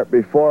Mike Sharp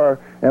before,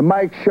 and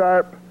Mike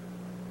Sharp,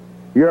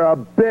 you're a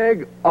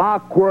big,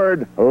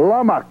 awkward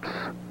lummox.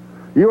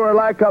 You are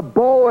like a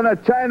bull in a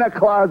china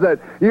closet.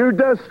 You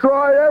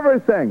destroy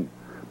everything.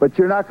 but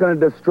you're not going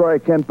to destroy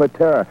Ken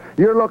Patera.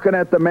 You're looking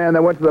at the man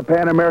that went to the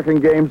Pan American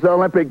Games, the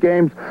Olympic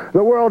Games,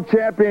 the World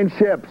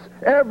Championships,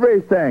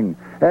 everything.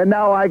 And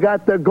now I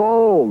got the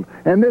gold,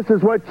 and this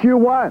is what you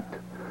want.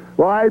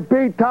 Well, I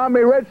beat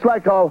Tommy Rich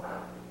like a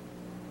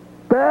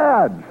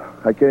bad.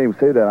 I can't even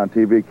say that on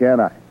TV, can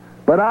I?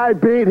 But I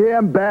beat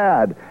him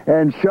bad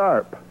and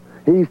sharp.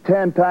 He's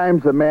 10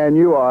 times the man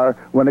you are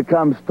when it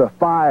comes to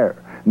fire.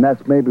 And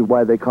that's maybe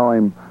why they call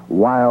him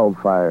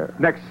Wildfire.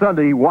 Next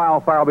Sunday,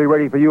 Wildfire will be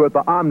ready for you at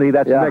the Omni.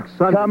 That's next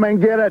Sunday. Come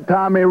and get it,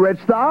 Tommy Rich.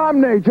 The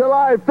Omni,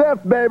 July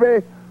 5th,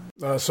 baby.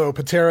 So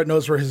Patera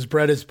knows where his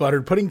bread is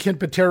buttered. Putting Ken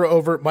Patera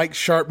over Mike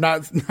Sharp,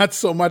 not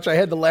so much. I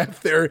had to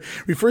laugh there.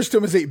 Refers to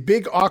him as a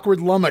big,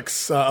 awkward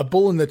lummox, a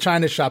bull in the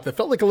china shop. That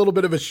felt like a little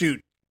bit of a shoot.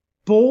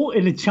 Bull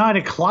in the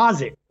china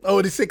closet. Oh,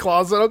 did he say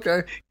closet?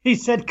 Okay. He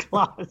said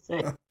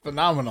closet.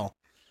 Phenomenal.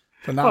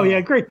 Oh,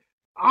 yeah, great.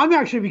 I'm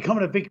actually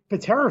becoming a big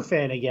Patera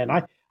fan again.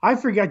 I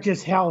forgot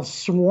just how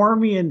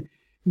swarmy and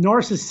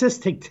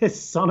narcissistic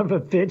this son of a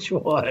bitch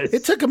was.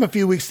 It took him a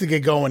few weeks to get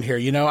going here.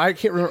 You know, I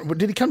can't remember.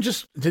 Did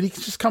he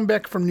just come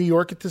back from New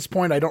York at this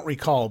point? I don't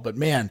recall, but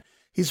man,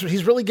 he's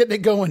really getting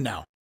it going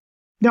now.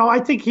 No, I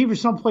think he was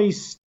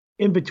someplace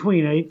in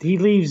between. He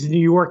leaves New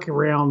York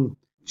around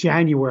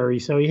January,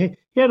 so he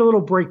had a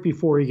little break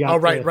before he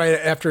got right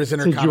after his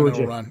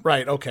Intercontinental run.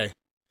 Right, okay.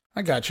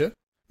 I gotcha.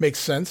 Makes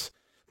sense.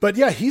 But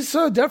yeah, he's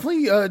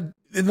definitely,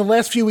 in the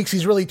last few weeks,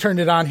 he's really turned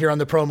it on here on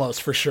the promos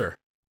for sure.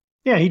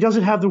 Yeah, he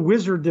doesn't have the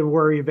Wizard to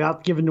worry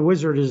about, giving the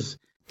Wizard his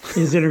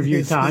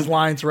interview time. His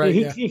lines,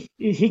 right.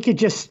 He could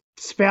just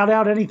spout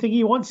out anything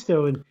he wants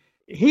to, and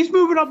he's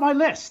moving up my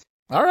list.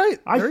 All right.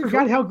 I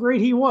forgot how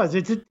great he was.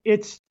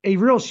 It's a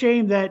real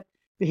shame that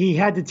he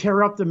had to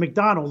tear up the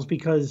McDonald's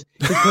because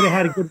he could have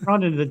had a good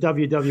run into the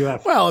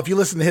WWF. Well, if you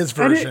listen to his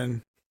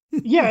version.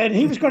 And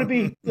he was going to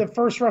be the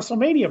first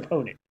WrestleMania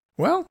opponent.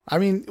 Well, I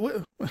mean,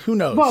 who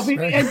knows? Well,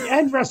 right?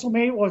 and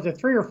WrestleMania, was it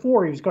 3 or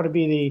 4? He was going to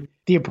be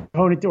the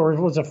opponent, or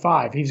was it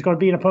 5? He was going to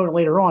be an opponent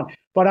later on.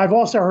 But I've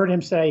also heard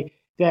him say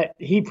that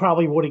he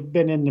probably would have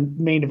been in the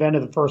main event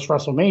of the first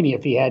WrestleMania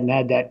if he hadn't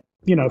had that,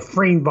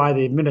 framed by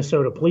the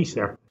Minnesota police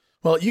there.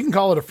 Well, you can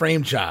call it a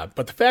frame job,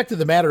 but the fact of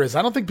the matter is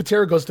I don't think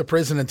Patera goes to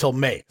prison until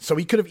May. So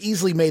he could have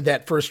easily made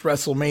that first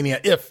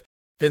WrestleMania if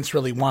Vince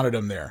really wanted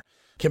him there.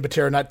 Ken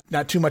Patera,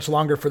 not too much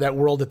longer for that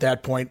world at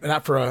that point,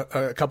 not for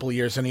a couple of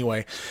years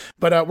anyway.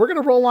 But we're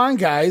going to roll on,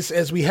 guys,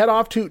 as we head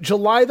off to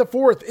July the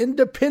 4th,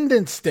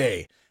 Independence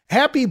Day.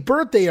 Happy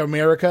birthday,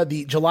 America,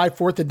 the July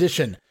 4th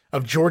edition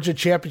of Georgia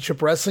Championship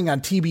Wrestling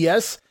on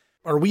TBS.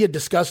 Or we had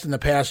discussed in the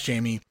past,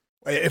 Jamie,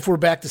 if we're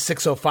back to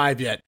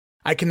 605 yet.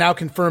 I can now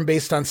confirm,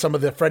 based on some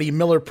of the Freddie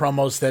Miller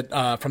promos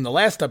that from the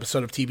last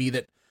episode of TV,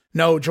 that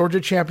no,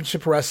 Georgia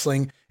Championship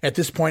Wrestling at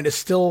this point is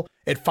still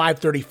at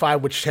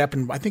 5:35, which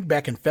happened, I think,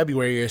 back in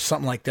February or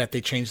something like that.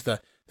 They changed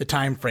the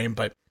time frame.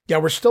 But yeah,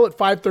 we're still at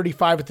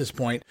 5:35 at this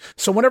point.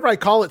 So whenever I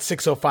call it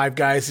 6:05,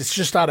 guys, it's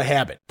just out of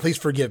habit. Please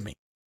forgive me.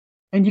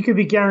 And you can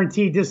be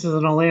guaranteed this is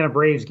an Atlanta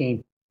Braves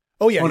game.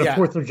 Oh, yeah, on the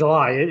 4th of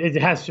July. It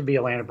has to be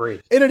Atlanta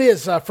Braves. And it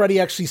is.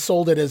 Freddie actually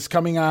sold it as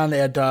coming on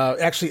at,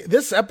 actually,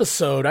 this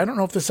episode, I don't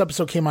know if this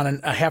episode came on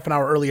a half an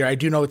hour earlier. I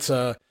do know it's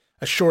a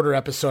shorter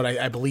episode,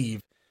 I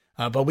believe.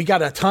 But we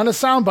got a ton of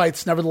sound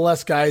bites,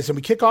 nevertheless, guys. And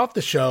we kick off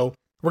the show.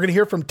 We're going to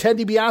hear from Ted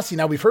DiBiase.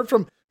 Now, we've heard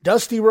from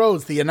Dusty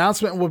Rhodes. The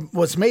announcement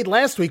was made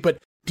last week, but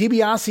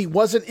DiBiase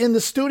wasn't in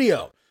the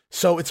studio.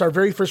 So it's our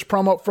very first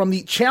promo from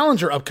the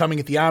Challenger upcoming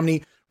at the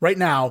Omni. Right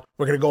now,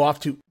 we're going to go off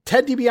to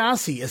Ted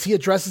DiBiase as he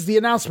addresses the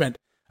announcement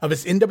of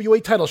his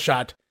NWA title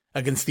shot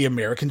against the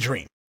American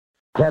Dream.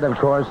 Ted, of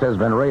course, has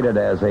been rated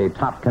as a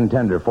top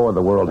contender for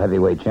the World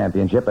Heavyweight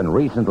Championship, and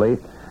recently,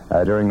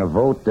 during a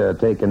vote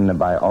taken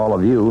by all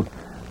of you,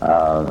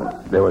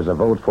 there was a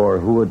vote for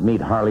who would meet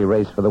Harley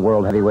Race for the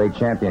World Heavyweight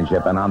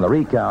Championship, and on the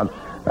recount,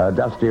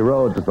 Dusty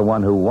Rhodes is the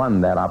one who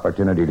won that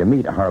opportunity to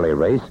meet Harley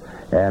Race,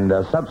 and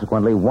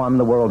subsequently won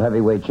the World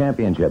Heavyweight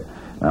Championship.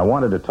 And I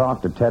wanted to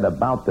talk to Ted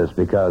about this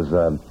because,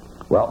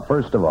 well,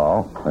 first of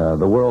all,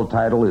 the world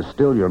title is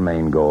still your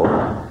main goal,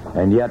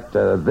 and yet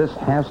this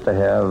has to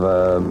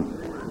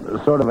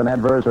have sort of an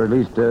adverse, or at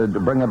least to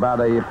bring about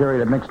a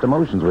period of mixed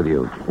emotions with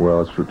you.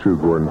 Well, it's true,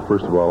 Gordon.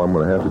 First of all, I'm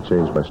going to have to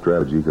change my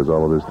strategy because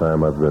all of this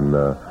time I've been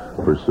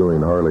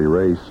pursuing Harley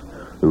Race,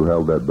 who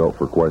held that belt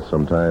for quite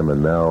some time,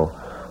 and now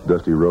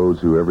Dusty Rhodes,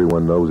 who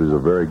everyone knows is a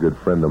very good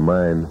friend of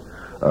mine,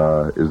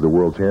 is the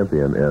world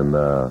champion, and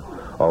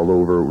although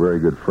we're very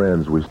good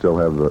friends, we still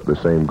have the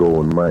same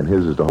goal in mind.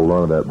 His is to hold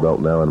on to that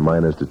belt now, and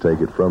mine is to take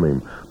it from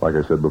him. Like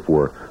I said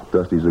before,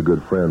 Dusty's a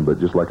good friend,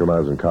 but just like when I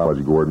was in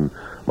college, Gordon,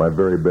 my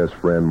very best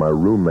friend, my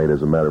roommate,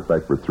 as a matter of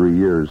fact, for 3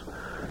 years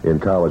in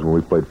college when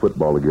we played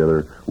football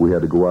together, we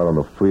had to go out on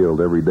the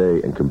field every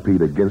day and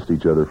compete against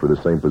each other for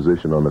the same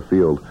position on the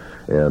field,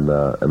 and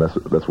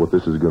that's what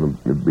this is going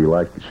to be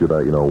like. Should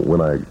I,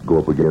 when I go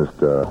up against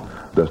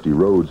Dusty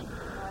Rhodes,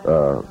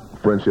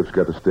 friendship's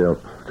got to stay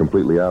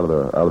completely out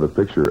of the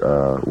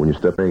picture. When you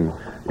step in,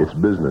 it's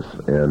business,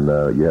 and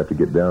you have to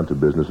get down to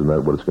business, and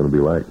that's what it's going to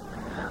be like.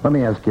 Let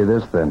me ask you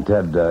this then,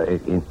 Ted.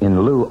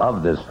 In lieu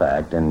of this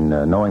fact, and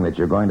knowing that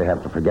you're going to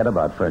have to forget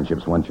about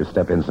friendships once you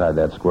step inside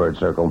that squared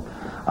circle,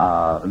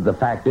 the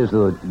fact is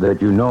that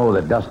you know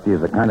that Dusty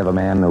is the kind of a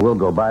man who will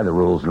go by the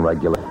rules and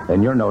regulations,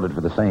 and you're noted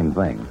for the same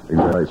thing.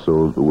 Exactly.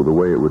 So the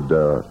way it would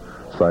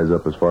size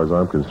up as far as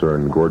I'm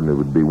concerned, Gordon, it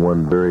would be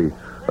one very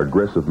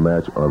aggressive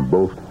match on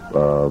both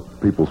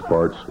people's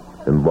parts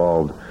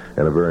involved,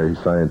 and a very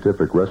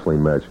scientific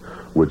wrestling match,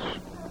 which,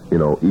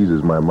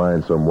 eases my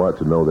mind somewhat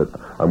to know that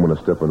I'm going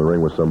to step in the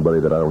ring with somebody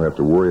that I don't have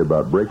to worry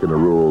about breaking the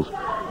rules.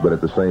 But at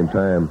the same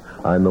time,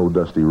 I know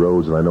Dusty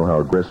Rhodes, and I know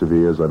how aggressive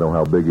he is. I know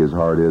how big his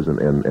heart is, and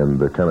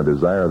the kind of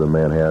desire the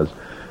man has.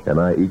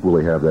 And I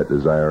equally have that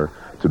desire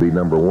to be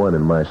number one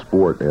in my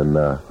sport, and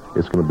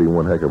it's going to be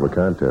one heck of a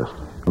contest.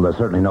 Well, there's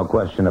certainly no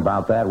question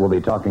about that. We'll be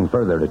talking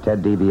further to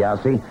Ted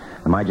DiBiase.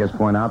 I might just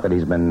point out that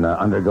he's been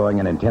undergoing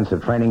an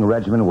intensive training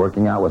regimen,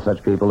 working out with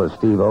such people as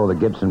Steve-O, the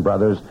Gibson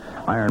brothers,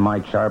 Iron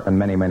Mike Sharp, and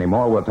many, many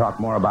more. We'll talk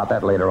more about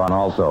that later on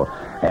also.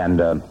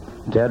 And,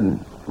 Ted,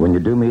 when you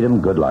do meet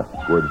him, good luck.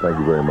 Gordon, thank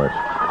you very much.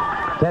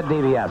 Ted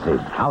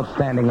DiBiase,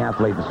 outstanding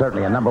athlete, and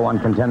certainly a number one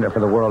contender for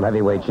the World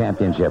Heavyweight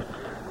Championship.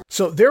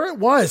 So there it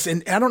was,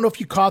 and I don't know if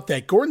you caught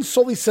that. Gordon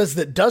Solie says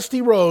that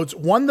Dusty Rhodes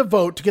won the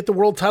vote to get the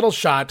world title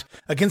shot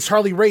against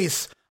Harley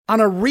Race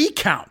on a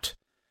recount.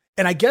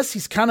 And I guess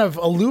he's kind of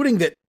alluding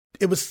that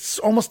it was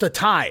almost a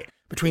tie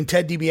between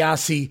Ted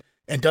DiBiase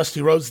and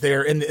Dusty Rhodes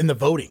there in the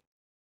voting.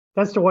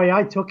 That's the way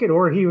I took it,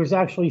 or he was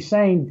actually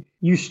saying,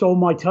 you stole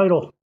my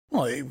title.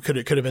 Well, it could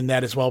have been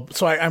that as well.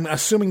 So I'm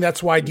assuming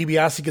that's why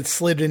DiBiase gets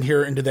slid in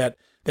here into that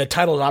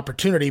title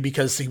opportunity,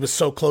 because he was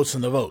so close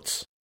in the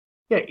votes.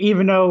 Yeah,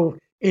 even though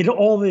in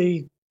all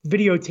the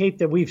videotape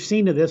that we've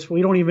seen of this,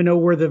 we don't even know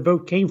where the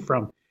vote came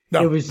from.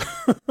 No.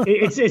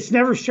 It's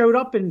never showed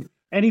up in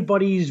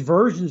anybody's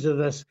versions of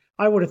this.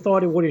 I would have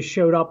thought it would have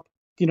showed up,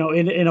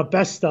 in a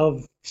best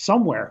of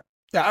somewhere.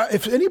 Yeah,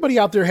 if anybody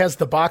out there has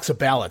the box of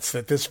ballots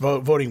that this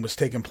voting was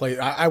taking place,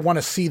 I want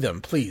to see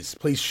them. Please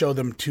show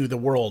them to the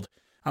world.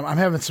 I'm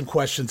having some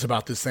questions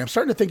about this thing. I'm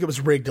starting to think it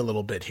was rigged a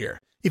little bit here,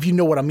 if you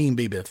know what I mean,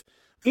 B-Biff.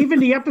 Even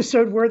the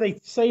episode where they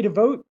say to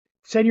vote,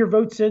 send your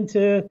votes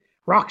into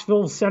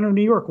Roxville Center,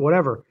 New York,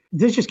 whatever.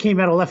 This just came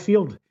out of left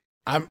field.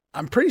 I'm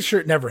pretty sure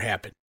it never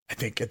happened, I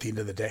think, at the end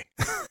of the day.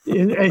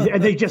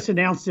 and they just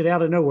announced it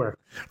out of nowhere.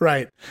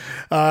 Right.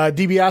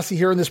 DiBiase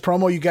here in this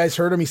promo, you guys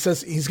heard him. He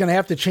says he's going to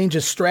have to change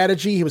his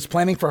strategy. He was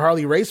planning for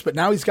Harley Race, but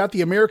now he's got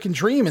the American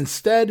dream.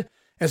 Instead,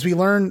 as we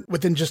learn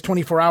within just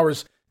 24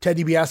 hours, Ted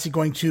DiBiase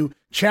going to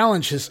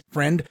challenge his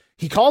friend.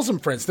 He calls them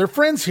friends. They're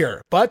friends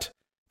here, but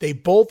they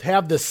both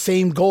have the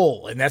same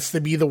goal, and that's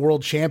to be the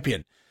world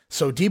champion.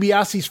 So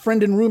DiBiase's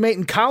friend and roommate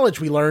in college,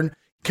 we learn,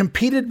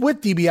 competed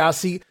with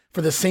DiBiase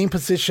for the same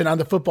position on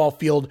the football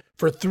field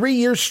for 3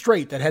 years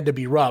straight. That had to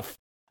be rough.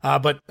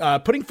 But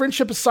putting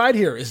friendship aside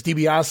here is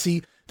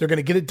DiBiase. They're going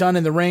to get it done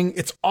in the ring.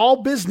 It's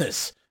all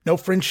business. No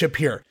friendship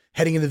here.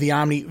 Heading into the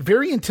Omni.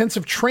 Very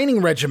intensive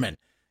training regimen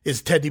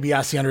is Ted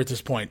DiBiase under at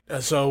this point.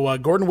 So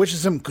Gordon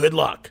wishes him good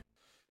luck.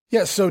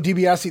 Yeah, so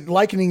DiBiase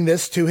likening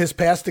this to his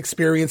past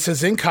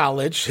experiences in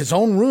college. His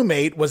own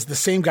roommate was the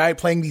same guy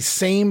playing the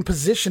same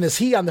position as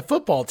he on the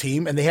football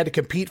team, and they had to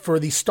compete for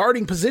the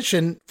starting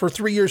position for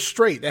 3 years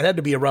straight. That had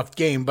to be a rough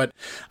game, but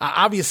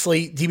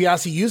obviously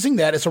DiBiase using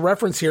that as a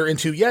reference here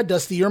into, yeah,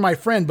 Dusty, you're my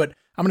friend, but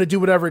I'm going to do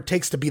whatever it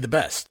takes to be the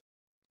best.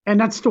 And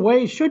that's the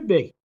way it should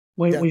be.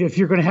 If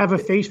you're going to have a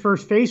face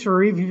versus face,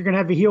 or even if you're going to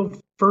have a heel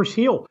versus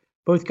heel,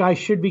 both guys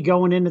should be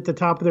going in at the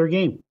top of their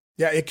game.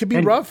 Yeah, it could be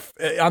rough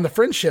on the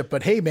friendship,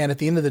 but hey, man, at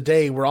the end of the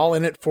day, we're all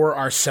in it for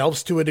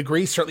ourselves to a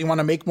degree. Certainly want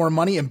to make more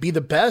money and be the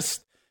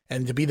best.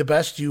 And to be the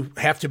best, you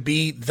have to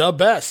be the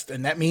best.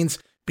 And that means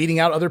beating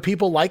out other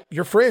people like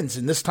your friends.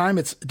 And this time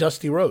it's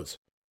Dusty Rhodes.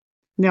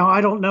 Now,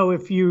 I don't know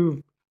if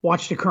you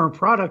watched the current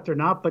product or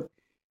not, but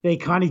they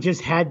kind of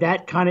just had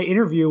that kind of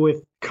interview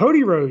with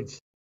Cody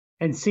Rhodes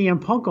and CM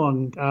Punk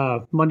on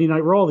Monday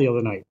Night Raw the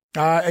other night.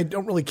 I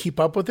don't really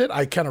keep up with it.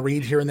 I kind of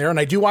read here and there, and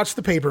I do watch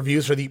the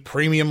pay-per-views or the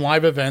premium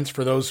live events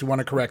for those who want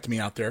to correct me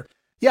out there.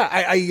 Yeah,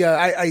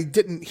 I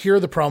didn't hear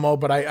the promo,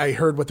 but I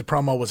heard what the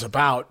promo was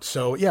about.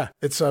 So yeah,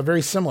 it's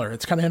very similar.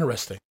 It's kind of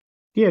interesting.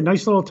 Yeah,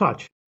 nice little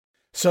touch.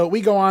 So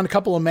we go on a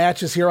couple of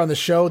matches here on the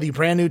show. The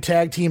brand new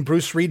tag team,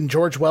 Bruce Reed and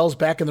George Wells,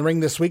 back in the ring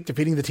this week,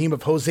 defeating the team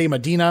of Jose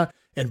Medina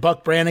and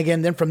Buck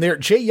Brannigan. Then from there,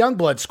 Jay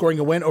Youngblood scoring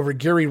a win over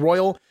Gary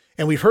Royal.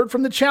 And we've heard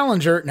from the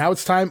challenger. Now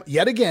it's time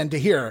yet again to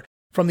hear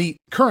from the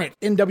current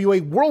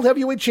NWA World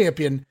Heavyweight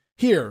Champion.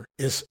 Here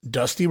is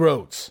Dusty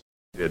Rhodes.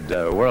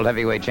 World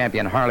Heavyweight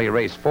Champion Harley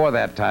Race for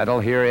that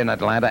title here in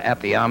Atlanta at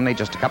the Omni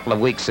just a couple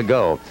of weeks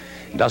ago.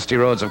 Dusty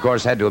Rhodes, of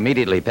course, had to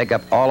immediately pick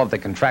up all of the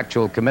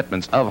contractual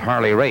commitments of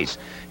Harley Race.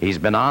 He's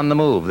been on the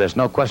move. There's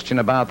no question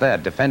about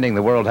that, defending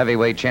the World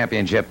Heavyweight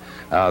Championship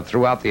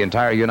throughout the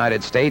entire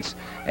United States.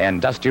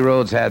 And Dusty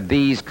Rhodes had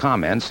these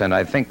comments, and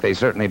I think they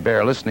certainly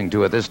bear listening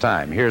to at this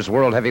time. Here's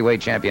World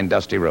Heavyweight Champion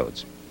Dusty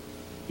Rhodes.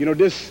 You know,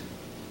 this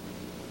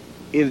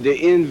is the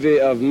envy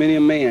of many a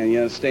man, you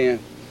understand?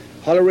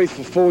 Harley Race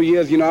for 4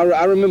 years, you know,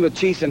 I remember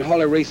chasing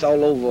Harley Race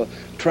all over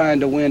trying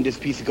to win this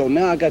piece of gold.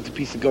 Now I got the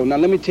piece of gold. Now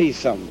let me tell you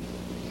something.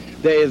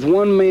 There is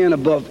one man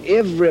above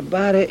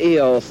everybody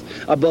else,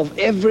 above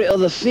every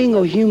other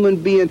single human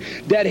being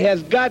that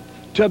has got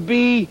to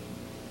be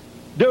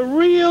the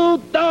real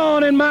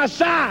thorn in my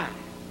side.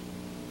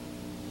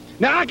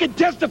 Now I can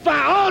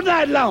testify all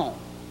night long.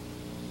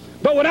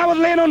 But when I was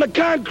laying on the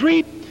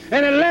concrete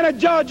in Atlanta,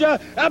 Georgia,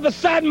 out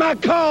beside my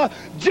car,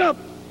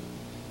 jumped,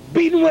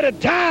 beaten with a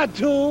tire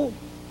tool,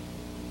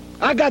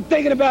 I got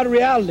thinking about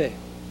reality.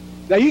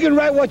 Now, you can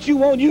write what you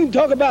want. You can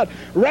talk about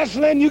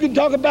wrestling. You can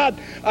talk about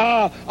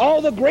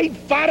all the great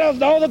fighters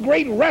and all the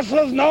great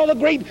wrestlers and all the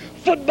great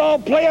football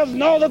players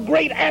and all the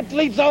great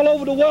athletes all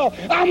over the world.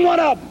 I'm one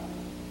of them.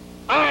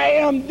 I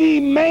am the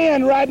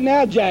man right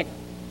now, Jack.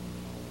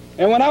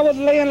 And when I was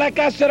laying, like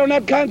I said, on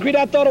that concrete,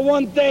 I thought of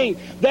one thing.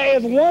 There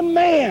is one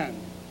man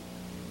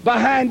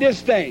behind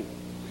this thing.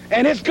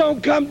 And it's going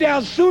to come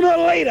down sooner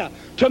or later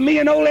to me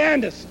and Ole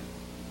Anderson.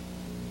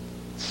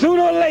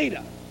 Sooner or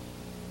later,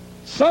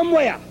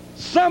 somewhere,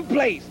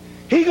 someplace,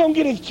 he going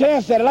to get his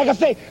chance at it. Like I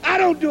say, I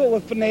don't do it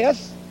with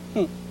finesse.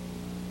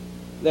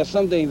 There's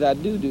some things I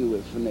do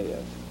with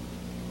finesse.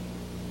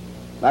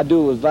 I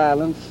do it with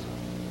violence,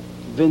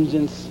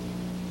 vengeance,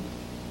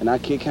 and I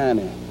kick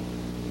honey.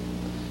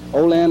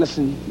 Ole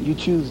Anderson, you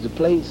choose the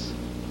place.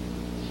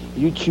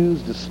 You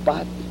choose the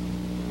spot.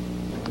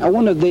 I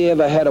wonder if they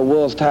ever had a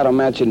world's title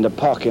match in the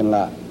parking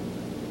lot.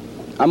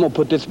 I'm going to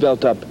put this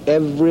belt up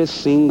every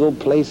single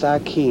place I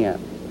can,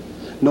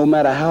 no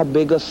matter how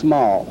big or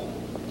small.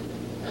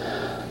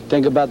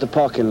 Think about the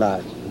parking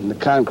lot and the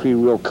concrete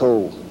real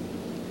cold.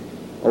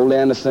 Ole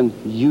Anderson,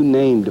 you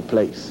named the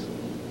place.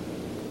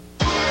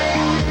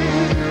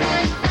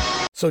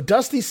 So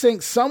Dusty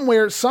thinks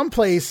somewhere,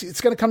 someplace,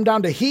 it's going to come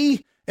down to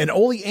he and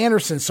Ole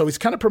Anderson. So he's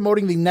kind of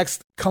promoting the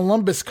next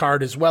Columbus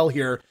card as well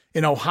here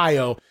in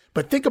Ohio.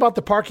 But think about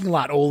the parking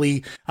lot,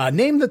 Ole.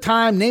 Name the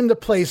time, name the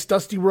place.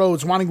 Dusty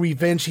Rhodes wanting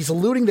revenge. He's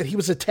alluding that he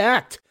was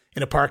attacked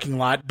in a parking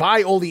lot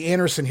by Ole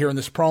Anderson here in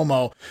this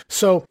promo.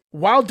 So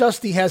while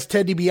Dusty has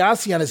Ted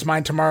DiBiase on his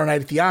mind tomorrow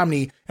night at the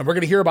Omni, and we're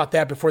going to hear about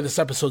that before this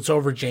episode's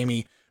over,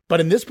 Jamie, but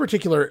in this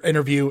particular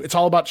interview, it's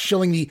all about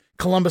shilling the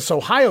Columbus,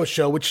 Ohio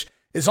show, which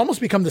has almost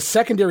become the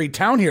secondary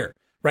town here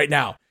right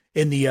now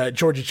in the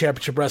Georgia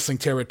Championship Wrestling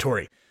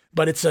territory.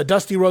 But it's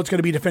Dusty Rhodes going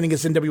to be defending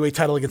his NWA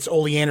title against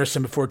Ole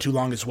Anderson before too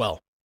long as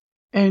well.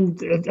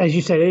 And as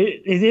you said,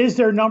 it is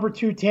their number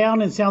 2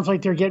 town, and it sounds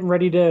like they're getting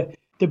ready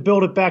to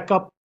build it back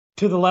up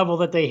to the level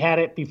that they had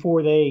it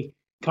before they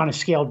kind of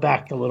scaled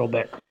back a little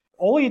bit.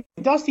 Ole and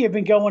Dusty have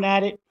been going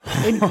at it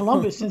in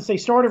Columbus since they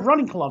started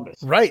running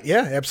Columbus. Right,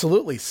 yeah,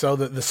 absolutely. So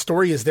the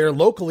story is there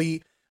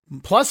locally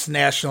plus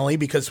nationally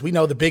because we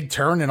know the big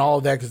turn and all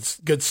of that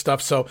good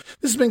stuff. So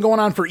this has been going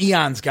on for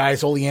eons,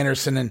 guys, Ole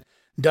Anderson and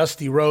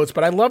Dusty Rhodes,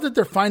 but I love that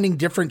they're finding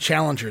different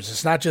challengers.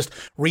 It's not just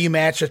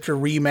rematch after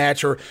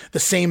rematch or the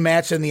same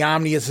match in the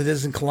Omni as it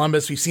is in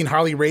Columbus. We've seen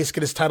Harley Race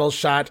get his title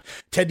shot,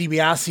 Ted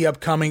DiBiase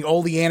upcoming,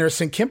 Ole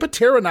Anderson, Ken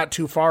Patera not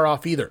too far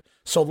off either.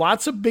 So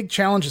lots of big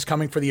challenges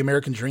coming for the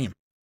American Dream.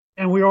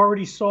 And we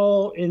already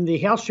saw in the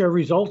house show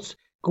results,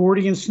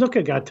 Gordy and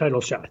Snuka got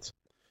title shots.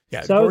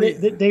 Yeah, so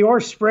they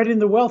are spreading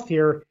the wealth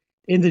here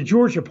in the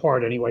Georgia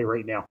part anyway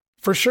right now.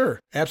 For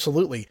sure.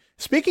 Absolutely.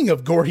 Speaking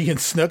of Gordy and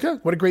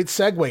Snuka, what a great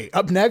segue.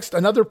 Up next,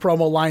 another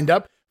promo lined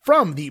up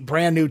from the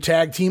brand new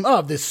tag team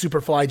of this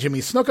Superfly Jimmy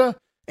Snuka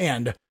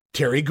and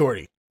Terry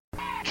Gordy.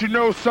 You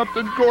know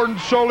something, Gordon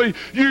Soley?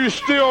 You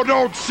still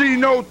don't see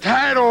no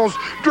titles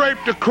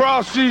draped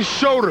across these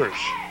shoulders.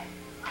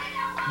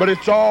 But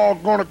it's all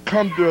going to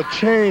come to a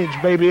change,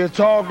 baby. It's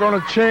all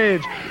going to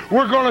change.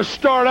 We're going to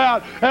start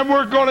out, and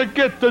we're going to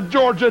get the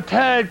Georgia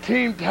Tag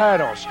Team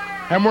titles.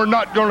 And we're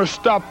not going to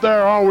stop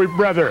there, are we,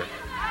 brother?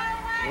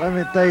 Let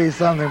me tell you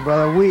something,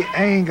 brother. We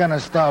ain't going to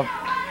stop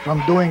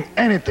from doing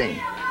anything.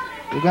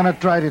 We're going to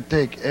try to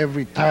take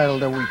every title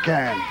that we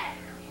can.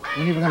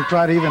 We're even going to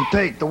try to even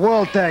take the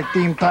World Tag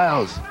Team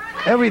titles.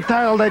 Every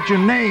title that you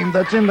name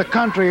that's in the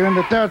country or in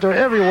the territory,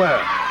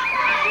 everywhere.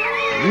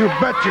 You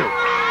bet you.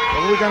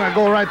 But we're going to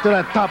go right to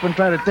that top and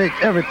try to take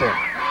everything.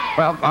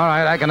 Well, all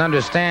right, I can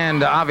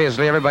understand.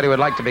 Obviously, everybody would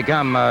like to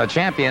become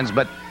champions,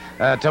 but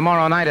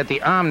tomorrow night at the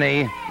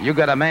Omni, you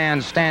got a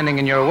man standing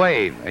in your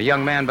way, a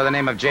young man by the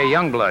name of Jay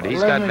Youngblood.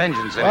 He's got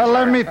vengeance in his Well,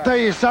 let heart. me tell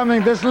you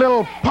something. This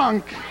little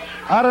punk,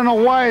 I don't know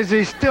why is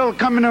he still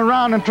coming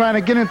around and trying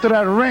to get into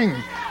that ring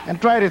and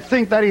try to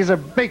think that he's a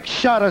big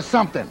shot or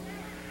something.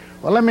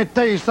 Well, let me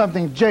tell you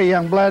something, Jay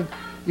Youngblood.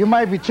 You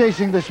might be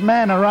chasing this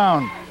man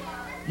around.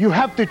 You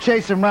have to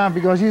chase him around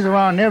because he's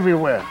around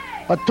everywhere.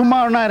 But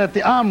tomorrow night at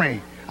the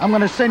Omni, I'm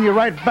going to send you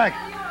right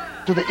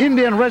back to the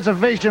Indian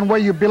reservation where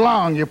you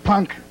belong, you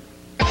punk.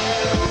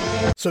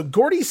 So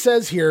Gordy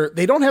says here,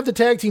 they don't have the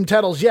tag team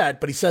titles yet,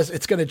 but he says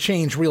it's going to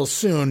change real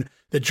soon.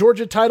 The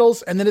Georgia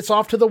titles, and then it's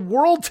off to the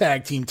World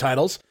Tag Team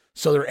titles.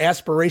 So their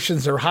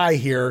aspirations are high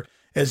here.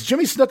 As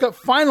Jimmy Snuka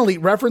finally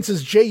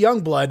references Jay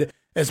Youngblood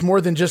as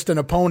more than just an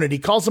opponent. He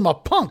calls him a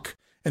punk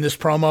in this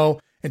promo.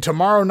 And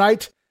tomorrow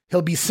night,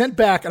 he'll be sent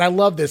back, and I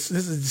love this.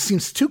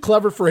 Seems too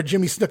clever for a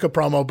Jimmy Snuka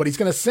promo, but he's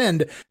going to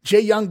send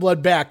Jay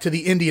Youngblood back to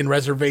the Indian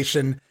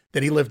reservation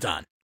that he lived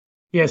on.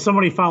 Yeah,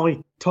 somebody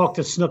finally talked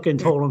to Snuka and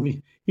told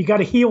him you got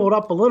to heal it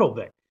up a little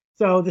bit.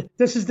 So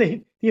this is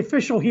the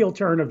official heel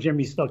turn of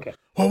Jimmy Snuka.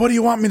 Well, what do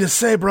you want me to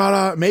say,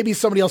 brother? Maybe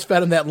somebody else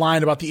fed him that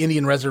line about the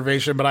Indian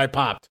reservation, but I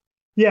popped.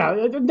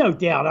 Yeah, no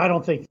doubt. I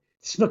don't think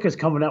Snuka's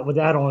coming up with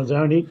that on his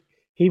own.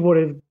 He would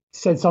have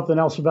said something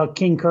else about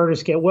King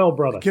Curtis. Get well,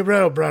 brother. Get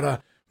well,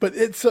 brother. But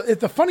it's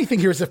the funny thing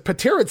here is if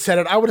Patera had said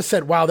it, I would have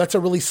said, wow, that's a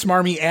really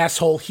smarmy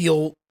asshole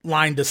heel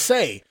line to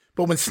say.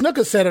 But when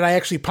Snuka said it, I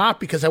actually popped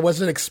because I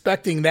wasn't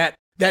expecting that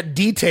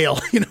detail,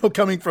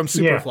 coming from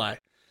Superfly. Yeah.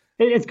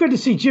 It's good to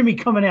see Jimmy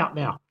coming out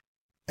now.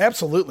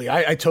 Absolutely.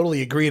 I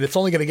totally agree. And it's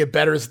only going to get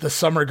better as the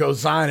summer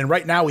goes on. And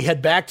right now we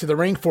head back to the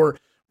ring for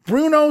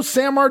Bruno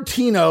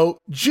Sammartino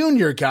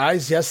Jr.,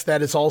 guys. Yes,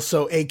 that is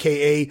also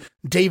a.k.a.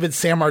 David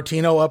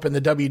Sammartino up in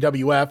the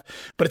WWF.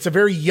 But it's a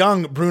very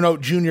young Bruno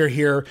Jr.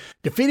 here,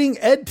 defeating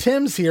Ed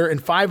Timms here in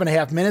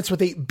 5.5 minutes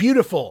with a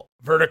beautiful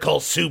vertical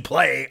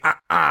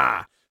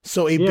suplex.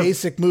 So a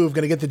basic move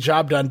going to get the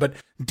job done. But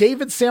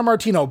David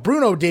Sammartino,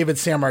 Bruno David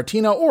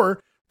Sammartino,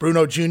 or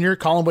Bruno Jr.,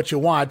 call him what you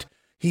want.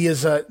 He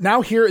is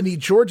now here in the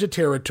Georgia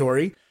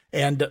territory.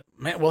 And,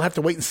 man, we'll have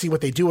to wait and see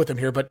what they do with him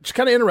here. But it's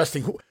kind of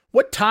interesting.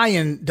 What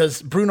tie-in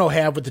does Bruno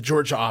have with the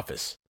Georgia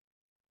office?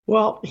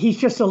 Well, he's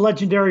just a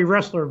legendary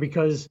wrestler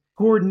because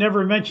Gordon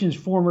never mentions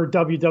former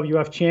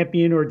WWF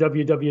champion or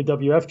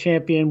WWF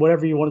champion,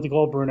 whatever you wanted to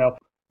call Bruno,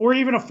 or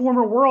even a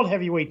former world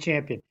heavyweight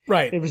champion.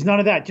 Right. It was none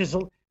of that. Just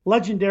a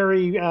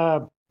legendary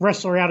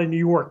wrestler out of New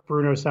York,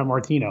 Bruno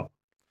Sammartino.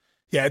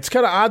 Yeah, it's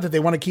kind of odd that they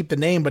want to keep the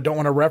name but don't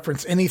want to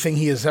reference anything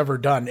he has ever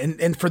done.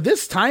 And for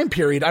this time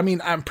period, I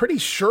mean, I'm pretty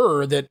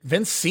sure that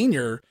Vince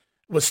Sr.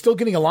 was still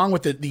getting along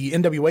with the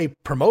NWA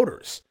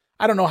promoters.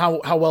 I don't know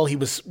how well he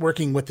was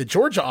working with the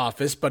Georgia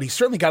office, but he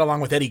certainly got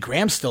along with Eddie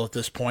Graham still at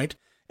this point.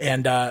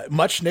 And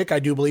Muchnick, I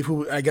do believe,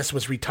 who I guess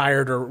was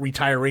retired or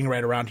retiring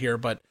right around here.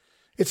 But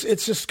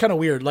it's just kind of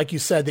weird. Like you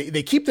said,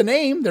 they keep the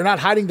name. They're not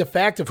hiding the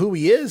fact of who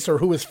he is or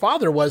who his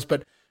father was,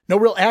 but no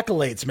real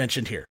accolades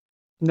mentioned here.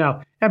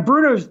 No. And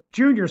Bruno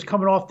Jr. is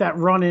coming off that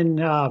run in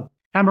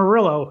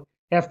Amarillo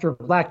after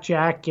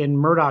Blackjack and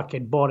Murdoch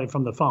had bought it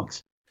from the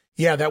Funks.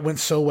 Yeah, that went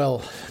so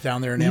well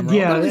down there in Amarillo.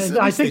 Yeah, at least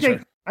I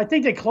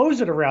think they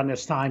closed it around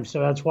this time, so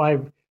that's why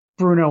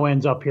Bruno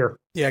ends up here.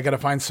 Yeah, I got to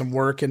find some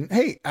work. And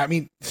hey, I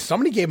mean,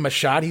 somebody gave him a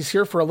shot. He's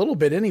here for a little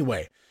bit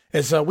anyway.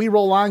 As we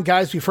roll on,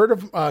 guys, we've heard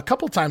of him a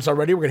couple times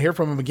already. We're going to hear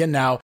from him again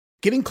now.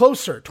 Getting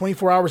closer,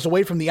 24 hours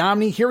away from the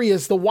Omni. Here he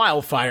is, the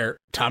Wildfire,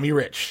 Tommy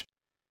Rich.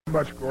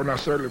 Much, Gordon. I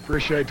certainly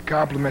appreciate the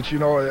compliments.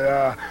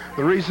 The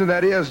reason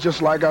that is,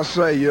 just like I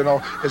say,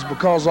 it's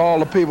because of all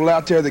the people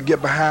out there that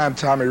get behind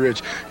Tommy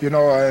Rich.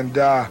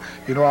 I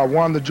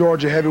won the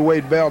Georgia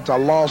heavyweight belt. I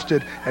lost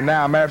it, and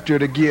now I'm after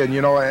it again.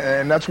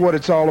 And that's what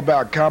it's all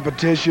about,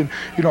 competition.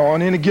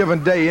 On any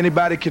given day,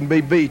 anybody can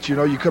be beat.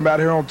 You come out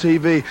here on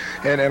TV,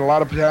 and a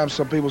lot of times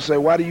some people say,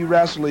 why do you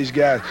wrestle these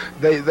guys?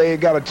 They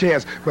ain't got a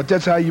chance. But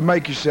that's how you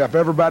make yourself.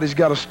 Everybody's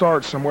got to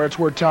start somewhere. It's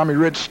where Tommy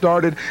Rich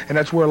started, and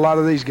that's where a lot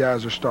of these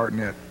guys are starting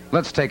at.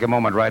 Let's take a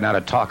moment right now to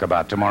talk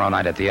about tomorrow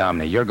night at the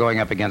Omni. You're going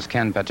up against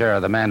Ken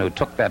Patera, the man who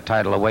took that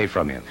title away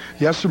from you.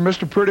 Yes, sir,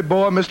 Mr. Pretty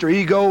Boy, Mr.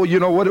 Ego.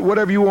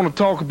 Whatever you want to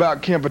talk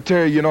about Ken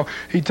Patera,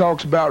 he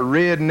talks about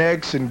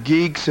rednecks and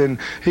geeks, and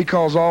he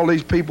calls all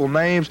these people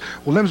names.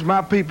 Well, them's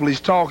my people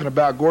he's talking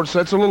about, Gordon, so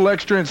that's a little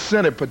extra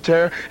incentive,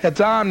 Patera. At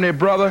the Omni,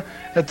 brother.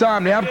 At the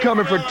Omni. I'm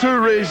coming for 2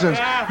 reasons.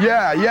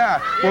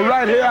 Yeah. Well,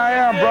 right here I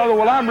am, brother.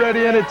 Well, I'm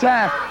ready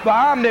anytime. The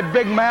Omni,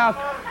 big mouth.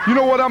 You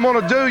know what I'm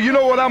going to do? You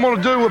know what I'm going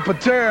to do with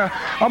Patera?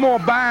 I'm going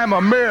to buy him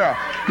a mirror.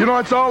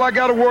 That's all I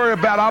got to worry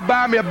about. I'll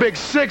buy me a big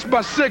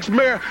 6x6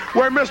 mirror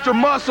where Mr.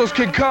 Muscles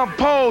can come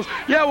pose.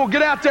 Yeah, well,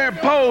 get out there and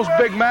pose,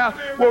 big mouth.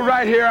 Well,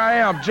 right here I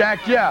am,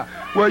 Jack. Yeah.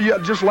 Well, yeah,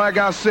 just like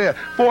I said,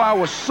 boy, I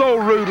was so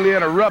rudely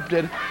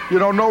interrupted.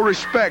 No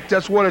respect.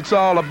 That's what it's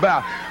all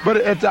about. But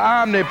at the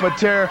Omni,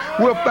 Patera,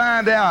 we'll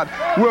find out.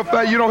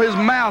 His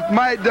mouth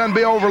might done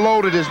be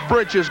overloaded, his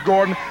britches,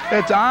 Gordon.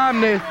 At the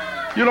Omni,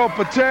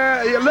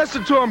 Patera,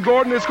 listen to him,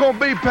 Gordon. It's going to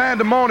be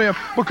pandemonium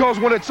because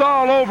when it's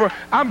all over,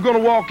 I'm going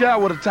to walk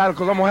out with a title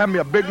because I'm going to have me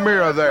a big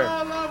mirror there.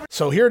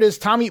 So here it is,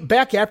 Tommy,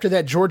 back after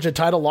that Georgia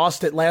title,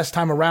 lost it last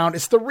time around.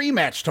 It's the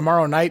rematch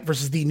tomorrow night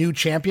versus the new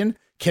champion,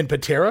 Ken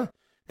Patera.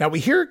 Now,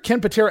 we hear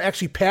Ken Patera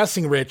actually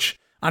passing Rich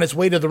on his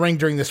way to the ring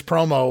during this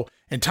promo,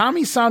 and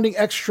Tommy's sounding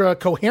extra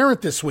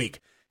coherent this week.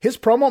 His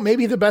promo may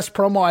be the best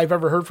promo I've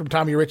ever heard from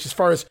Tommy Rich as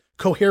far as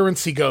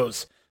coherency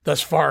goes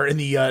thus far in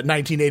the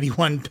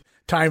 1981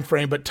 time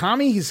frame. But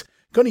Tommy, he's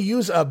going to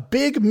use a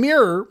big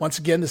mirror, once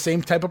again, the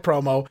same type of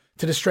promo,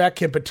 to distract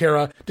Ken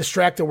Patera,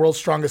 distract the world's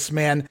strongest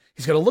man.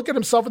 He's going to look at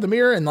himself in the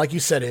mirror, and like you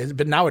said,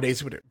 but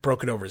nowadays it would have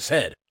broken over his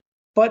head.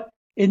 But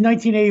in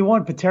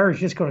 1981, Patera's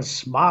just going to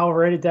smile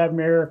right at that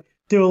mirror,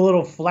 do a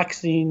little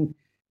flexing,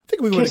 I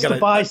think we would have got the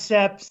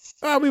biceps.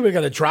 We would have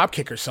got a drop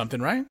kick or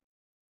something, right?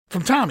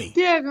 From Tommy.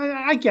 Yeah,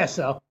 I guess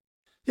so.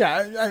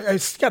 Yeah, I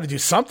got to do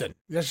something.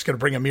 You're just going to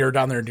bring a mirror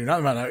down there and do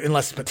nothing,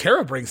 unless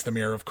Patera brings the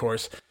mirror, of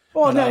course.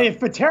 Well, no, if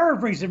Patera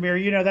brings the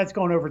mirror, that's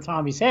going over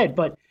Tommy's head.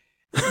 But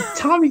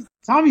Tommy's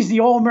the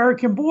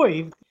all-American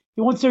boy.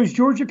 He wants those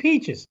Georgia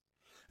peaches.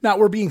 Now,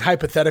 we're being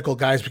hypothetical,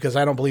 guys, because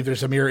I don't believe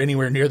there's a mirror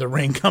anywhere near the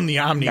ring come the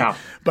Omni. No.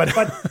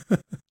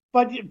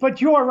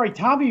 But you are right,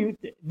 Tommy.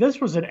 This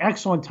was an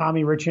excellent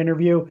Tommy Rich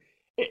interview.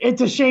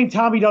 It's a shame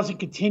Tommy doesn't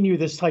continue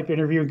this type of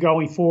interview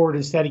going forward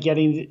instead of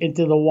getting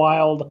into the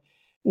wild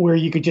where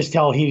you could just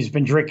tell he's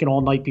been drinking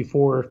all night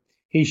before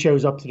he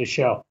shows up to the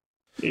show.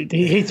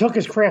 He took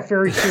his craft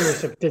very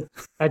serious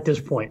at this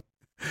point.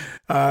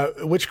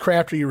 Which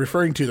craft are you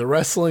referring to, the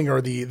wrestling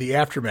or the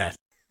aftermath?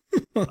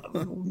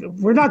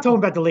 We're not talking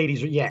about the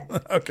ladies yet.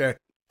 Okay.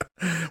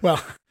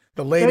 Well,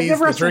 the ladies,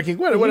 the drinking,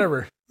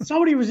 whatever.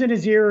 Somebody was in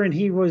his ear and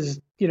he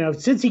was,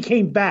 since he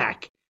came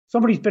back,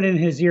 somebody's been in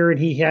his ear and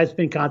he has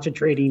been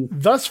concentrating.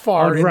 Thus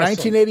far, in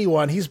wrestling.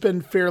 1981, he's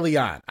been fairly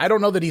on. I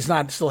don't know that he's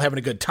not still having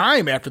a good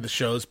time after the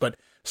shows, but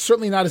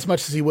certainly not as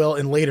much as he will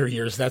in later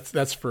years.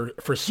 That's for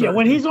certain. Yeah,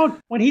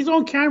 when he's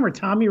on camera,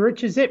 Tommy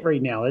Rich is it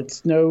right now.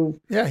 It's no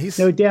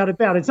doubt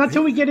about it. It's not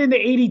until we get into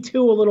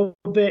 82 a little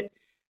bit,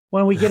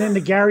 when we get into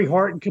Gary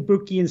Hart and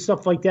Kabuki and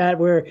stuff like that,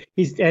 where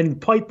and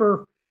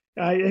Piper.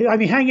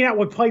 Hanging out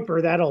with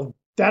Piper, that'll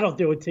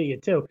do it to you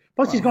too.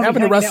 Plus, he's going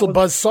having to wrestle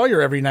Buzz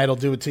Sawyer every night will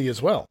do it to you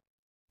as well.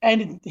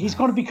 And he's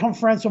going to become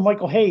friends with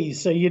Michael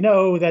Hayes, so you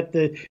know that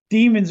the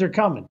demons are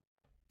coming.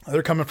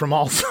 They're coming from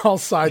all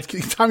sides.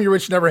 Tommy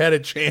Rich never had a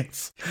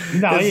chance.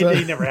 No,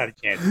 he never had a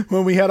chance.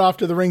 When we head off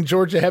to the ring,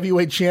 Georgia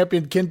heavyweight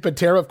champion Ken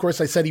Patera, of course,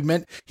 I said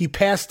he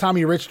passed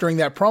Tommy Rich during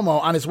that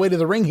promo. On his way to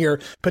the ring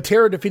here,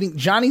 Patera defeating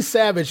Johnny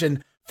Savage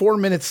in 4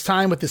 minutes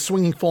time with the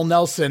swinging full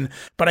Nelson,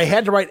 but I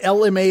had to write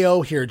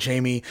LMAO here,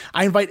 Jamie.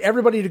 I invite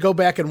everybody to go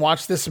back and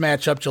watch this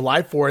matchup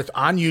July 4th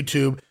on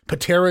YouTube,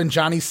 Patera and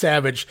Johnny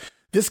Savage.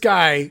 This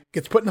guy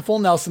gets put in the full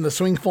Nelson, the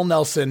swinging full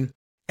Nelson,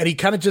 and he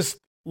kind of just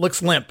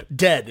looks limp,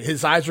 dead.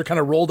 His eyes are kind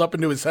of rolled up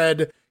into his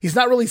head. He's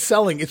not really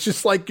selling. It's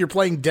just like you're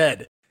playing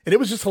dead. And it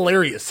was just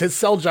hilarious. His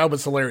sell job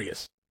was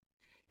hilarious.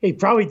 He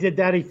probably did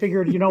that. He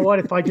figured, you know what,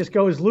 if I just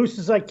go as loose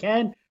as I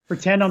can,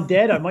 pretend I'm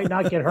dead, I might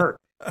not get hurt.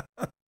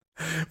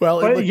 Well,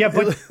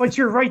 but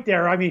you're right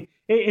there. I mean,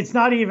 it's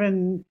not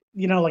even,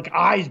 like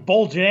eyes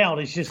bulging out.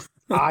 It's just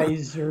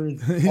eyes are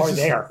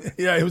there.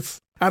 Yeah, it was.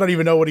 I don't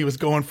even know what he was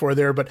going for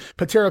there, but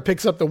Patera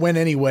picks up the win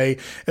anyway.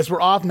 As we're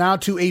off now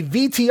to a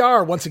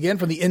VTR once again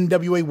from the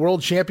NWA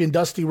World Champion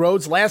Dusty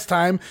Rhodes. Last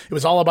time it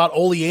was all about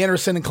Ole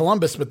Anderson and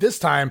Columbus, but this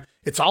time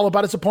it's all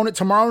about his opponent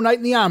tomorrow night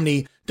in the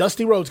Omni.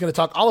 Dusty Rhodes going to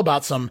talk all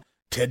about some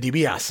Ted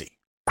DiBiase.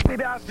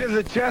 DiBiase is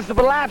a chance of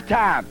a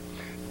lifetime.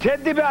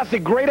 Ted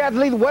DiBiase, great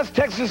athlete, West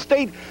Texas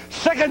State,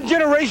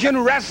 second-generation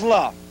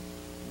wrestler.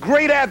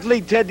 Great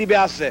athlete, Ted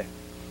DiBiase.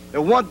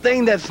 The one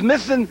thing that's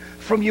missing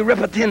from your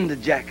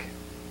Ripatenda, Jack,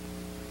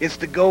 it's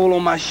the goal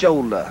on my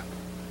shoulder.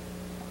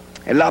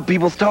 And a lot of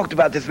people's talked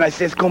about this match.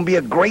 Said it's going to be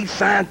a great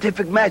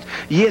scientific match.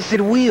 Yes,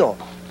 it will.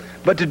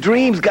 But the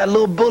dream's got a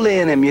little bully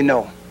in him,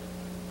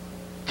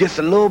 Just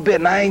a little bit,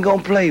 and I ain't going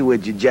to play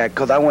with you, Jack,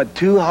 because I went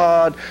too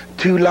hard,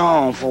 too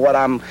long for what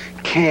I'm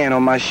carrying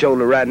on my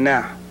shoulder right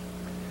now.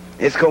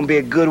 It's going to be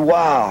a good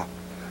while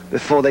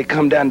before they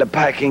come down the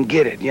pike and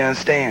get it, you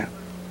understand?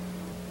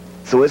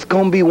 So it's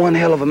going to be one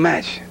hell of a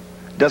match.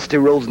 Dusty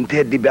Rhodes and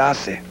Ted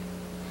DiBiase.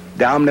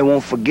 The Omni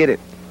won't forget it.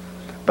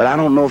 But I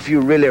don't know if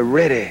you're really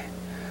ready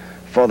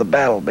for the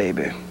battle,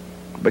 baby.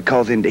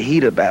 Because in the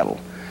heat of battle,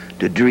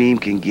 the dream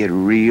can get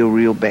real,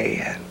 real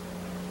bad.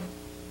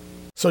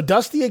 So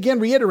Dusty again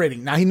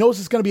reiterating. Now he knows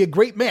it's going to be a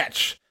great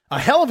match. A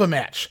hell of a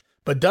match.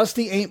 But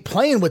Dusty ain't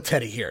playing with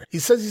Teddy here. He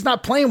says he's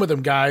not playing with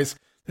him, guys.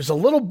 There's a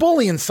little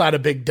bully inside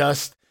of Big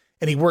Dust,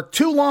 and he worked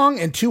too long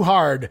and too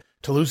hard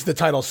to lose the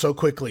title so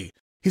quickly.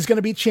 He's going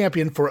to be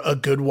champion for a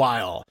good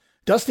while.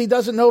 Dusty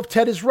doesn't know if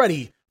Ted is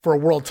ready for a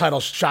world title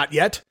shot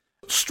yet.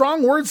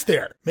 Strong words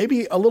there.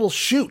 Maybe a little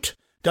shoot.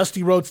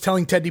 Dusty Rhodes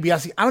telling Ted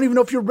DiBiase, I don't even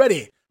know if you're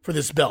ready for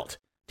this belt,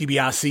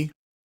 DiBiase.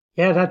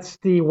 Yeah, that's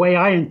the way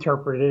I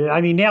interpreted it. I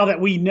mean, now that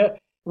we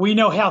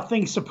know how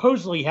things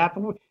supposedly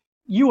happen,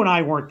 you and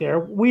I weren't there.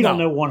 We don't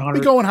know 100%. We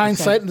go in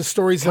hindsight and the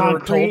stories that are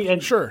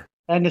told. Sure.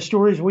 And the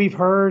stories we've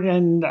heard,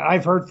 and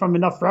I've heard from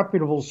enough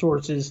reputable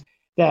sources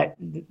that,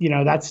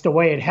 that's the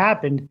way it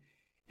happened.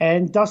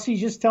 And Dusty's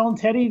just telling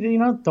Teddy,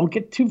 don't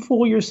get too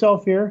full of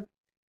yourself here.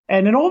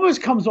 And it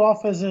almost comes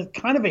off as a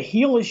kind of a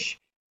heelish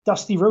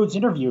Dusty Rhodes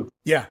interview.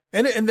 Yeah,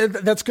 and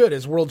that's good.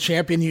 As world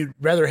champion, you'd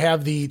rather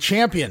have the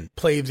champion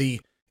play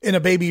in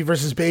a baby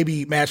versus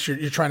baby match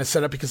you're trying to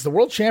set up, because the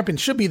world champion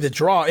should be the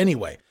draw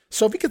anyway.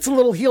 So if he gets a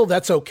little heel,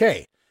 that's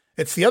okay.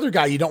 It's the other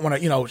guy you don't want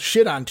to,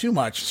 shit on too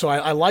much. So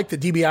I like the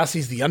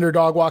DiBiase's the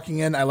underdog walking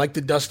in. I like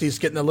the Dusty's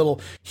getting a little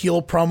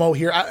heel promo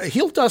here.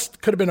 Heel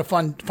Dust could have been a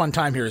fun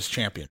time here as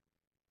champion.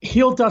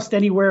 Heel Dust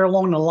anywhere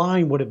along the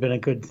line would have been a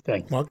good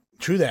thing. Well,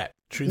 true that.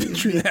 True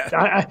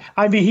that.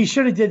 I mean, he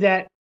should have did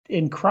that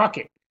in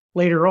Crockett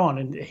later on,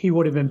 and he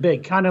would have been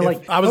big. Kind of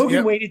like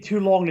Hogan waited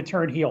too long to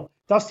turn heel.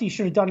 Dusty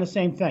should have done the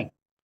same thing.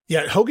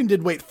 Yeah, Hogan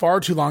did wait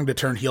far too long to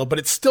turn heel, but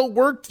it still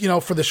worked,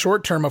 for the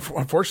short term.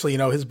 Unfortunately,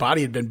 his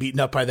body had been beaten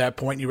up by that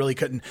point. And he really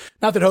couldn't.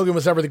 Not that Hogan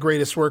was ever the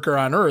greatest worker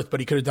on earth,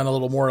 but he could have done a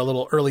little more a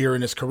little earlier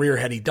in his career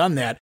had he done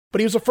that. But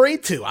he was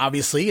afraid to,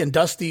 obviously. And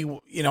Dusty,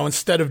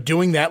 instead of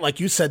doing that, like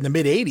you said, in the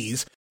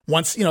mid-'80s,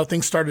 once,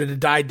 things started to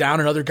die down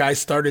and other guys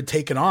started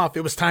taking off,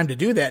 it was time to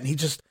do that. And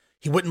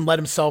he wouldn't let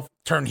himself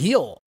turn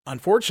heel,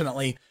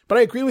 unfortunately. But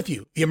I agree with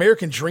you. The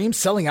American dream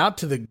selling out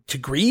to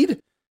greed,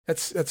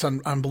 that's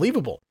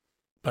unbelievable.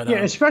 But, yeah,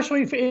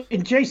 especially if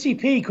in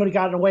JCP could have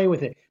gotten away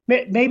with it.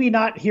 Maybe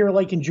not here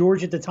like in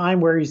Georgia at the time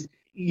where he's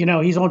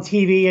on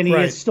TV and he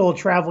is still a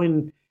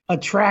traveling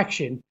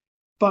attraction.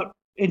 But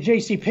in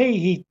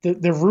JCP,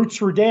 the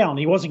roots were down.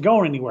 He wasn't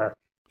going anywhere.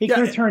 He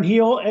could have turned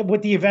heel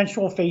with the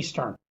eventual face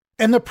turn.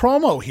 And the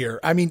promo here,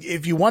 I mean,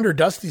 if you wonder,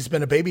 Dusty's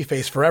been a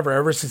babyface forever,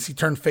 ever since he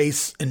turned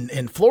face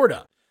in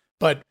Florida.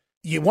 But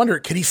you wonder,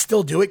 can he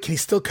still do it? Can he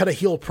still cut a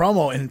heel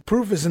promo? And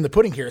proof is in the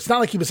pudding here. It's not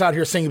like he was out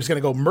here saying he was going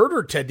to go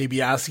murder Ted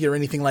DiBiase or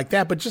anything like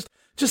that, but just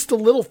the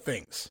little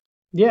things.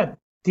 Yeah,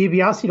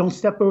 DiBiase, don't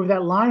step over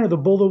that line or the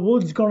Bull of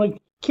Wood's going to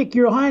kick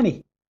your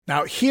hiney.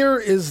 Now, here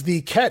is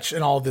the catch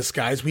in all of this,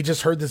 guys. We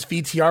just heard this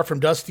VTR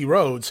from Dusty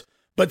Rhodes,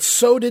 but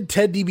so did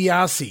Ted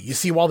DiBiase. You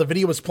see, while the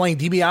video was playing,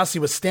 DiBiase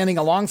was standing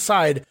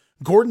alongside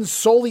Gordon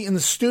Solie in the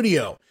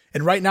studio.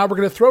 And right now we're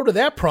going to throw to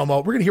that promo.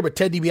 We're going to hear what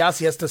Ted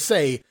DiBiase has to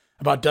say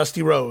about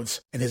Dusty Rhodes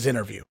and his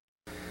interview.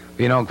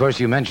 Of course,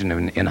 you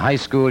mentioned in high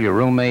school, your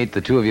roommate, the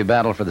two of you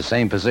battled for the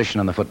same position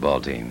on the football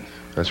team.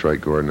 That's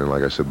right, Gordon. And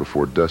like I said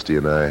before, Dusty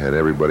and I, and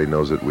everybody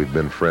knows that we've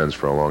been friends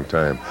for a long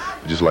time.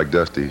 Just like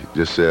Dusty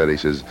just said, he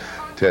says,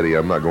 Teddy,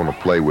 I'm not going to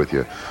play with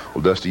you.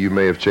 Well, Dusty, you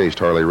may have chased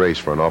Harley Race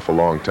for an awful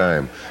long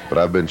time, but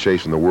I've been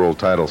chasing the world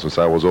title since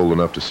I was old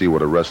enough to see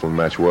what a wrestling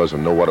match was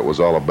and know what it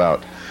was all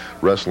about.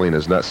 Wrestling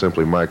is not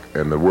simply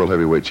and the World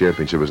Heavyweight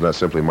Championship is not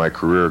simply my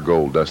career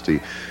goal, Dusty.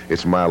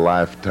 It's my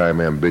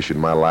lifetime ambition,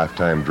 my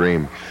lifetime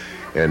dream.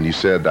 And you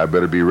said I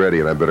better be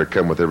ready and I better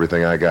come with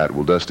everything I got.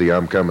 Well, Dusty,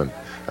 I'm coming.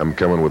 I'm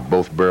coming with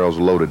both barrels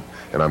loaded,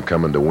 and I'm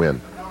coming to win.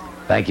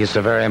 Thank you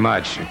so very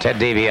much. Ted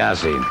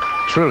DiBiase,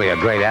 truly a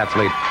great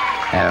athlete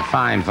and a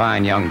fine,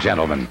 fine young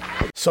gentleman.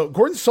 So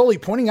Gordon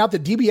Solie pointing out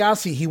that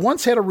DiBiase, he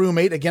once had a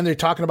roommate. Again, they're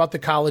talking about the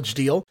college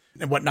deal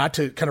and whatnot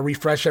to kind of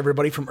refresh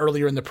everybody from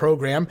earlier in the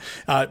program.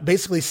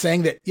 Basically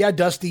saying that, yeah,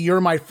 Dusty,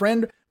 you're my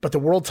friend, but the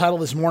world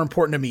title is more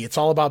important to me. It's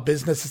all about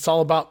business. It's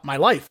all about my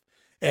life.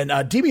 And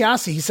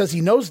DiBiase, he says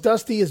he knows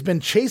Dusty has been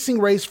chasing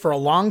Race for a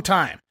long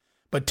time,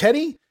 but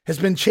Teddy has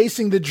been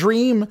chasing the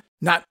dream,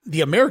 not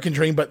the American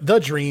dream, but the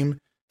dream.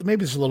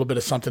 Maybe there's a little bit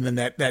of something in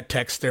that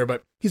text there,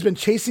 but he's been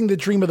chasing the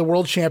dream of the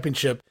world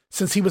championship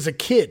since he was a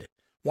kid,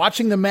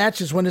 watching the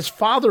matches when his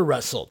father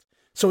wrestled.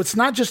 So it's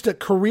not just a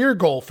career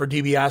goal for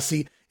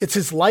DiBiase, it's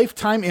his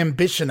lifetime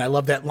ambition. I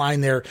love that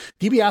line there.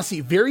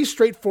 DiBiase, very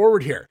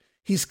straightforward here.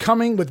 He's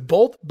coming with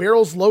both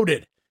barrels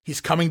loaded.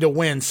 He's coming to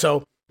win.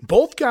 So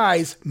both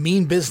guys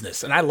mean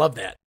business, and I love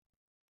that.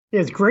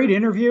 It's a great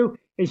interview.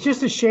 It's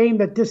just a shame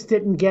that this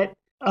didn't get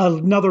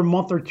another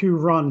month or two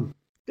run.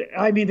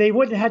 I mean, they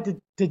wouldn't have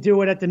had to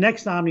do it at the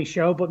next Omni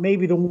show, but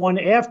maybe the one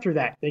after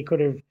that, they could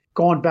have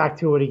gone back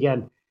to it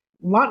again.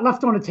 A lot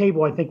left on the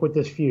table, I think, with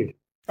this feud.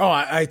 Oh,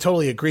 I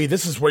totally agree.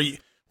 This is where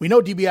we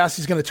know DiBiase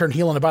is going to turn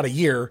heel in about a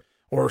year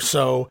or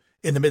so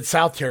in the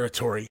Mid-South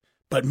territory.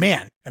 But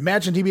man,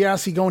 imagine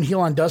DiBiase going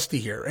heel on Dusty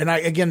here. And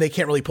again, they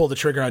can't really pull the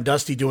trigger on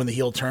Dusty doing the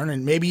heel turn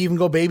and maybe even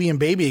go baby and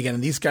baby again.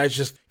 And these guys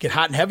just get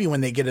hot and heavy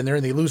when they get in there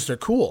and they lose their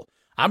cool.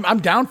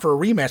 I'm down for a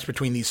rematch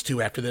between these two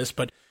after this,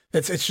 but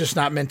it's just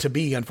not meant to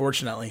be,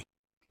 unfortunately.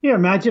 Yeah,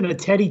 imagine a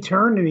Teddy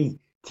turn and he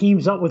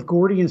teams up with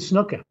Gordy and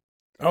Snuka.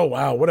 Oh,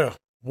 wow.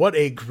 What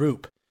a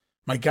group.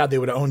 My God, they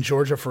would have owned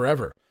Georgia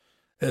forever.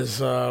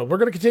 We're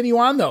going to continue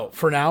on, though,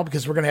 for now,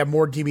 because we're going to have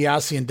more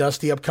DiBiase and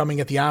Dusty upcoming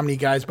at the Omni,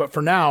 guys. But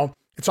for now,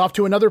 it's off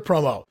to another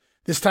promo.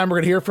 This time we're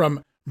going to hear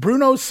from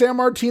Bruno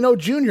Sammartino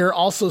Jr.,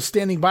 also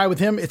standing by with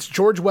him. It's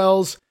George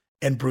Wells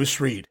and Bruce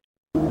Reed.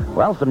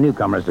 Well, some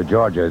newcomers to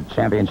Georgia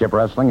Championship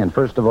Wrestling. And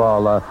first of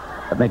all,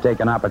 let me take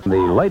an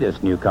opportunity. The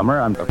latest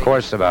newcomer, of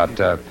course, about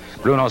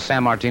Bruno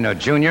Sammartino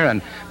Jr.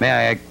 And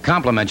may I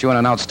compliment you on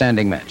an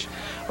outstanding match.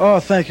 Oh,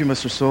 thank you,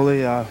 Mr.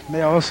 Solie.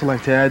 May I also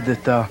like to add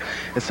that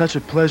it's such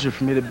a pleasure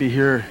for me to be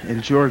here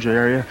in Georgia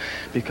area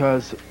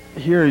because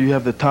here you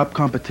have the top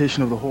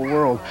competition of the whole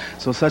world.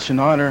 So such an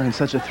honor and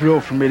such a thrill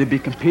for me to be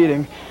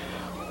competing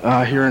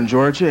here in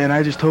Georgia. And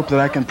I just hope that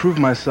I can prove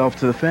myself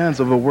to the fans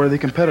of a worthy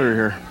competitor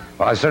here.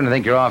 Well, I certainly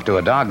think you're off to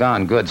a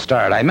doggone good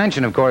start. I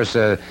mentioned, of course,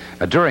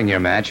 during your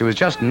match, it was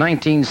just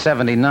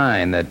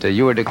 1979 that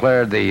you were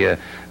declared the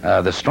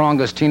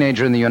strongest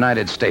teenager in the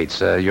United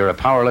States. You're a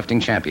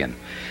powerlifting champion.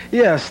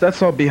 Yes,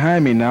 that's all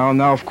behind me now.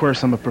 Now, of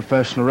course, I'm a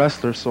professional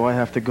wrestler, so I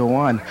have to go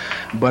on.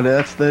 But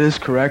that is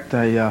correct.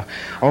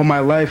 All my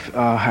life,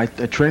 I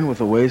trained with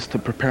the weights to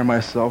prepare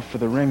myself for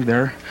the ring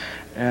there.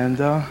 And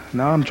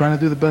now I'm trying to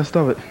do the best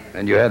of it.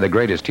 And you had the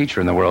greatest teacher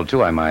in the world,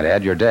 too, I might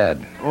add, your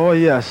dad. Oh,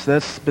 yes.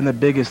 That's been the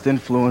biggest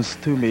influence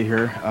to me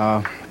here.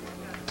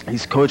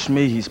 He's coached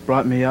me. He's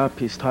brought me up.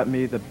 He's taught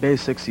me the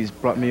basics. He's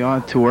brought me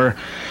on to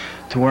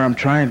to where I'm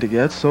trying to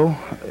get. So,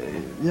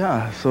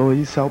 so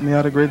he's helped me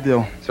out a great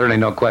deal. Certainly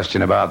no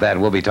question about that.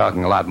 We'll be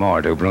talking a lot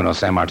more to Bruno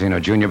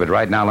Sammartino Jr., but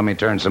right now let me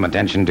turn some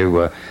attention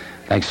to...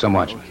 thanks so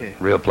much. Okay.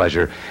 Real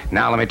pleasure.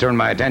 Now let me turn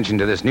my attention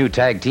to this new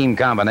tag team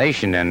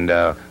combination,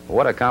 and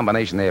what a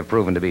combination they have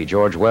proven to be.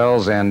 George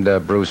Wells and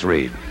Bruce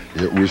Reed.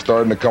 Yeah, we're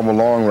starting to come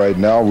along right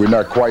now. We're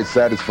not quite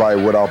satisfied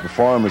with our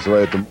performance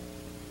right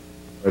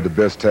at the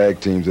best tag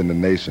teams in the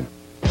nation.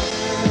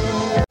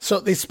 So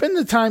they spend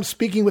the time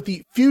speaking with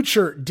the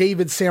future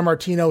David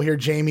Sammartino here,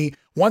 Jamie,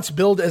 once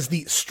billed as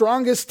the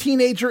strongest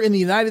teenager in the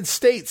United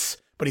States,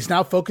 but he's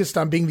now focused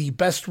on being the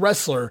best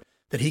wrestler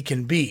that he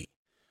can be.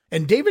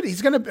 And David,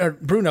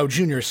 Bruno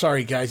Jr.,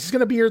 sorry guys, he's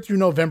going to be here through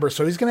November,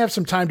 so he's going to have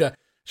some time to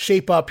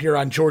shape up here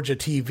on Georgia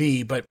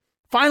TV. But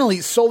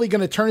finally, solely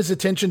going to turn his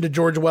attention to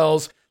George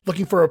Wells,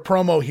 looking for a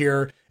promo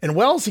here. And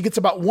Wells, he gets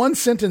about one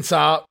sentence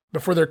out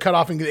before they're cut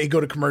off and they go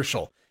to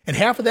commercial. And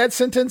half of that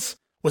sentence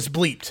was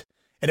bleeped.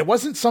 And it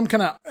wasn't some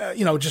kind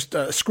of, just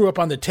screw up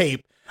on the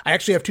tape. I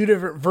actually have two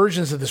different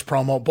versions of this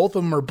promo. Both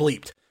of them are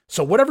bleeped.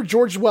 So whatever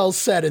George Wells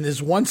said in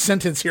his one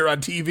sentence here on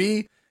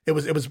TV, it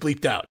was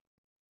bleeped out.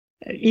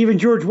 Even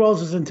George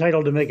Wells is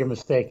entitled to make a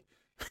mistake.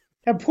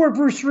 And poor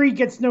Bruce Reed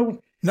gets no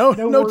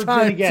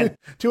time again.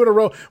 Two in a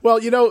row. Well,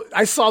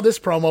 I saw this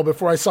promo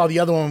before I saw the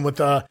other one with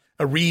a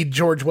Reed,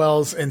 George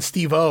Wells, and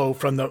Steve O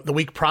from the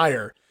week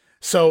prior.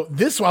 So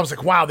this one, I was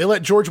like, wow, they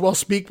let George Wells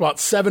speak about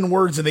 7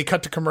 words and they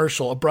cut to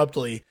commercial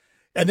abruptly.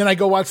 And then I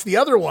go watch the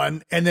other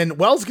one, and then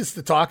Wells gets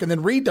to talk, and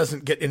then Reed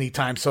doesn't get any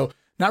time. So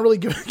not really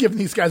giving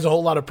these guys a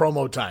whole lot of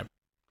promo time.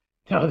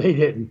 No, they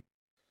didn't.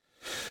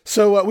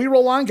 So we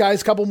roll on,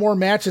 guys. A couple more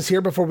matches here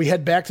before we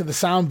head back to the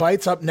sound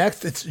bites. Up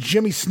next, it's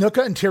Jimmy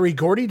Snuka and Terry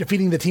Gordy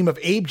defeating the team of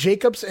Abe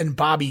Jacobs and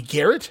Bobby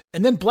Garrett.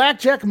 And then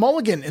Blackjack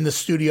Mulligan in the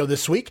studio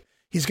this week.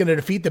 He's going to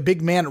defeat the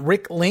big man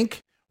Rick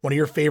Link, one of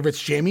your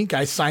favorites, Jamie.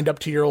 Guys signed up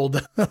to your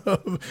old...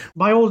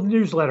 My old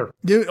newsletter.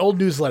 Old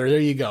newsletter. There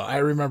you go. I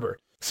remember.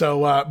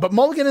 So, but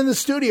Mulligan in the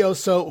studio,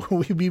 so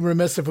we'd be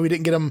remiss if we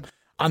didn't get him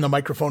on the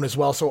microphone as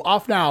well. So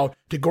off now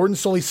to Gordon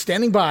Soley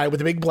standing by with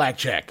the big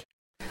Blackjack.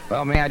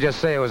 Well, may I just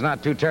say, it was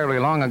not too terribly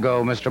long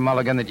ago, Mr.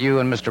 Mulligan, that you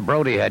and Mr.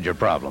 Brody had your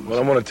problems. Well,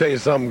 I want to tell you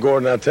something,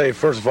 Gordon. I'll tell you,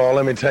 first of all,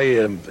 let me tell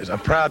you, I'm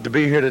proud to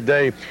be here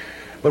today.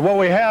 But what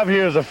we have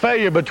here is a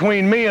failure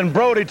between me and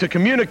Brody to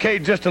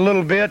communicate just a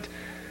little bit.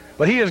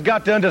 But he has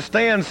got to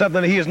understand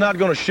something, that he is not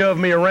going to shove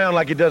me around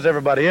like he does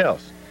everybody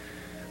else.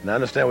 And I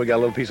understand we got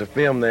a little piece of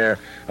film there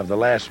of the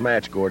last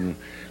match, Gordon.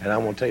 And I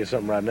want to tell you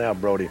something right now,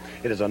 Brody.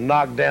 It is a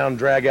knockdown,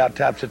 drag-out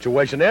type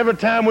situation. Every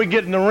time we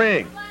get in the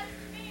ring,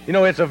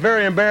 it's a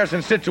very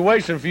embarrassing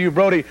situation for you,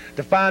 Brody,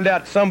 to find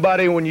out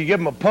somebody, when you give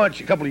them a punch,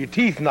 a couple of your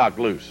teeth knock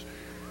loose.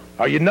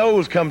 Or your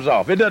nose comes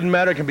off. It doesn't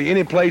matter. It can be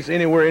any place,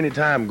 anywhere,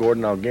 anytime,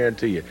 Gordon. I'll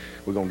guarantee you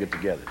we're going to get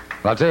together.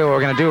 I'll tell you what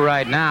we're going to do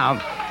right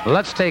now.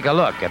 Let's take a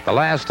look at the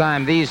last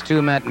time these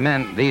two men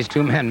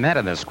met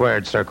in the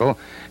squared circle.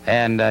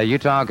 And you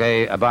talk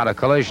about a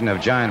collision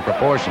of giant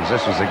proportions.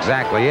 This was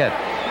exactly it.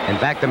 In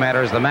fact, the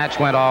matter is the match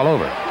went all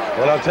over.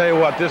 Well, I'll tell you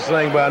what, this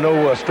thing, by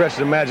no stretch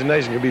of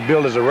imagination, can be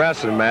billed as a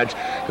wrestling match,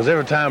 because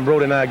every time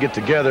Brody and I get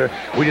together,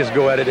 we just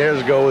go at it.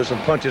 There's some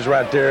punches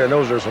right there, and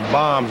those are some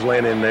bombs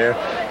laying in there.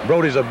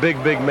 Brody's a big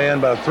man,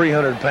 about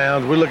 300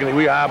 pounds.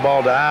 We're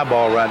eyeball to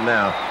eyeball right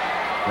now.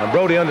 Now,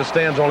 Brody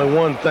understands only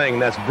one thing,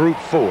 and that's brute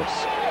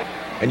force.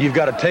 And you've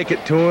got to take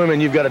it to him,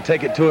 and you've got to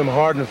take it to him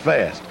hard and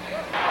fast.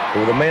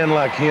 But with a man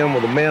like him,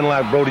 with a man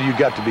like Brody, you've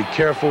got to be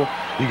careful.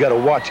 You've got to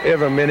watch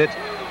every minute.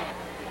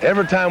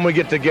 Every time we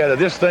get together,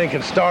 this thing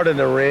can start in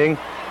the ring,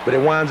 but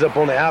it winds up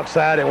on the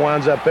outside, it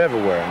winds up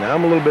everywhere. Now,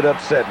 I'm a little bit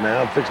upset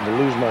now. I'm fixing to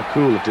lose my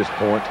cool at this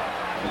point.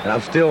 And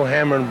I'm still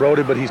hammering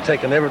Brody, but he's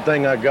taking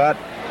everything I got,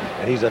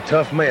 and he's a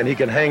tough man. He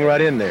can hang right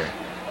in there.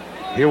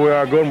 Here we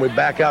are going, we're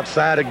back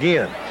outside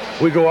again.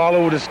 We go all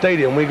over the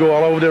stadium. We go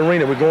all over the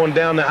arena. We're going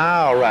down the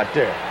aisle right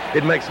there.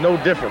 It makes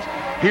no difference.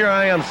 Here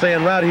I am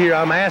saying right here,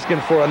 I'm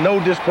asking for a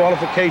no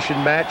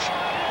disqualification match.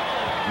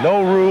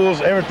 No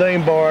rules,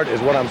 everything barred is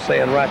what I'm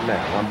saying right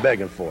now. I'm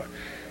begging for it.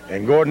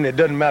 And Gordon, it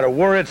doesn't matter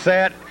where it's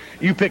at.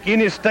 You pick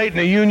any state in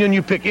the union,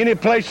 you pick any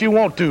place you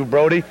want to,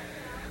 Brody.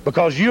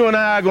 Because you and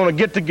I are going to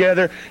get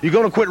together. You're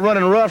going to quit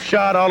running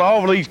roughshod all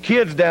over these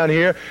kids down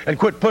here and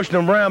quit pushing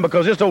them around,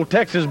 because this old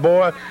Texas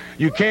boy,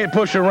 you can't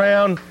push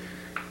around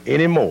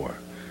anymore.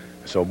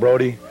 So,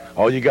 Brody,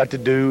 all you got to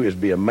do is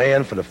be a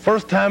man for the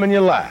first time in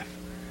your life.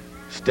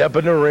 Step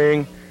in the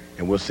ring,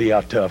 and we'll see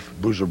how tough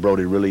Bruiser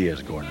Brody really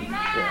is, Gordon.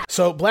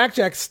 So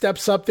Blackjack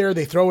steps up there.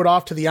 They throw it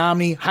off to the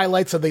Omni.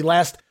 Highlights of the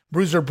last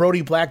Bruiser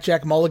Brody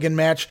Blackjack Mulligan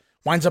match.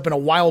 Winds up in a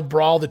wild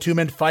brawl, the two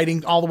men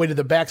fighting all the way to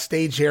the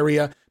backstage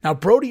area. Now,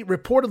 Brody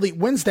reportedly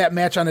wins that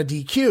match on a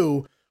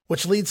DQ,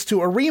 which leads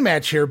to a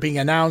rematch here being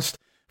announced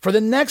for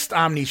the next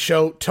Omni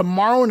show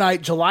tomorrow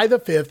night, July the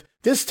 5th.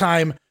 This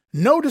time,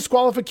 no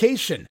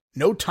disqualification,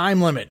 no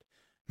time limit.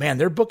 Man,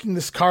 they're booking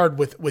this card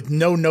with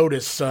no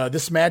notice.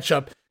 This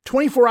matchup,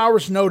 24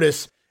 hours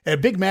notice, a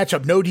big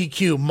matchup, no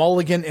DQ,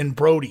 Mulligan and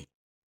Brody.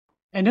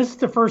 And this is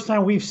the first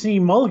time we've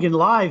seen Mulligan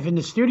live in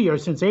the studio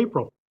since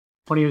April,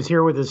 when he was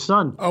here with his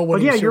son. Oh, well,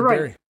 yeah, you're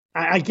right.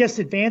 I guess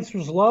advance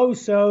was low,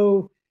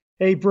 so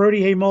hey,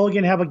 Brody, hey,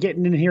 Mulligan, how about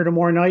getting in here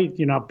tomorrow night?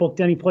 You're not booked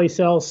anyplace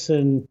else,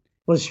 and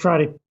let's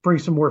try to bring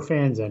some more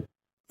fans in.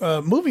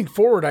 Moving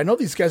forward, I know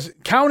these guys,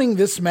 counting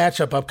this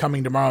matchup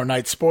upcoming tomorrow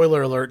night,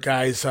 spoiler alert,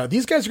 guys,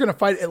 these guys are going to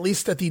fight at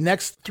least at the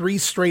next 3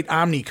 straight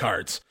Omni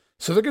cards.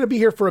 So they're going to be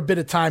here for a bit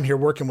of time here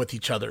working with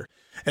each other.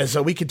 As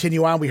we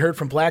continue on, we heard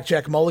from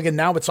Blackjack Mulligan.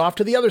 Now it's off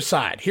to the other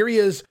side. Here he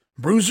is,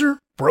 Bruiser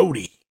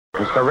Brody.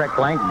 Mr. Rick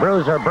Blank,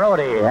 Bruiser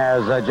Brody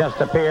has just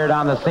appeared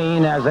on the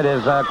scene, as it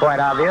is quite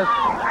obvious.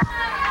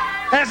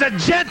 As a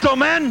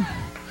gentleman,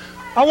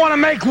 I want to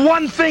make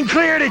one thing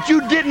clear that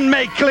you didn't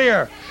make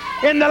clear.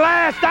 In the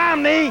last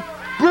Omni,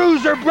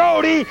 Bruiser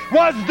Brody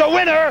was the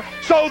winner,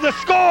 so the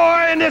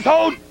score in this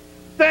whole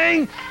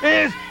thing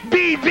is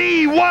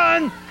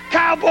BB1,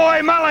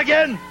 Cowboy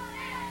Mulligan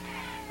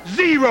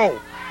 0.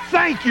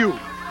 Thank you.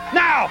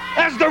 Now,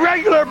 as the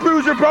regular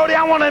Bruiser Brody,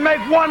 I want to make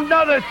one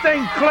other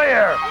thing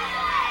clear.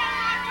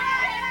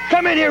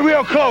 Come in here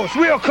real close,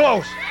 real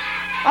close.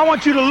 I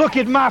want you to look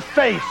at my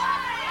face.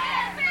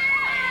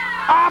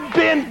 I've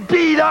been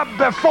beat up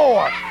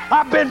before.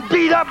 I've been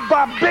beat up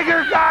by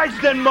bigger guys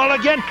than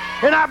Mulligan,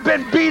 and I've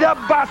been beat up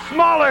by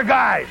smaller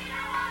guys.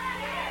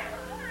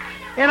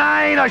 And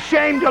I ain't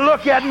ashamed to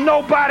look at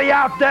nobody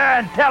out there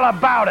and tell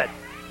about it.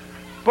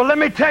 But let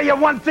me tell you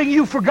one thing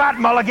you forgot,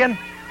 Mulligan.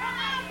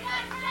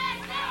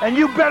 And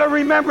you better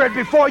remember it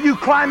before you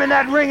climb in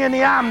that ring in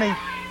the Omni.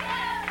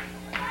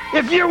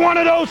 If you're one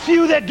of those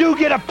few that do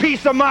get a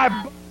piece of my...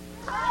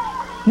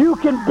 You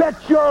can bet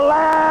your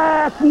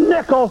last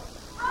nickel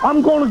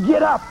I'm going to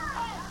get up.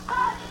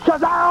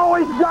 Because I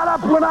always got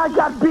up when I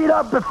got beat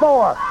up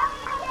before.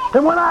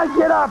 And when I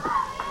get up,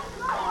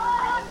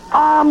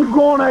 I'm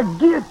going to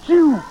get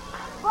you.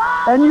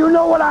 And you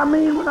know what I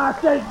mean when I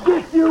say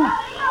get you?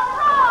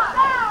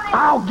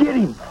 I'll get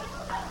him.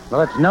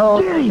 Well, it's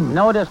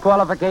no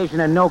disqualification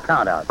and no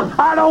count-out.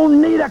 I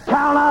don't need a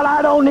count-out.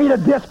 I don't need a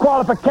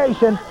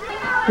disqualification.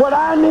 What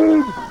I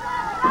need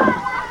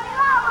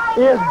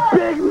is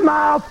Big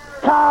Mouth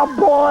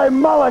Cowboy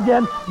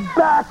Mulligan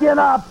backing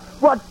up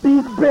what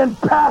he's been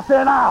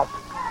passing out.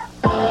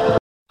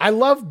 I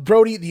love,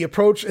 Brody, the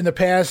approach in the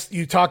past.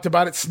 You talked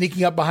about it,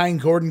 sneaking up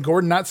behind Gordon.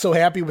 Gordon not so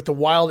happy with the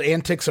wild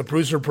antics of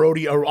Bruiser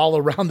Brody all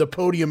around the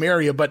podium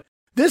area. But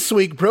this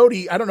week,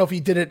 Brody, I don't know if he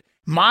did it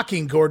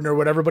mocking Gordon or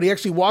whatever, but he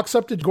actually walks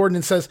up to Gordon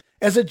and says,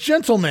 as a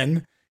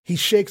gentleman, he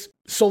shakes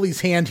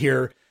Sully's hand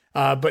here.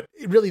 But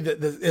really,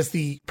 as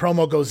the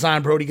promo goes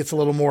on, Brody gets a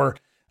little more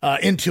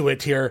into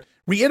it here,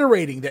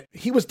 reiterating that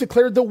he was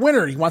declared the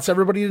winner. He wants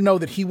everybody to know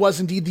that he was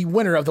indeed the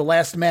winner of the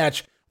last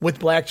match with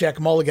Blackjack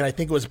Mulligan. I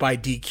think it was by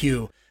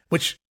DQ,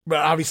 which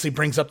obviously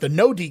brings up the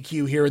no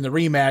DQ here in the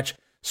rematch.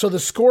 So the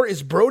score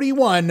is Brody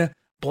 1,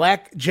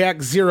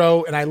 Blackjack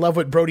 0. And I love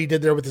what Brody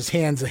did there with his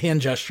hands, the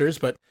hand gestures,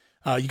 but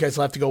you guys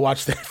will have to go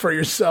watch that for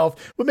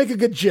yourself. We'll make a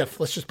good GIF.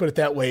 Let's just put it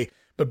that way.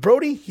 But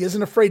Brody, he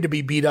isn't afraid to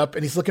be beat up,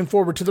 and he's looking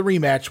forward to the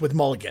rematch with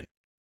Mulligan.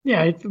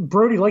 Yeah,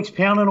 Brody likes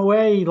pounding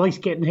away. He likes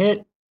getting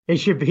hit. It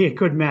should be a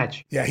good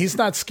match. Yeah, he's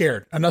not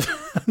scared.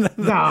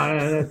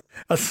 A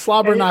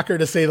slobber knocker,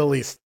 to say the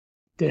least.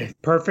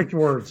 Perfect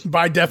words.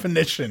 By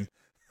definition.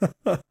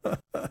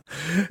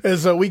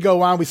 As we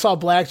go on, we saw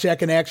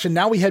Blackjack in action.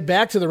 Now we head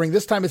back to the ring.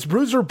 This time it's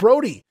Bruiser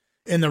Brody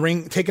in the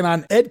ring, taking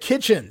on Ed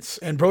Kitchens.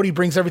 And Brody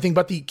brings everything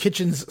but the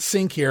Kitchens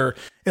sink here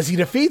as he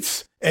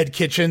defeats Ed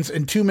Kitchens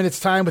in 2 minutes'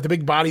 time with a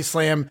big body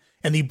slam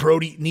and the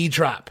Brody knee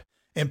drop.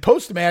 And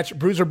post-match,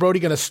 Bruiser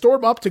Brody going to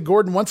storm up to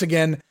Gordon once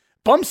again,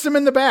 bumps him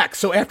in the back.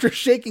 So after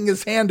shaking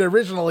his hand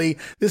originally,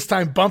 this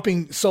time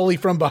bumping solely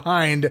from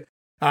behind,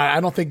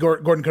 I don't think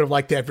Gordon could have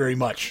liked that very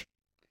much.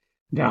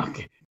 No,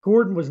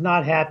 Gordon was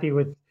not happy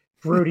with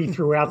Brody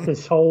throughout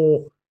this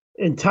whole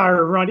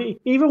entire run.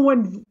 Even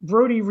when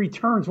Brody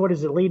returns, what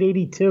is it, late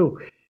 82,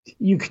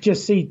 you could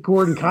just see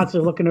Gordon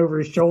constantly looking over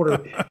his shoulder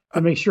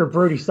to make sure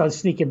Brody starts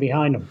sneaking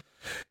behind him.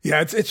 Yeah,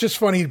 it's just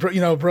funny.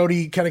 You know,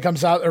 Brody kind of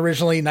comes out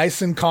originally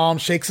nice and calm,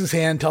 shakes his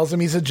hand, tells him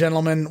he's a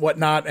gentleman,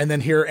 whatnot. And then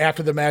here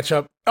after the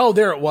matchup, oh,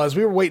 there it was.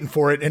 We were waiting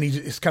for it. And he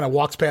just kind of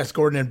walks past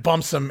Gordon and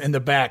bumps him in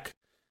the back.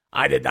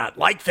 I did not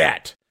like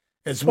that.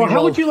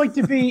 How would you like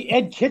to be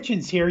Ed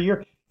Kitchens here?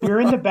 You're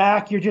in the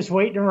back. You're just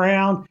waiting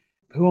around.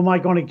 Who am I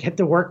going to get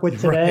to work with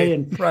today?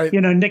 Right.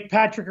 You know, Nick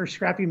Patrick or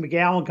Scrappy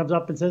McGowan comes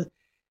up and says,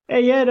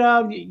 hey, Ed,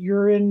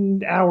 you're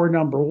in hour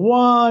number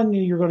 1.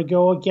 You're going to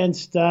go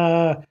against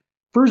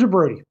Bruiser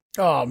Brody.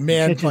 Oh,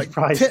 man.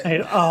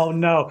 Saying, oh,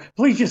 no.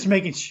 Please just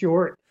make it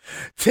short.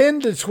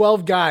 10 to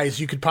 12 guys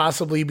you could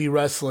possibly be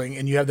wrestling,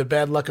 and you have the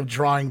bad luck of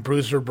drawing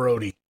Bruiser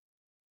Brody.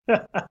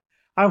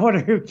 I wonder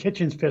who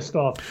Kitchen's pissed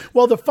off.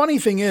 Well, the funny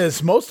thing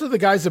is, most of the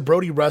guys that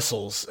Brody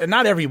wrestles, and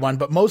not everyone,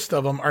 but most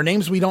of them, are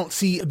names we don't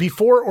see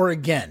before or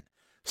again.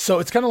 So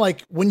it's kind of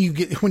like when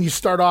you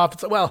start off,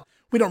 it's like, well,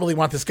 we don't really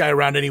want this guy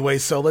around anyway,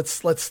 so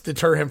let's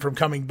deter him from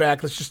coming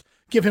back. Let's just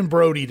give him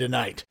Brody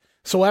tonight.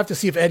 So we'll have to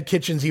see if Ed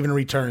Kitchens even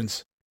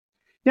returns.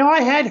 Now,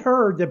 I had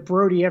heard that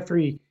Brody, after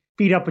he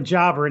beat up a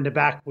jobber in the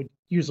back, would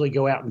usually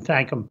go out and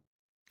thank him.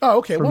 Oh,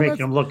 okay. For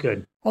making him look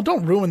good. Well,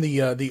 don't ruin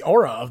the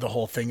aura of the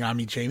whole thing on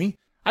me, Jamie.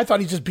 I thought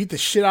he just beat the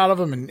shit out of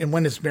him and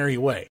went his merry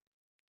way.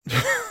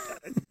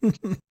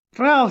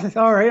 Well,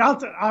 all right.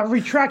 I'll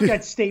retract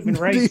that statement,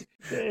 right?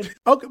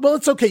 Okay, well,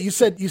 it's okay. You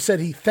said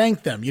he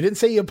thanked them. You didn't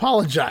say he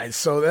apologized,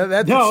 so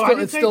that's no, still, I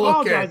didn't it's say still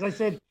apologize. okay. I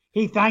said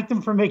he thanked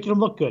them for making him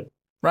look good.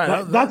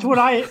 Right. That's what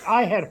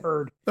I had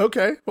heard.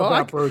 Okay. Well,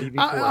 about Brody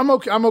before. I'm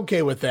okay. I'm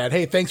okay with that.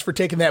 Hey, thanks for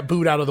taking that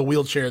boot out of the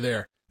wheelchair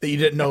there that you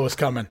didn't know was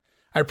coming.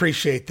 I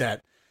appreciate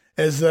that.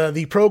 As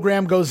the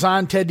program goes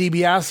on, Ted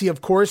DiBiase,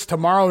 of course,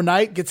 tomorrow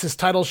night gets his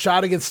title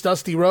shot against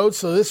Dusty Rhodes.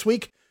 So this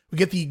week we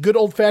get the good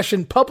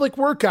old-fashioned public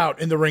workout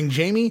in the ring.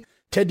 Jamie,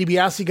 Ted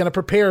DiBiase going to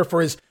prepare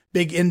for his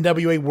big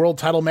NWA World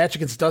title match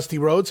against Dusty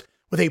Rhodes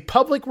with a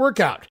public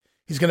workout.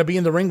 He's going to be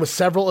in the ring with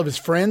several of his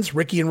friends,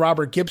 Ricky and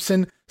Robert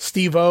Gibson,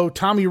 Steve-O,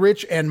 Tommy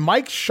Rich, and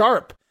Mike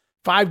Sharp.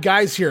 5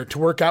 guys here to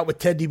work out with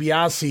Ted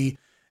DiBiase.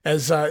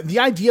 As the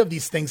idea of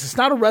these things, it's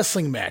not a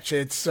wrestling match.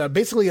 It's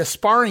basically a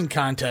sparring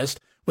contest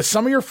with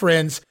some of your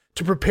friends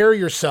to prepare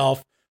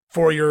yourself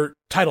for your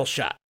title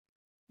shot.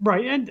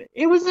 Right, and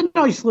it was a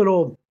nice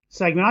little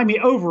segment. I mean,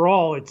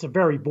 overall, it's a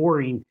very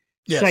boring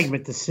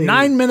segment to see.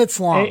 9 minutes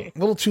long, a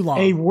little too long.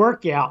 A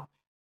workout.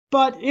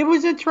 But it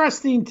was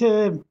interesting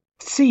to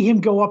see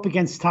him go up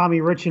against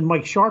Tommy Rich and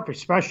Mike Sharp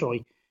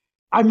especially.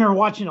 I remember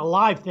watching it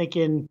live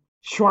thinking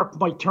Sharp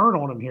might turn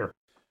on him here.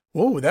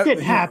 Whoa, that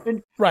didn't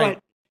happen. Right.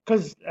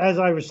 Because as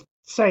I was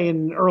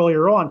saying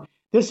earlier on,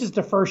 this is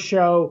the first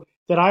show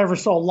that I ever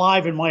saw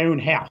live in my own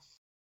house.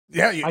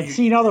 Yeah. I'd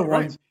seen other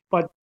ones,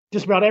 but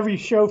just about every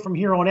show from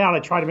here on out, I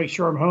try to make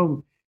sure I'm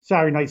home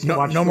Saturday nights to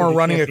watch. No more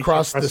running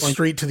across the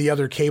street to the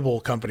other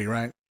cable company,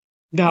 right?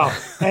 No.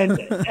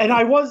 And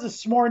I was a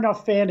smart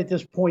enough fan at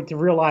this point to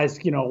realize,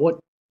 what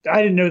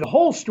I didn't know the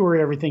whole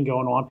story, everything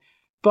going on,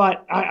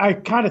 but I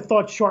kind of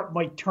thought Sharp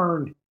might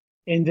turn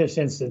in this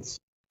instance.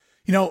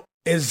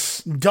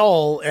 As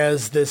dull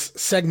as this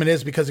segment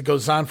is because it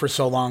goes on for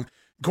so long,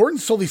 Gordon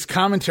Solie's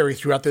commentary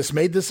throughout this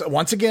made this,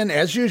 once again,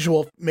 as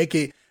usual,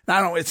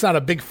 it's not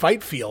a big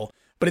fight feel,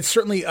 but it's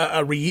certainly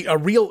a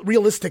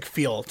realistic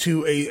feel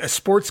to a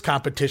sports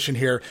competition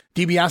here.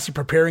 DiBiase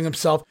preparing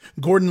himself,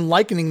 Gordon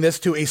likening this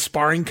to a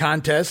sparring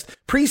contest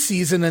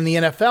preseason in the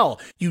NFL.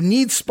 You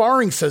need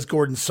sparring, says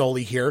Gordon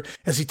Solie here,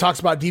 as he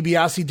talks about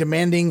DiBiase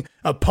demanding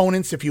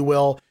opponents, if you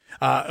will,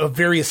 of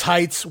various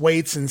heights,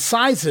 weights, and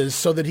sizes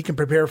so that he can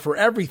prepare for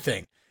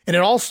everything. And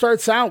it all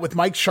starts out with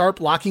Mike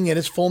Sharp locking in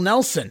his full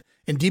Nelson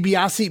and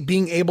DiBiase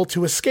being able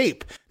to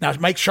escape. Now,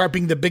 Mike Sharp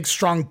being the big,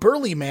 strong,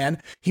 burly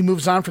man, he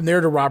moves on from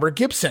there to Robert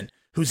Gibson,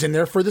 who's in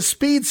there for the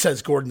speed,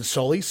 says Gordon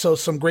Solie. So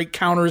some great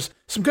counters,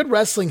 some good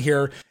wrestling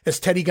here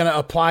as Teddy going to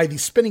apply the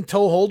spinning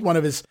toe hold, one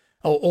of his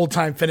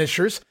old-time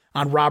finishers,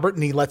 on Robert,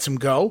 and he lets him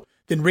go.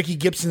 Then Ricky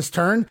Gibson's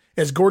turn.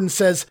 As Gordon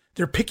says,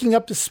 they're picking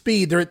up the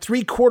speed. They're at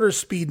 3/4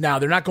 speed now.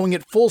 They're not going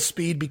at full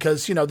speed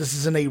because, this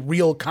isn't a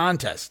real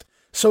contest.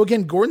 So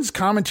again, Gordon's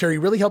commentary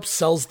really helps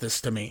sells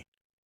this to me.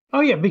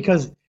 Oh, yeah,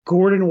 because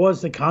Gordon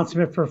was the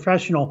consummate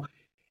professional.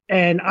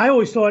 And I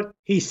always thought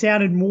he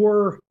sounded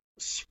more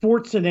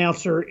sports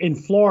announcer in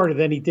Florida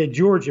than he did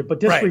Georgia. But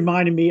this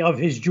reminded me of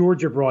his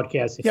Georgia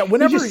broadcasting. Yeah,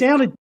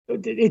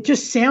 it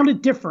just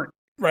sounded different.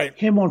 Right.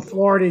 Him on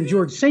Florida and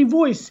Georgia. Same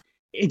voice.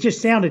 It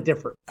just sounded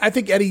different. I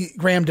think Eddie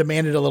Graham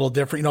demanded a little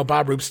different.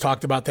 Bob Roop's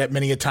talked about that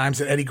many a times,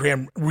 that Eddie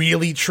Graham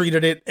really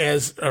treated it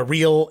as a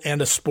real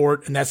and a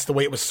sport, and that's the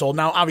way it was sold.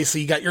 Now,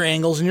 obviously, you got your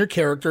angles and your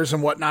characters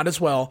and whatnot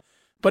as well.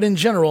 But in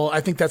general,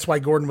 I think that's why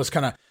Gordon was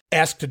kind of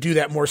asked to do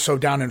that more so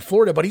down in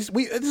Florida. But this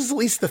is at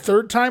least the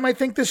 3rd time, I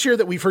think, this year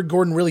that we've heard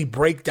Gordon really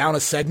break down a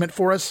segment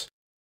for us.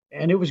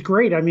 And it was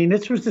great. I mean,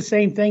 this was the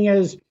same thing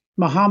as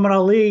Muhammad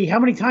Ali. How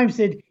many times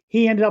did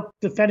he end up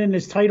defending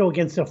his title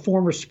against a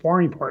former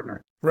sparring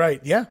partner?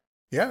 Right. Yeah.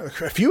 Yeah.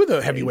 A few of the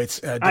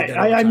heavyweights did that.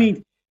 I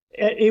mean,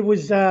 it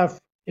was,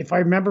 if I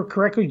remember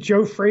correctly,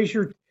 Joe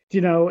Frazier,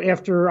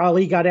 after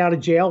Ali got out of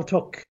jail,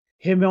 took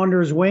him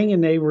under his wing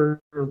and they were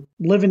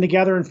living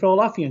together in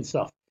Philadelphia and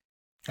stuff.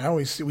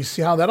 We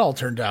see how that all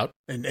turned out.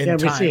 We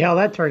see how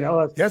that turned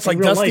out. Yeah, it's like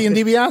Dusty and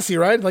DiBiase,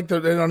 right? Like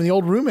on the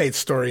old roommate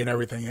story and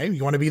everything. Hey,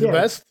 you want to be the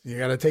best? You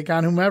got to take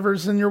on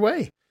whomever's in your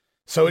way.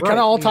 So it kind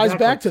of all ties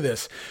back to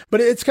this.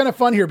 But it's kind of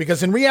fun here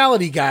because in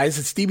reality, guys,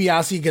 it's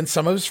DiBiase against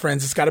some of his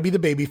friends. It's got to be the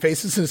baby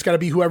faces and it's got to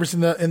be whoever's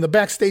in the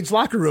backstage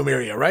locker room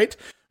area, right?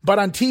 But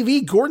on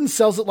TV, Gordon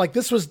sells it like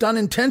this was done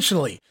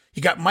intentionally.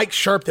 You got Mike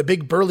Sharp, the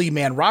big burly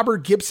man,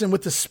 Robert Gibson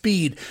with the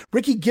speed,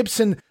 Ricky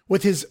Gibson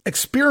with his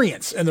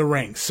experience in the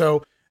ring.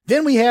 So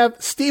then we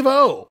have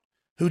Steve-O,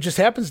 who just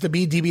happens to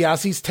be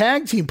DiBiase's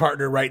tag team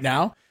partner right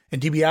now.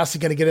 And DiBiase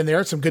going to get in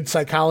there. Some good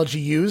psychology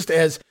used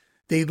as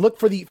they look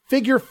for the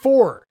figure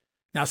 4.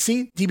 Now,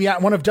 see,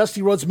 one of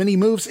Dusty Rhodes' many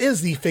moves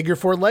is the figure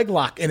 4 leg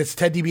lock, and it's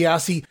Ted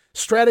DiBiase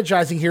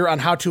strategizing here on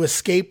how to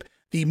escape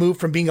the move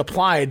from being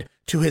applied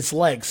to his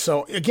legs.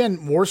 So, again,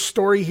 more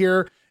story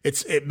here.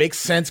 It makes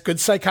sense. Good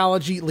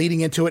psychology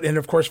leading into it. And,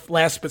 of course,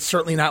 last but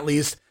certainly not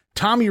least,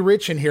 Tommy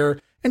Rich in here,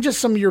 and just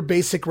some of your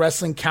basic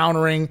wrestling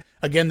countering.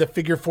 Again, the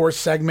figure 4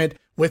 segment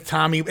with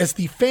Tommy as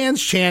the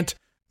fans chant,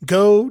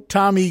 Go,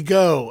 Tommy,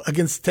 go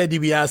against Ted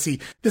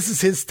DiBiase. This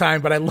is his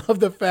time, but I love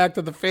the fact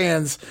that the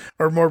fans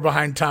are more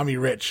behind Tommy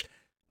Rich.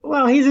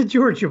 Well, he's a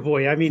Georgia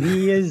boy. I mean,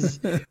 he is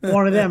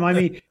one of them. I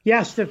mean,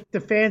 yes, the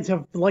fans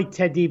have liked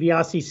Ted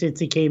DiBiase since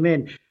he came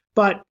in.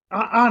 But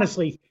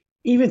honestly,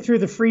 even through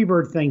the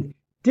Freebird thing,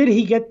 did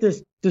he get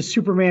the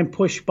Superman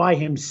push by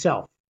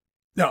himself?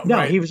 No,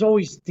 right. he was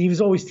always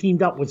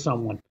teamed up with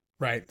someone.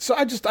 Right. So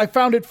I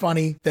found it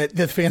funny that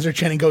the fans are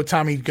chanting "Go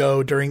Tommy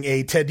Go" during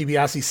a Ted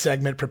DiBiase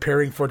segment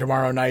preparing for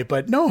tomorrow night,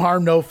 but no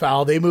harm, no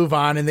foul. They move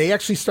on and they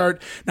actually start.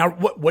 Now,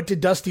 what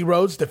did Dusty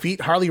Rhodes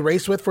defeat Harley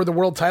Race with for the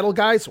world title,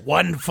 guys?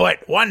 1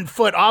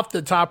 foot off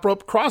the top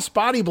rope, cross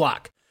body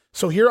block.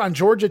 So here on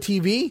Georgia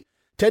TV,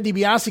 Ted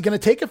DiBiase going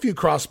to take a few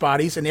cross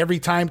bodies and every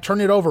time turn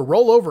it over,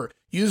 roll over,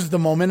 use the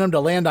momentum to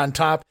land on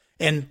top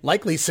and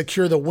likely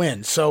secure the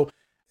win. So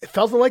it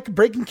felt like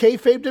breaking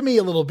kayfabe to me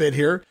a little bit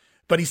here.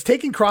 But he's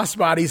taking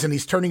crossbodies and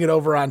he's turning it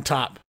over on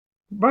top.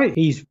 Right.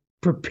 He's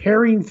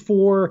preparing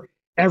for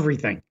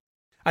everything.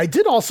 I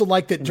did also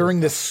like that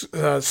during this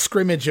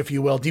scrimmage, if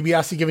you will,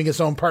 DiBiase giving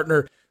his own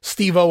partner,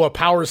 Steve-O, a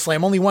power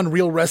slam. Only one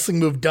real wrestling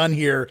move done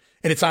here,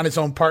 and it's on his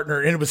own partner,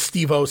 and it was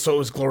Steve-O, so it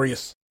was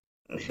glorious.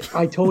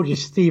 I told you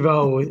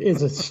Steve-O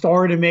is a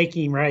star in the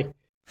making, right?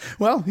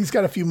 Well, he's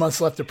got a few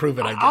months left to prove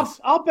it, I guess.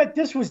 I'll bet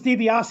this was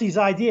DiBiase's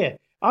idea.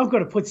 I'm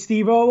going to put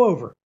Steve-O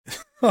over.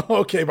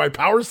 Okay, by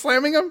power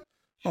slamming him?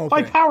 Okay.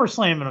 By power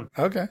slamming him.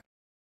 Okay.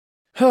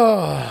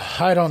 Oh,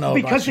 I don't know.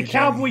 Because the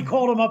Cowboy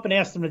called him up and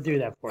asked him to do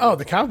that for him. Oh,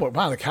 the Cowboy.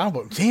 Wow, the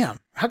Cowboy. Damn.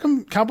 How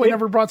come Cowboy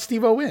never brought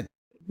Steve-O in?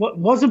 What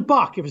wasn't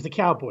Buck. It was the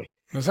Cowboy.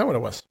 Is that what it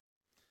was?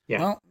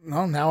 Yeah.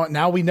 Well,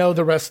 now we know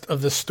the rest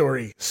of the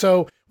story.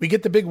 So we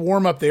get the big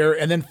warm-up there,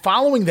 and then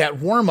following that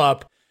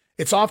warm-up,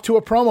 it's off to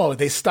a promo.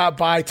 They stop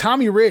by.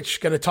 Tommy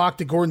Rich going to talk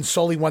to Gordon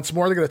Solie once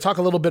more. They're going to talk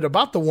a little bit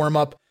about the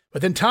warm-up,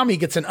 but then Tommy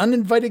gets an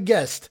uninvited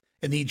guest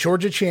and the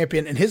Georgia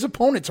champion and his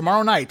opponent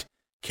tomorrow night,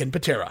 Ken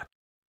Patera.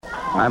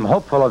 I'm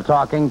hopeful of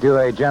talking to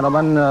a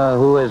gentleman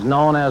who is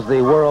known as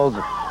the world's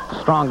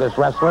strongest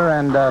wrestler,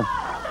 and,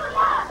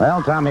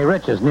 well, Tommy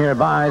Rich is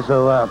nearby,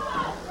 so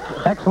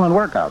excellent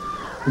workout.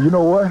 You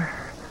know what?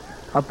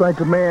 I think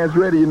the man's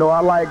ready. You know,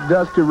 I like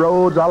Dusty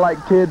Rhodes. I like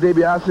Ted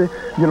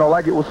DiBiase. You know,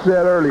 like it was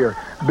said earlier,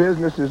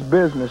 business is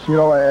business, you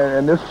know,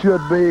 and this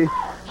should be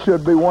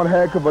one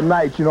heck of a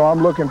night. You know,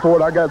 I'm looking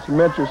forward. I got some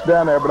interest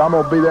down there, but I'm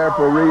going to be there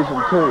for a reason,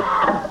 too.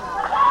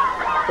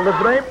 Well,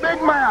 if it ain't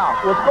Big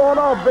Mouth, what's going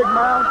on, Big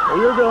Mouth? Well,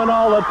 you're doing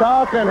all the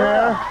talking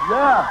here.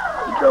 Yeah.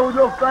 You go with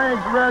those things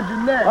around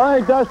your neck. I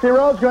think Dusty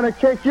Rhodes going to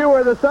kick you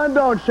where the sun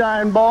don't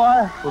shine, boy.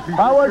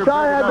 I wish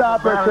I had the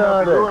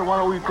opportunity.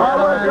 I wish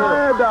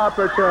I had the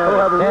opportunity. We'll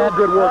have a real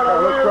good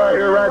workout. Let's try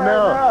here right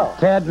now.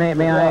 Ted, may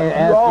I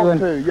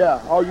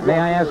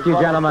ask you,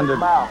 gentlemen,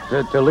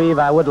 to leave?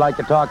 I would like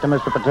to talk to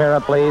Mr.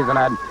 Patera, please, and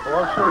I'd...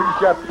 Well, I'm sure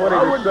he's got plenty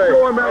to say. I wouldn't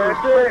show him that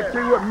respect.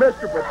 See what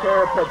Mr.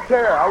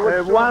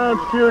 Patera. Why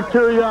don't you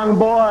two young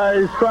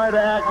boys try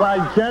to act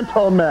like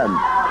gentlemen,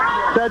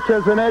 such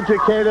as an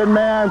educated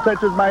man,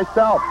 such as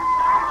myself.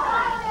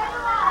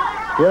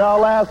 You know,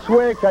 last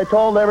week I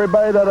told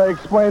everybody that I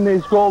explained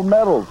these gold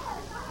medals.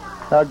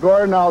 Now,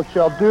 Gordon, I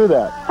shall do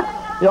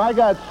that. You know, I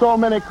got so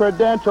many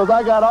credentials.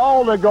 I got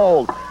all the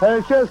gold.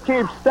 And it just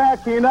keeps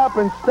stacking up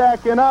and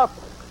stacking up.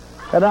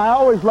 And I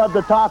always love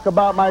to talk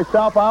about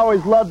myself. I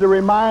always love to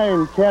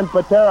remind Ken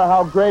Patera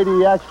how great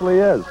he actually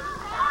is.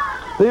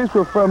 These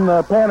were from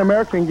the Pan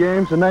American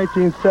Games in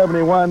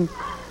 1971,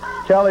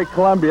 Cali,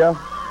 Colombia.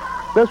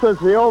 This was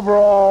the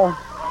overall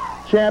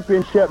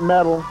championship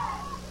medal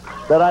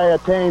that I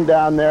attained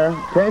down there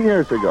 10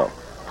 years ago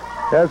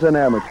as an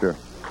amateur.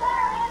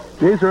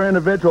 These are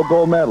individual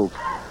gold medals.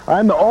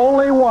 I'm the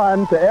only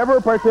one to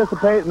ever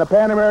participate in the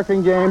Pan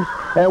American Games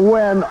and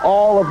win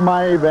all of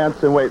my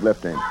events in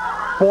weightlifting.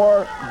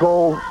 4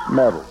 gold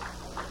medals.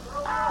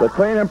 The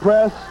clean and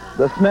press,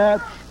 the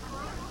snatch,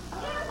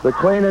 the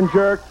clean and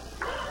jerk,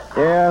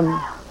 and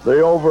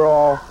the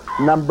overall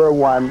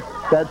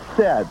 #1 that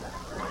said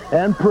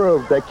and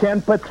proved that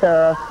Ken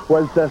Patera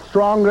was the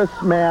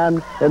strongest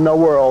man in the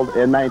world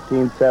in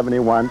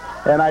 1971,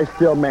 and I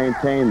still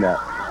maintain that.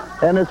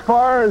 And as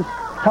far as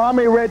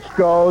Tommy Rich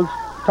goes,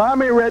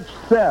 Tommy Rich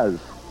says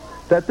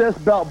that this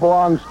belt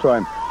belongs to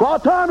him. Well,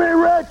 Tommy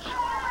Rich,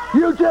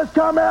 you just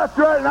come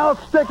after it and I'll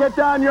stick it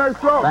down your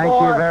throat, Thank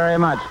boy. you very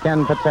much,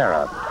 Ken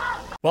Patera.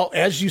 Well,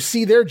 as you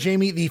see there,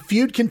 Jamie, the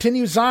feud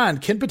continues on.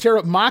 Ken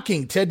Patera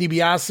mocking Ted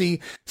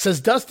DiBiase, says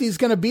Dusty's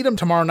going to beat him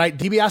tomorrow night.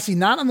 DiBiase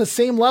not on the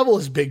same level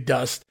as Big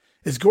Dust.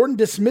 As Gordon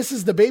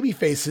dismisses the baby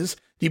faces,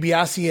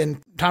 DiBiase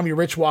and Tommy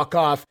Rich walk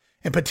off.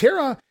 And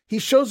Patera, he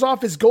shows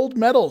off his gold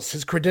medals,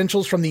 his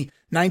credentials from the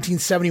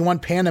 1971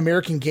 Pan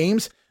American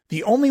Games,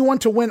 the only one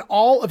to win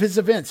all of his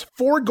events.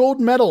 4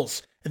 gold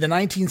medals in the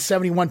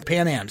 1971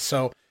 Pan Am.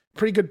 So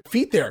pretty good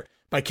feat there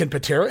by Ken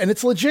Patera. And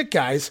it's legit,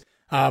 guys.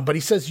 But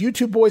he says, you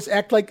two boys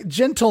act like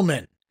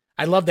gentlemen.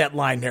 I love that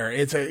line there.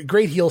 It's a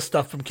great heel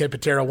stuff from Ken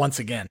Patera once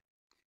again.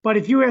 But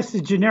if you ask the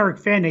generic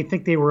fan, they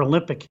think they were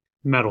Olympic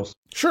medals.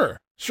 Sure.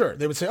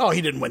 They would say, oh,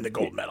 he didn't win the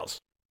gold medals.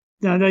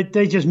 No,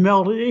 they just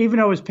melted, even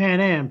though it was Pan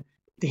Am.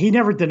 he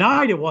never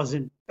denied it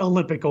wasn't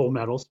Olympic gold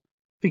medals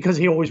because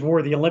he always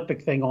wore the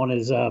Olympic thing on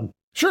his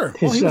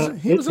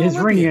his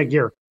ring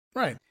gear.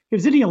 Right. He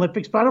was in the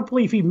Olympics, but I don't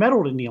believe he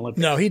medaled in the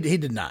Olympics. No, he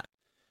did not.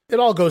 It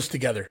all goes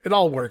together. It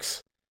all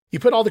works. You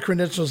put all the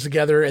credentials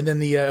together, and then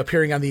the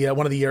appearing on the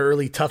one of the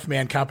early Tough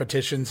Man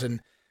competitions, and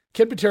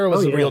Ken Patera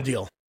was the real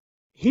deal.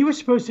 He was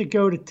supposed to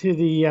go to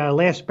the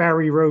last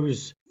Barry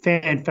Rose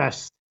Fan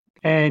Fest,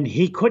 and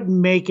he couldn't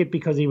make it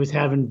because he was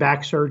having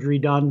back surgery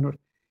done.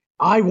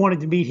 I wanted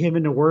to meet him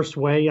in the worst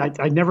way.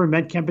 I never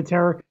met Ken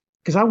Patera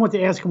because I wanted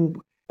to ask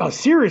him a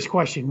serious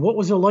question. What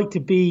was it like to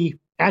be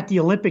at the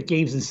Olympic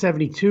Games in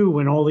 '72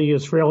 when all the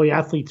Israeli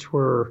athletes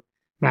were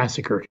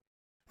massacred?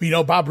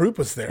 Bob Roop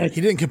was there.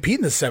 He didn't compete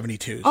in the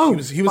 72s. Oh, he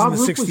was in the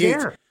 68.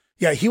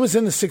 Yeah, he was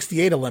in the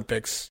 68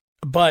 Olympics,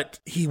 but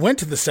he went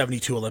to the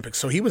 72 Olympics,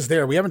 so he was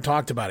there. We haven't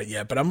talked about it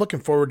yet, but I'm looking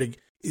forward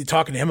to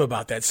talking to him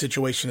about that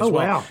situation as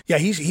well. Wow. Yeah,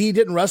 he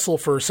didn't wrestle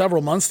for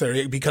several months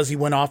there because he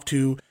went off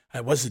to,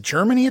 was it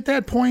Germany at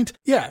that point?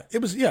 Yeah,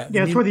 it was, yeah.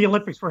 Yeah, that's where the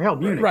Olympics were held,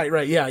 Munich.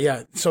 Right,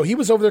 yeah. So he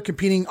was over there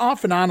competing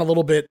off and on a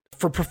little bit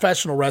for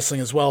professional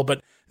wrestling as well,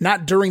 but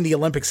not during the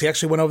Olympics. He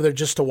actually went over there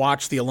just to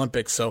watch the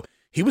Olympics, so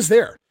he was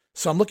there.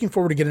 So I'm looking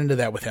forward to getting into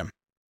that with him.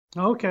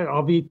 Okay,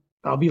 I'll be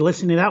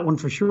listening to that one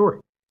for sure.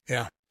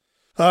 Yeah.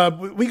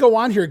 We go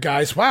on here,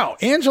 guys. Wow.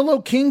 Angelo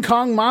King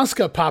Kong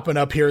Mosca popping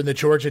up here in the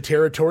Georgia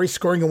territory,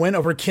 scoring a win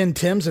over Ken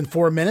Timms in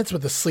 4 minutes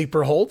with a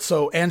sleeper hold.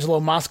 So Angelo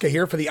Mosca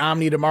here for the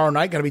Omni tomorrow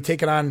night. Going to be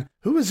taking on,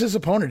 who is his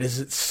opponent? Is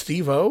it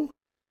Steve-O?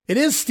 It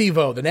is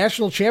Steve-O, the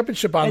national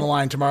championship on the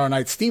line tomorrow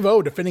night.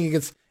 Steve-O defending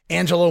against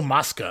Angelo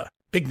Mosca.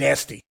 Big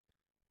nasty.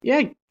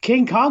 Yeah,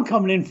 King Kong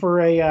coming in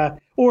for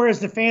or as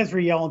the fans were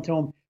yelling to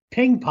him,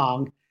 ping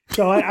pong.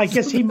 So I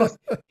guess he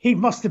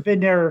must have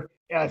been there.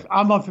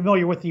 I'm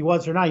unfamiliar with he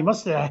was or not. He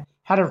must have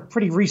had a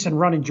pretty recent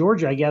run in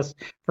Georgia, I guess,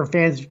 for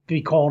fans to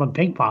be calling him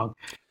ping pong.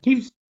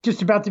 He's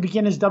just about to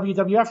begin his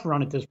WWF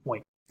run at this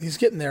point. He's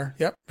getting there.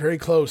 Yep, very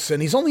close.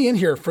 And he's only in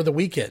here for the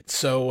weekend,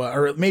 so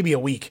or maybe a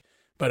week.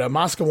 But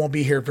Mosca won't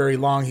be here very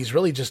long. He's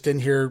really just in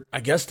here,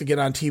 I guess, to get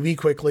on TV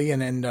quickly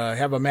and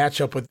have a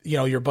matchup with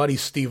your buddy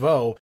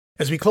Steve-O.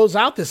 As we close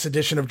out this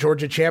edition of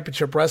Georgia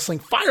Championship Wrestling,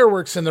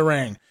 fireworks in the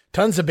ring.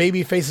 Tons of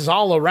baby faces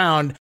all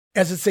around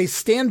as it's a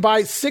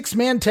standby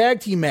 6-man tag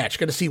team match.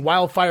 Going to see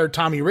Wildfire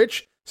Tommy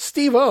Rich,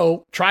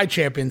 Steve-O,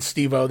 tri-champion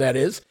Steve-O that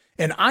is,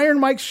 and Iron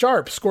Mike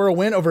Sharp score a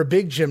win over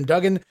Big Jim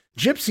Duggan,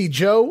 Gypsy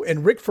Joe,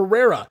 and Rick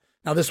Ferreira.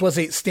 Now this was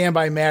a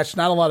standby match,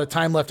 not a lot of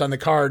time left on the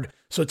card,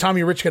 so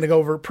Tommy Rich going to go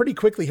over pretty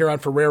quickly here on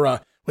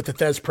Ferreira with the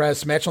Thez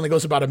Press. Match only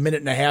goes about a minute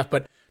and a half,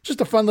 but just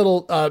a fun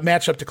little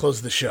matchup to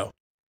close the show.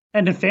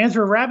 And the fans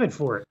were rabid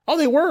for it. Oh,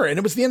 they were, and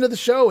it was the end of the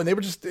show, and they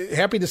were just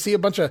happy to see a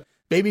bunch of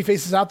baby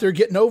faces out there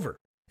getting over.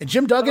 And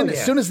Jim Duggan,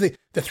 as soon as the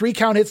 3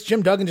 count hits,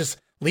 Jim Duggan just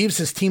leaves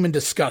his team in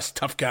disgust.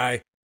 Tough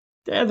guy.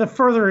 The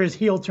further his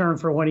heel turn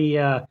for when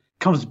he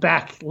comes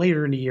back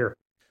later in the year.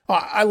 Oh,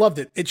 I loved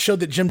it. It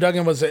showed that Jim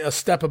Duggan was a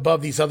step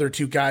above these other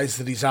 2 guys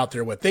that he's out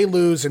there with. They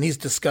lose, and he's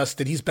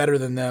disgusted. He's better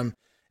than them.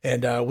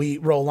 And we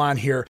roll on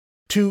here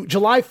to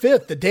July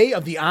 5th, the day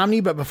of the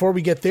Omni. But before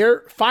we get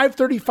there,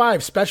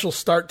 5:35 special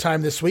start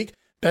time this week.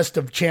 Best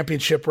of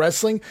Championship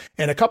Wrestling,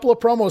 and a couple of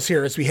promos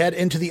here as we head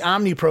into the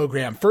Omni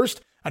program.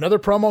 First, another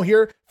promo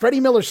here.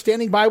 Freddie Miller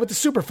standing by with the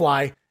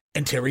Superfly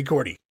and Terry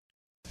Gordy.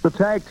 The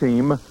tag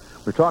team,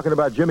 we're talking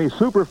about Jimmy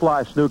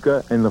Superfly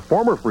Snuka and the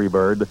former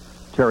Freebird,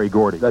 Terry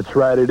Gordy. That's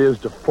right, it is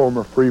the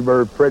former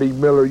Freebird, Freddie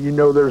Miller. You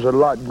know there's a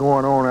lot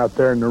going on out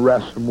there in the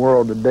wrestling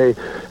world today.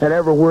 And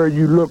everywhere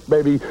you look,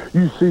 baby,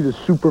 you see the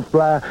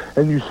Superfly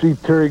and you see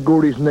Terry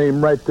Gordy's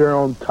name right there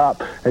on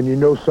top. And you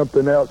know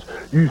something else?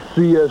 You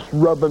see us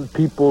rubbing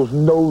people's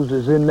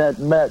noses in that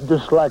mat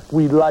just like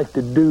we like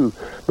to do.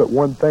 But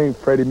one thing,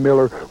 Freddie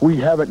Miller, we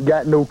haven't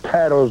got no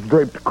titles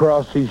draped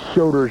across his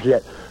shoulders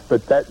yet.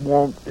 But it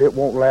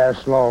won't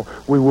last long.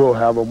 We will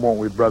have them, won't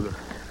we, brother?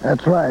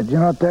 That's right. You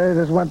know, Terry,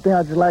 there's one thing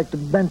I'd just like to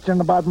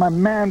mention about my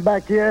man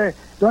back here.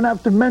 Don't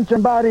have to mention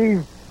about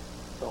the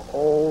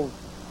old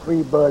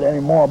Freebird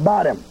anymore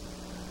about him.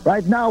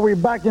 Right now, we're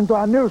back into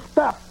our new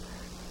stuff,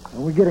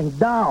 and we're getting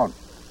down.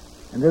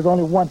 And there's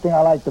only one thing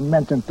I like to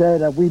mention, Terry,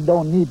 that we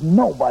don't need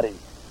nobody.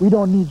 We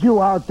don't need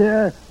you out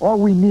there. All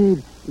we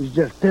need is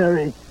just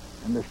Terry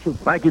and the Super.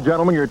 Thank you,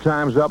 gentlemen. Your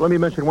time's up. Let me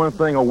mention one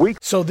thing. A week.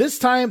 So this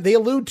time, they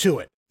allude to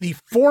it. The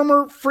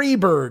former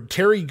Freebird,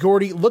 Terry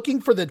Gordy,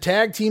 looking for the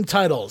tag team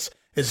titles.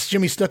 As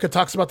Jimmy Snuka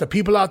talks about the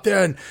people out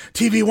there in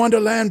TV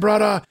Wonderland,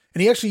 brother.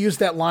 And he actually used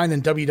that line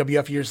in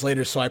WWF years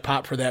later, so I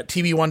popped for that,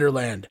 TV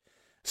Wonderland.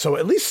 So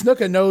at least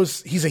Snuka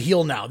knows he's a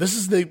heel now. This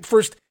is the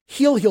first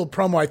heel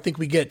promo I think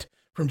we get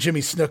from Jimmy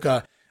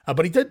Snuka.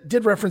 But he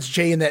did reference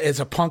Jay in that as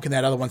a Punk in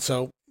that other one,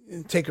 so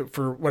take it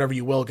for whatever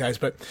you will, guys.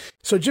 But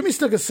so Jimmy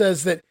Snuka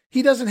says that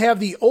he doesn't have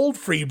the old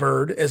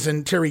Freebird, as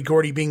in Terry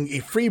Gordy being a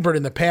Freebird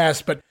in the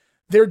past, but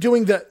they're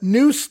doing the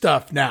new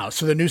stuff now.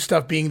 So the new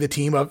stuff being the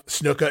team of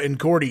Snuka and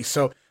Gordy.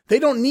 So they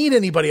don't need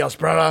anybody else,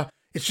 brother.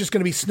 It's just going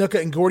to be Snuka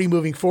and Gordy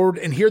moving forward.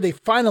 And here they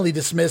finally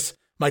dismiss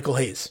Michael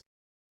Hayes.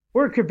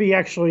 Or it could be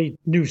actually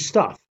new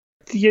stuff.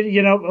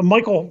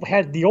 Michael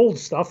had the old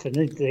stuff, and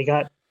they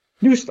got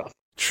new stuff.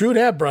 True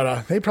that,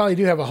 brother. They probably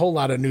do have a whole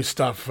lot of new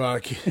stuff.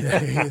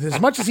 As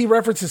much as he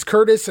references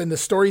Curtis and the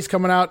stories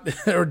coming out,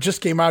 or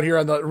just came out here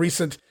on the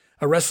recent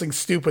Wrestling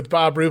Stoop with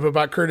Bob Roop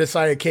about Curtis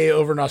Iake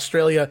over in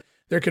Australia,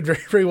 there could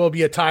very well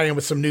be a tie-in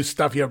with some new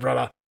stuff here,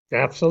 brother.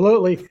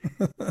 Absolutely.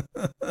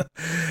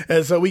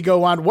 As we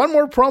go on, one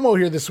more promo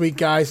here this week,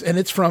 guys, and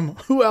it's from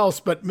who else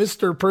but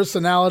Mr.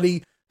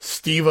 Personality,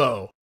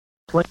 Steve-O.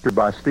 Selected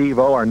by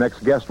Steve-O, our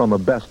next guest on the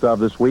Best of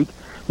this week.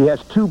 He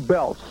has 2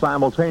 belts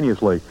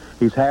simultaneously.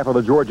 He's half of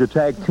the Georgia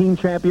Tag Team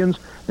Champions,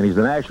 and he's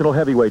the National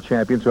Heavyweight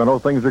Champion, so I know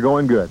things are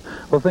going good.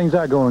 Well, things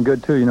are going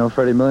good, too,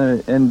 Freddie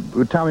Miller.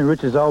 And Tommy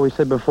Rich has always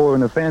said before,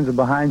 when the fans are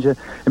behind you,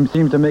 it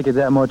seems to make it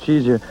that much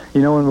easier.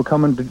 When we're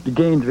coming to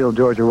Gainesville,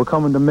 Georgia, we're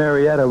coming to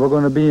Marietta, we're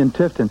going to be in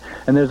Tifton,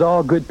 and there's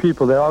all good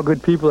people. They're all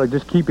good people that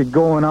just keep it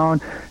going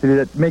on.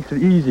 That makes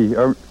it easy,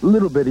 or a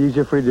little bit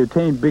easier for you to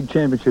attain big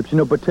championships.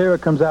 Patera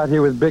comes out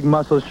here with big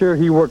muscles. Sure,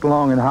 he worked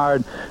long and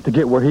hard to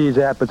get where he's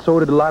at, but so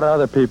did a lot of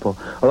other people.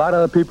 A lot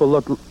of other people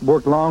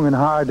worked long and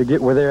hard to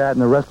get where they're at in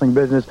the wrestling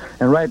business.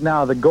 And right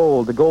now, the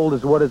gold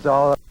is what it's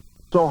all about.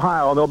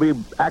 Ohio, there'll be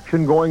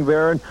action going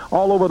there and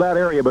all over that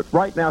area. But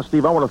right now,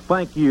 Steve, I want to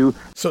thank you.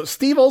 So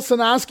Steve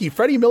Olszanowski,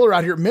 Freddie Miller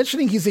out here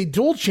mentioning he's a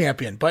dual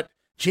champion. But,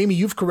 Jamie,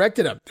 you've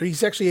corrected him.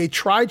 He's actually a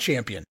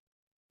tri-champion.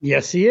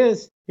 Yes, he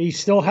is. He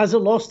still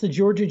hasn't lost the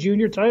Georgia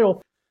Junior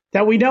title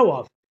that we know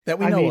of. That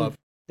we know of.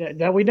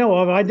 That we know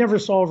of. I never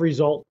saw a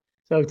result.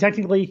 So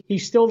technically,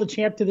 he's still the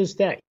champ to this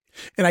day.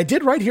 And I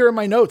did write here in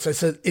my notes, I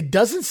said, it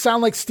doesn't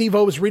sound like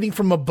Steve-O is reading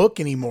from a book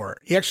anymore.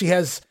 He actually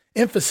has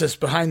emphasis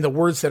behind the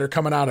words that are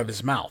coming out of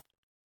his mouth.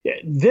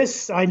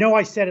 This, I know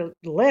I said it in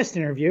the last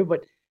interview,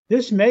 but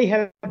this may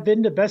have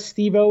been the best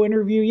Steve-O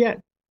interview yet.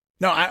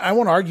 No, I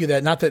won't argue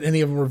that. Not that any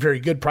of them were very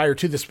good prior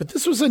to this, but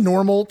this was a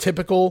normal,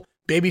 typical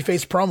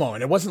babyface promo.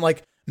 And it wasn't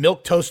like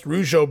Milquetoast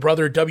Rougeau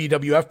brother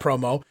WWF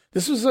promo.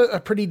 This was a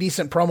pretty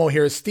decent promo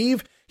here.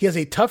 Steve, he has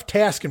a tough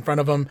task in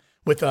front of him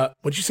with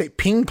what'd you say,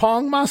 Ping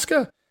Pong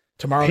Mosca?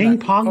 Tomorrow Ping night.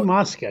 Pong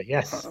Mosca,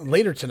 yes.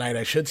 Later tonight,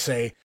 I should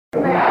say.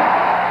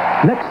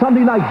 Next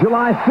Sunday night,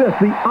 July 5th,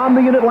 the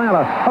Omni in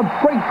Atlanta. A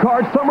great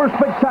card, summer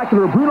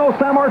spectacular. Bruno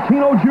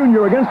Sammartino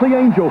Jr. against the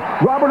Angel.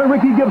 Robert and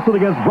Ricky Gibson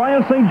against Brian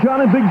St.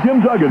 John and Big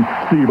Jim Duggan.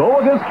 Steve-O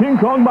against King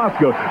Kong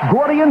Mosca.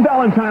 Gordy and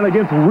Valentine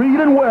against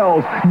Reed and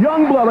Wells.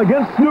 Youngblood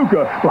against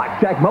Snuka.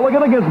 Blackjack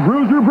Mulligan against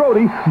Bruiser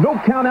Brody. No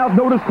count out,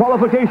 no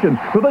disqualification.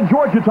 For the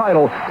Georgia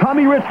title,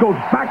 Tommy Rich goes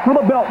back for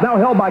the belt, now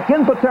held by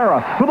Ken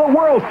Patera. For the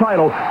world's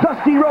title,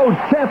 Dusty Rhodes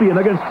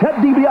champion against Ted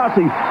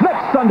DiBiase.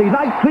 Next Sunday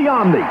night, the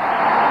Omni.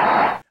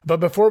 But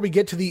before we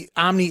get to the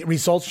Omni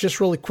results, just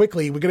really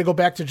quickly, we're going to go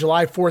back to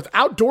July 4th,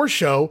 outdoor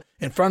show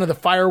in front of the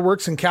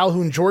fireworks in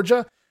Calhoun,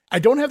 Georgia. I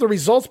don't have the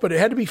results, but it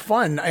had to be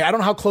fun. I don't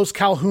know how close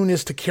Calhoun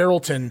is to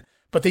Carrollton,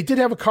 but they did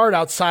have a card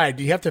outside.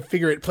 You have to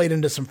figure it played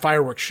into some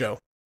fireworks show.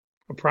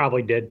 It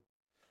probably did.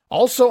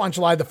 Also on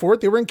July the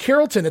 4th, they were in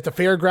Carrollton at the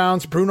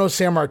fairgrounds. Bruno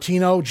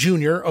Sammartino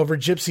Jr. over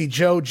Gypsy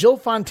Joe. Jill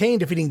Fontaine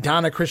defeating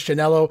Donna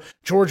Cristianello.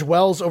 George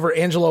Wells over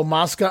Angelo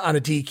Mosca on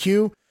a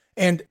DQ.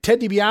 And Ted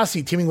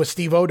DiBiase teaming with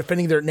Steve-O,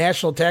 defending their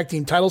national tag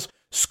team titles,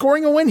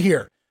 scoring a win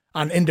here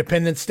on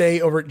Independence Day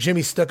over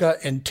Jimmy Snuka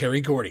and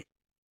Terry Gordy.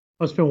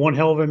 Must have been one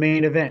hell of a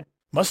main event.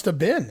 Must have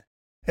been.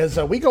 As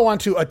we go on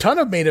to a ton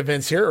of main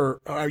events here,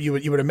 or you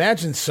would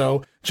imagine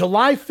so.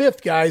 July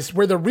 5th, guys,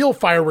 where the real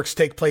fireworks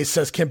take place,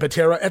 says Ken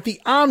Patera, at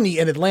the Omni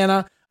in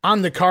Atlanta.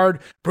 On the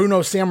card,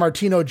 Bruno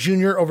Sammartino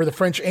Jr. over the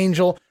French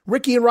Angel.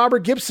 Ricky and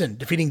Robert Gibson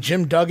defeating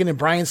Jim Duggan and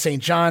Brian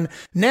St. John.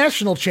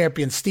 National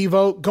champion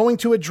Steve-O going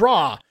to a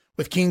draw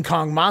with King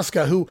Kong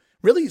Mosca, who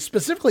really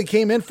specifically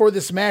came in for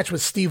this match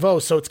with Steve-O.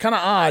 So it's kind of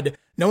odd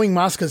knowing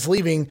Mosca's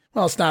leaving.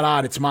 Well, it's not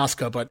odd. It's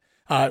Mosca, but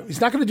he's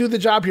not going to do the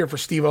job here for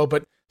Steve-O,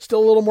 but still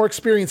a little more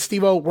experienced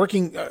Steve-O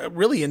working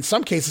really in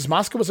some cases.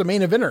 Mosca was a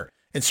main eventer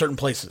in certain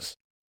places.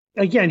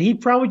 Again, he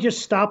probably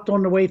just stopped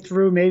on the way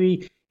through.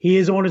 Maybe he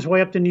is on his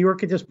way up to New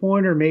York at this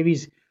point, or maybe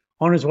he's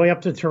on his way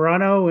up to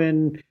Toronto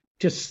and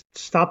just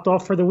stopped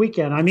off for the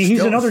weekend. I mean,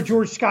 he's another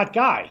George Scott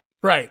guy.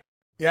 Right.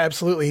 Yeah,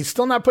 absolutely. He's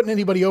still not putting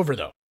anybody over,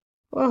 though.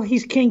 Well,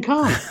 he's King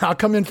Kong. I'll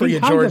come in for King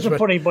you, Kong George. Doesn't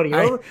put anybody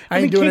over. I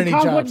ain't doing any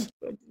jobs.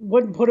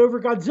 Wouldn't put over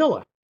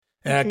Godzilla.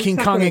 King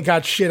Kong ain't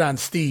got shit on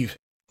Steve.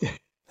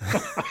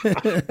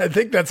 I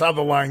think that's how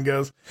the line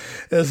goes.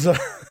 As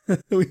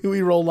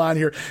we roll on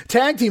here,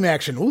 tag team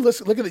action. Ooh, let's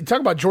look at it.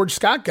 Talk about George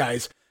Scott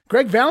guys.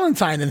 Greg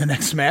Valentine in the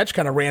next match,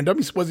 kind of random.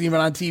 He wasn't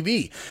even on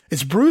TV.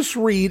 It's Bruce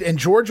Reed and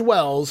George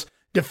Wells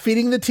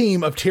defeating the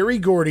team of Terry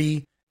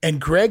Gordy and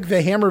Greg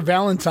the Hammer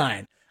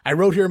Valentine. I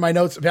wrote here in my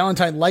notes,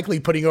 Valentine likely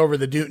putting over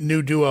the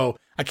new duo.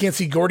 I can't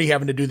see Gordy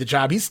having to do the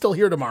job. He's still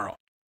here tomorrow.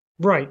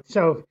 Right.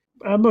 So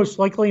most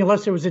likely,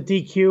 unless it was a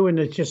DQ and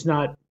it's just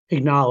not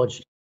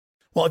acknowledged.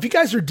 Well, if you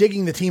guys are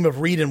digging the team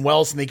of Reed and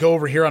Wells and they go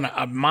over here on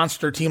a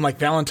monster team like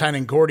Valentine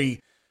and Gordy,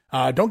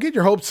 don't get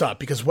your hopes up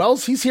because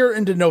Wells, he's here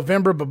into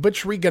November, but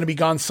Butch Reed going to be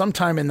gone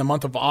sometime in the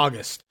month of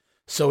August.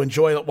 So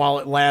enjoy it while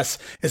it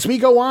lasts. As we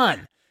go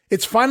on,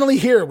 it's finally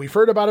here. We've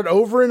heard about it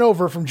over and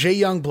over from Jay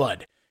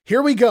Youngblood.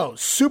 Here we go.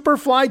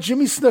 Superfly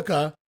Jimmy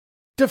Snuka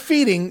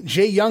defeating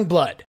Jay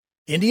Youngblood.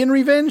 Indian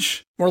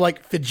revenge? More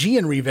like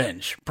Fijian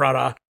revenge,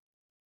 Prada.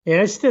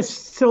 Yeah, this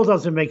still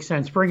doesn't make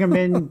sense. Bring him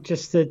in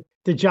just to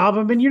job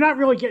him, and you're not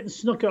really getting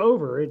Snuka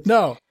over.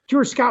 No.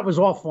 George Scott was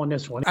awful on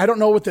this one. I don't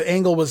know what the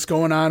angle was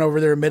going on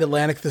over there in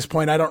Mid-Atlantic at this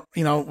point. I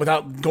don't,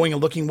 without going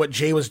and looking what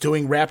Jay was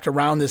doing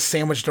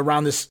sandwiched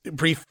around this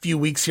brief few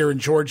weeks here in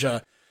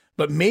Georgia.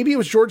 But maybe it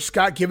was George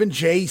Scott giving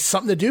Jay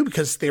something to do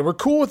because they were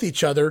cool with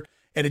each other.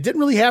 And it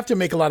didn't really have to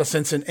make a lot of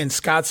sense in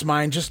Scott's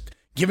mind, just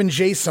giving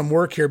Jay some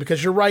work here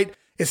because you're right.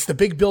 It's the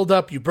big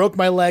build-up. You broke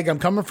my leg. I'm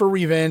coming for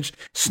revenge.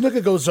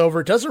 Snuka goes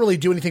over. It doesn't really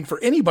do anything for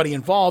anybody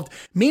involved.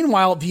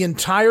 Meanwhile, the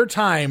entire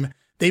time,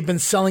 they've been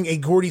selling a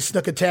Gordy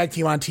Snuka tag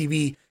team on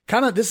TV.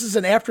 This is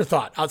an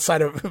afterthought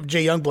outside of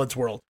Jay Youngblood's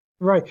world.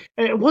 Right.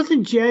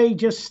 Wasn't Jay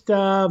just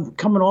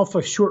coming off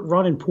a short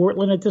run in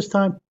Portland at this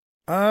time?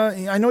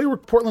 I know he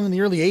worked Portland in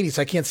the early 80s.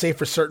 I can't say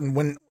for certain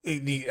when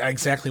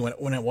exactly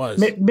when it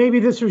was. Maybe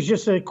this was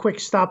just a quick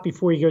stop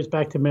before he goes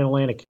back to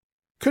Mid-Atlantic.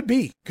 Could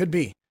be.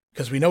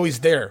 Because we know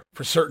he's there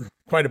for certain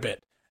quite a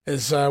bit.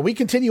 As we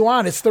continue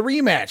on, it's the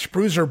rematch.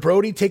 Bruiser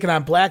Brody taking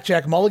on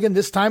Blackjack Mulligan,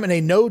 this time in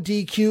a no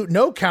DQ,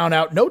 no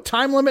countout, no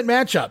time limit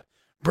matchup.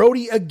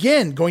 Brody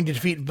again going to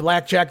defeat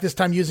Blackjack, this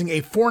time using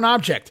a foreign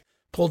object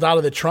pulled out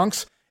of the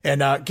trunks.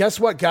 And guess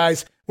what,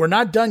 guys? We're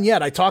not done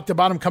yet. I talked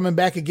about him coming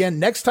back again.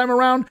 Next time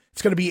around,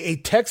 it's going to be a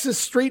Texas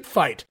street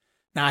fight.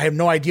 Now, I have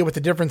no idea what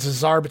the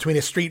differences are between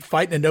a street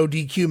fight and a no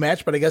DQ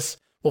match, but I guess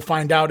we'll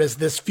find out as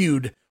this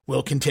feud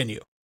will continue.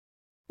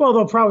 Well,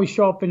 they'll probably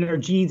show up in their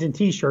jeans and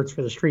T-shirts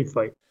for the street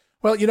fight.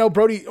 Well,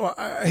 Brody,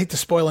 I hate to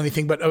spoil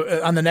anything, but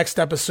on the next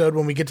episode,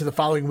 when we get to the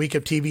following week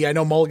of TV, I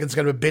know Mulligan's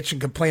going to bitch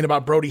and complain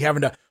about Brody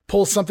having to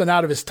pull something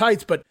out of his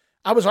tights, but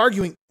I was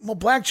arguing, well,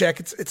 Blackjack,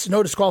 it's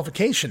no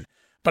disqualification.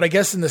 But I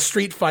guess in the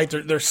street fight,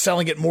 they're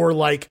selling it more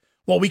like,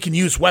 well, we can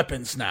use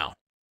weapons now.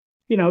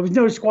 It was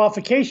no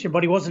disqualification,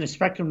 but he wasn't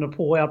expecting him to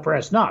pull out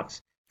brass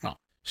knucks. Well,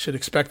 should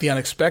expect the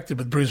unexpected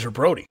with Bruiser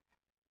Brody.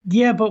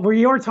 Yeah, but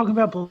we are talking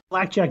about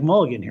Blackjack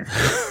Mulligan here.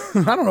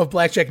 I don't know if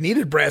Blackjack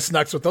needed brass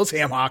knucks with those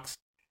ham hocks.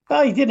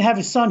 Well, he didn't have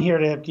his son here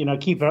to,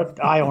 keep an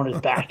eye on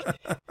his back.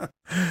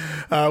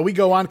 We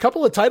go on. A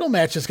couple of title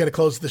matches going to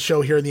close the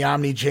show here in the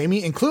Omni,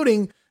 Jamie,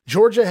 including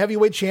Georgia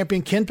heavyweight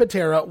champion Ken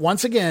Patera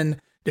once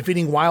again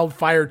defeating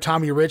Wildfire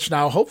Tommy Rich.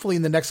 Now, hopefully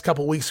in the next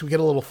couple of weeks, we get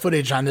a little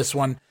footage on this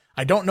one.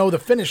 I don't know the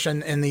finish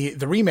in the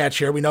rematch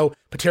here. We know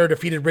Patera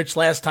defeated Rich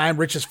last time.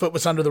 Rich's foot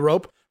was under the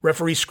rope.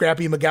 Referee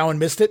Scrappy McGowan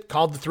missed it,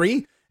 called the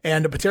 3,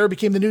 and Patera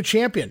became the new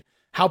champion.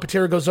 How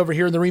Patera goes over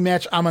here in the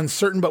rematch, I'm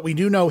uncertain, but we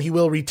do know he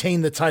will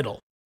retain the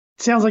title.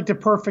 Sounds like the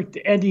perfect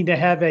ending to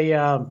have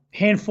a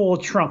handful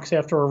of trunks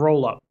after a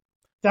roll-up.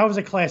 That was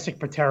a classic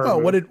Patera. Oh,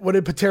 what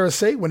did Patera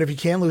say? Win if you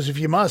can, lose if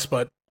you must,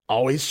 but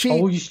always cheat.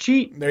 Always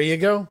cheat. There you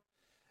go.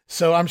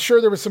 So I'm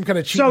sure there was some kind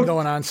of cheating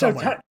going on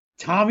somewhere.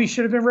 Tommy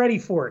should have been ready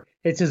for it.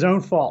 It's his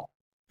own fault.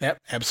 Yep,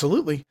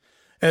 absolutely.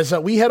 As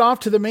we head off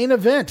to the main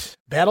event,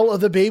 Battle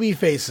of the Baby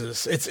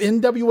Faces. It's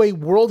NWA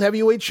World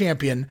Heavyweight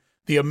Champion,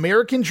 the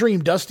American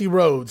Dream, Dusty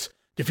Rhodes,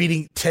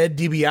 defeating Ted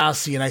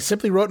DiBiase. And I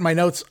simply wrote in my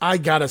notes, I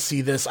gotta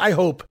see this. I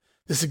hope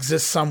this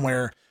exists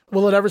somewhere.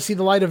 Will it ever see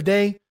the light of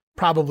day?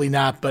 Probably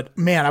not. But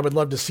man, I would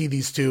love to see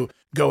these two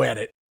go at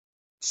it.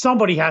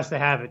 Somebody has to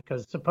have it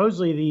because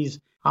supposedly these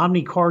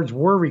Omni cards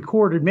were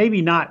recorded,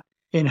 maybe not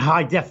in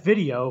high-def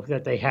video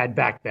that they had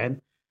back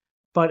then,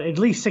 but at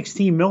least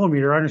 16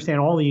 millimeter. I understand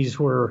all these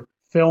were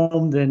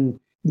filmed and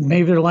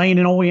maybe they're laying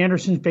in Ole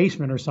Anderson's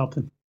basement or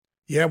something.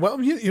 Yeah, well,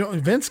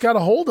 Vince got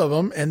a hold of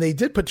them, and they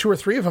did put 2 or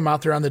 3 of them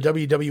out there on the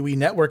WWE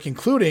Network,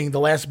 including the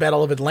last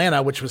Battle of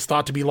Atlanta, which was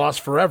thought to be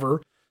lost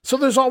forever. So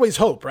there's always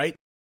hope, right?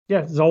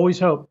 Yeah, there's always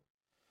hope.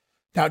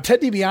 Now,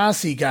 Ted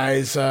DiBiase,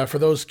 guys, for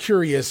those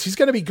curious, he's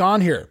going to be gone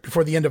here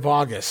before the end of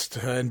August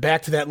and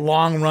back to that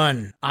long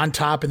run on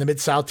top in the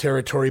Mid-South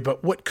territory.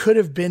 But what could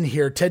have been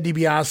here, Ted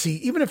DiBiase,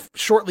 even if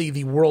shortly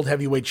the World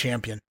Heavyweight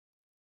Champion.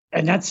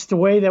 And that's the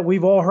way that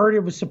we've all heard it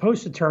was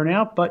supposed to turn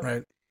out, but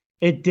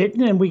it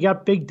didn't. And we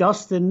got Big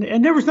Dustin,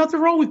 and there was nothing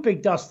wrong with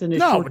Big Dustin.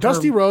 No,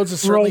 Dusty Rhodes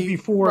is certainly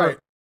before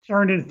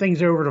turning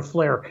things over to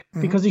Flair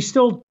because he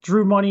still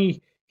drew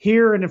money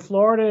here and in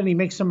Florida, and he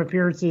makes some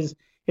appearances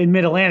in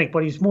Mid-Atlantic,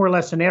 but he's more or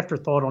less an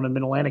afterthought on the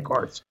Mid-Atlantic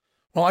cards.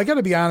 Well, I got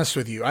to be honest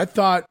with you. I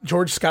thought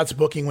George Scott's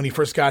booking when he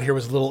first got here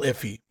was a little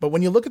iffy. But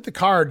when you look at the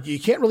card, you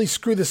can't really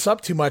screw this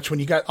up too much when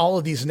you got all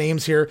of these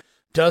names here.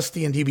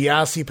 Dusty and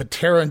DiBiase,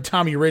 Patera and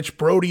Tommy Rich,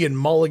 Brody and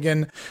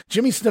Mulligan,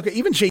 Jimmy Snuka,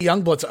 even Jay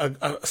Youngblood's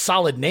a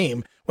solid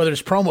name. Whether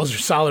his promos are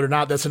solid or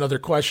not, that's another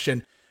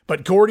question.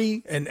 But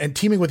Gordy and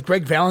teaming with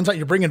Greg Valentine,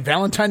 you're bringing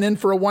Valentine in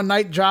for a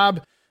one-night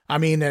job. I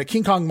mean,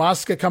 King Kong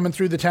Mosca coming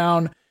through the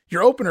town.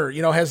 Your opener,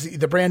 has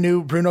the brand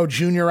new Bruno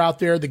Jr. out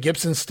there. The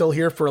Gibson's still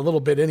here for a little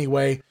bit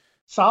anyway.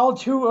 Solid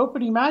 2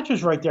 opening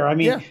matches right there. I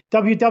mean,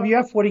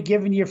 WWF would have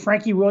given you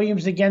Frankie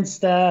Williams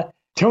against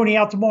Tony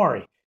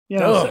Altamari.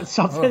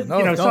 Something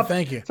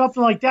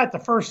something like that. The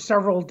first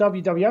several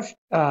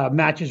WWF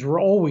matches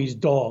were always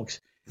dogs.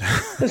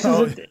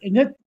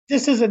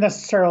 This isn't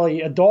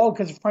necessarily a dog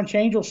because French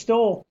Angel's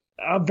still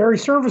very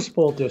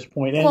serviceable at this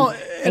point.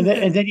 And,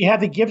 then you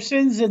have the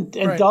Gibsons and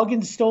right.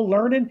 Duggan's still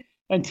learning,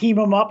 and team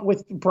them up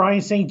with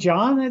Brian St.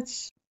 John.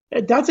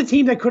 That's a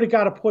team that could have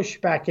got a push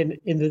back in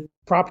the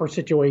proper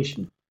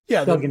situation.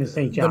 Yeah, Duggan and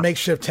St. John. The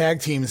makeshift tag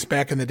teams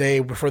back in the day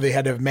before they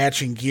had to have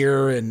matching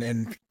gear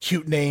and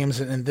cute names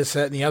and this,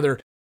 that, and the other.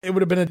 It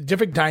would have been a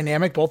different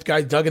dynamic. Both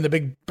guys, Duggan, the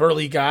big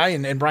burly guy,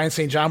 and Brian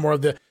St. John, more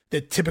of the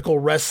typical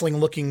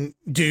wrestling-looking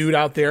dude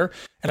out there.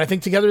 And I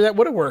think together that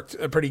would have worked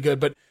pretty good.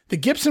 But the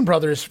Gibson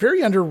brothers,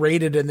 very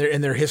underrated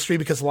in their history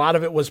because a lot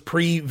of it was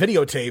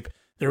pre-videotape.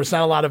 There was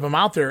not a lot of them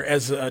out there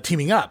as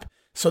teaming up.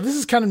 So this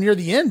is kind of near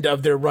the end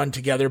of their run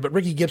together. But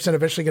Ricky Gibson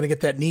eventually going to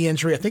get that knee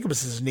injury. I think it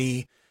was his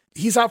knee.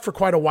 He's out for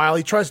quite a while.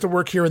 He tries to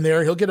work here and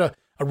there. He'll get a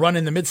run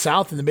in the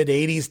Mid-South in the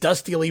mid-'80s.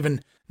 Dusty will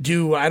even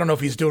do, I don't know if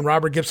he's doing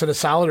Robert Gibson a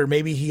solid or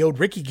maybe he owed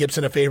Ricky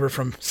Gibson a favor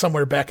from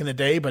somewhere back in the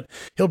day, but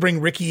he'll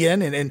bring Ricky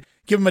in and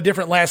give him a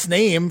different last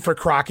name for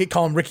Crockett,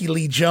 call him Ricky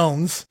Lee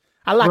Jones.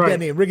 I like that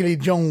name, Ricky Lee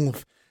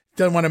Jones.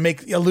 Doesn't want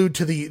to allude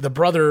to the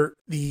brother,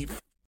 the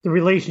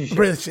relationship.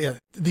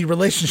 The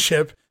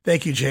relationship,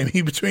 thank you,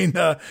 Jamie, between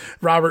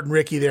Robert and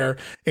Ricky there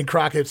in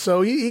Crockett.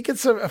 So he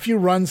gets a few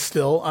runs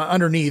still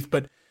underneath,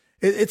 but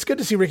it's good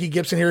to see Ricky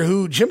Gibson here,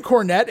 who Jim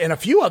Cornette and a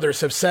few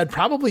others have said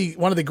probably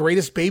one of the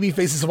greatest baby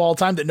faces of all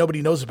time that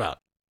nobody knows about.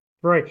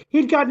 Right.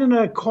 He'd gotten in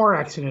a car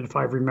accident, if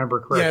I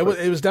remember correctly.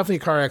 Yeah, it was definitely a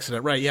car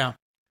accident. Right. Yeah.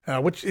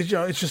 Which is,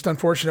 it's just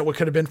unfortunate what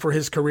could have been for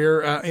his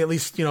career, at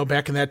least,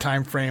 back in that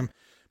time frame.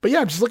 But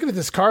yeah, just looking at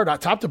this card,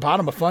 top to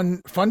bottom, a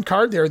fun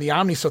card there in the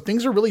Omni. So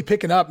things are really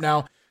picking up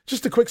now.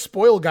 Just a quick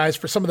spoil, guys,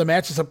 for some of the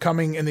matches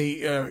upcoming in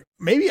the,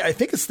 maybe I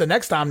think it's the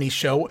next Omni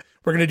show.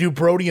 We're going to do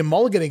Brody and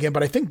Mulligan again,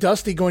 but I think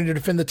Dusty going to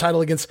defend the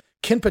title against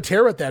Ken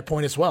Patera at that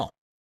point as well.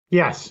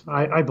 Yes,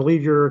 I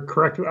believe you're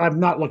correct.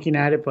 I'm not looking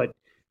at it, but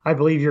I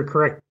believe you're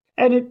correct.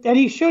 And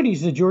he should.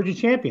 He's the Georgia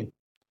champion.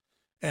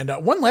 And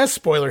one last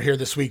spoiler here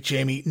this week,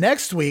 Jamie.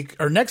 Next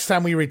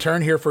time we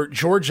return here for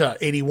Georgia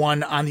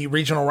 81 on the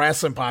Regional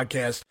Wrestling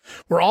Podcast,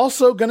 we're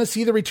also going to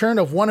see the return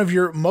of one of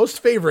your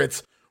most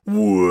favorites.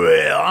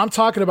 Well, I'm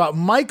talking about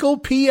Michael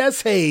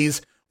P.S.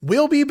 Hayes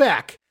will be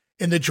back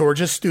in the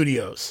Georgia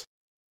studios.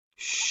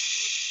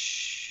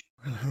 Shh.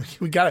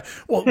 We got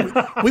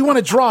to, we want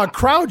to draw a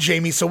crowd,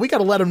 Jamie, so we got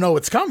to let him know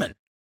it's coming.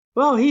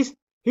 Well, he's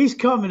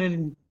coming,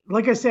 and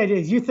like I said,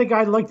 if you think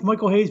I liked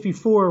Michael Hayes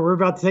before, we're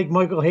about to take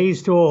Michael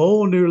Hayes to a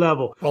whole new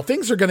level. Well,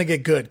 things are going to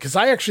get good because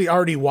I actually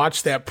already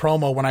watched that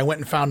promo when I went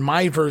and found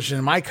my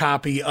version, my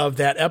copy of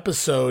that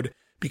episode,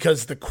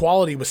 because the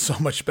quality was so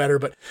much better.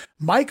 But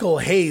Michael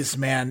Hayes,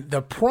 man,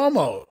 the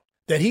promo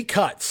that he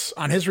cuts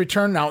on his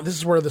return, now this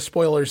is where the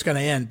spoiler is going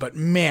to end, but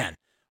man,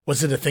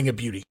 was it a thing of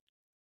beauty.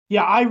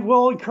 Yeah, I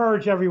will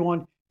encourage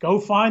everyone, go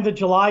find the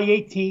July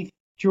 18th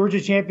Georgia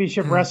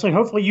Championship Wrestling.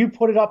 Hopefully you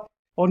put it up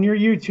on your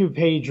YouTube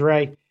page,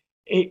 Ray.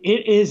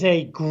 It is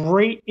a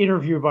great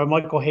interview by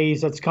Michael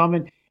Hayes that's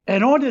coming.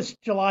 And on this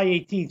July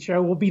 18th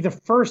show will be the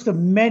first of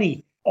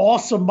many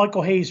awesome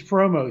Michael Hayes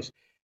promos.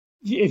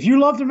 If you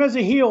loved him as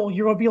a heel,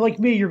 you're going to be like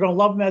me. You're going to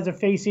love him as a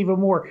face even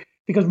more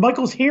because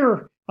Michael's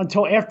here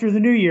until after the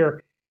new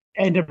year,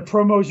 and the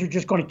promos are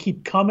just going to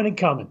keep coming and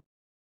coming.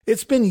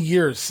 It's been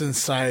years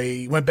since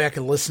I went back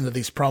and listened to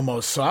these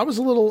promos, so I was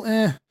a little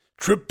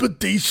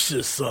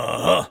trepidatious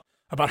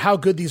about how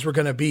good these were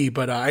going to be.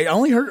 But I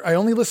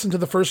only listened to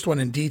the first one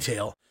in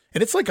detail,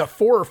 and it's like a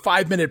 4 or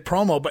 5 minute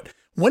promo. But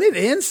when it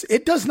ends,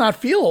 it does not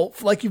feel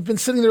like you've been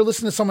sitting there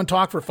listening to someone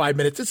talk for 5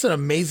 minutes. It's an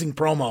amazing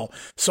promo.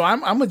 So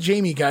I'm with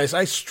Jamie, guys.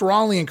 I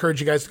strongly encourage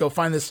you guys to go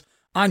find this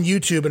on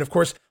YouTube, and of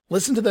course,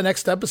 listen to the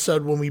next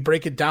episode when we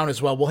break it down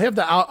as well. We'll have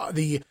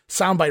the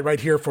soundbite right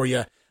here for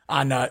you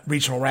on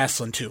Regional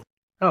Wrestling too.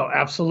 Oh,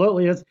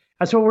 absolutely.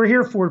 That's what we're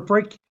here for.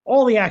 Break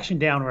all the action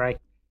down, Ray.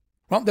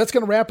 Well, that's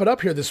going to wrap it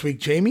up here this week,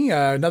 Jamie.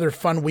 Another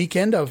fun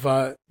weekend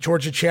of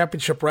Georgia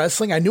Championship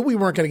Wrestling. I knew we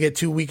weren't going to get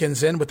 2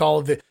 weekends in with all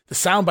of the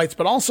sound bites,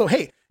 but also,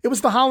 hey, it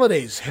was the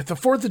holidays, the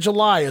 4th of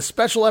July, a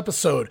special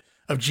episode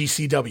of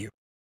GCW.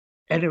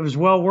 And it was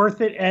well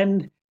worth it.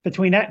 And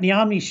between that and the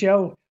Omni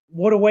show,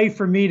 what a way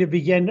for me to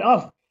begin.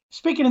 Oh,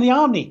 speaking of the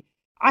Omni,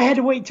 I had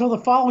to wait until the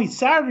following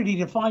Saturday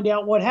to find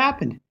out what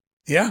happened.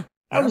 Yeah.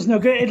 That was no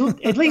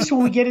good. At least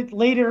when we get it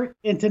later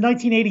into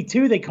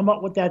 1982, they come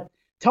up with that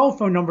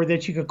telephone number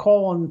that you could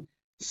call on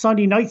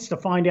Sunday nights to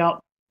find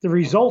out the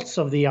results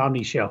of the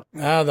Omni show.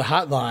 The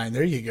hotline.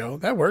 There you go.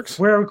 That works.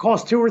 Where it would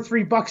cost $2 or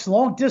 $3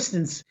 long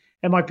distance.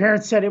 And my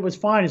parents said it was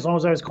fine as long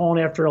as I was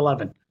calling after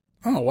 11.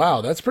 Oh, wow.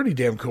 That's pretty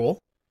damn cool.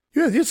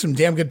 You had some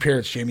damn good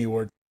parents, Jamie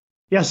Ward.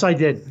 Yes, I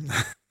did.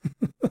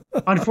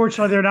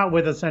 Unfortunately, they're not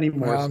with us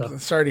anymore. Well, I'm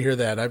sorry to hear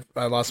that.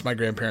 I lost my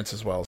grandparents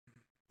as well.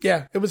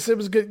 Yeah, it was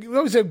good. We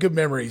always have good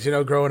memories,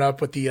 growing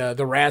up with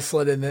the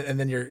wrestling and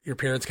then your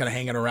parents kind of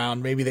hanging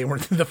around. Maybe they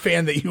weren't the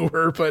fan that you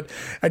were, but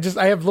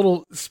I have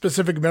little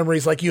specific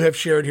memories like you have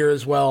shared here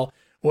as well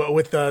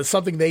with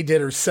something they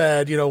did or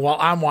said, while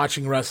I'm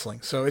watching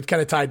wrestling. So it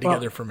kind of tied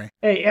together for me.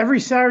 Hey,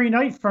 every Saturday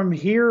night from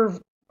here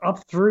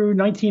up through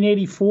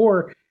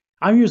 1984,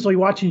 I'm usually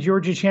watching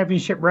Georgia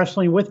Championship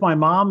Wrestling with my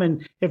mom,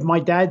 and if my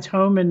dad's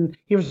home, and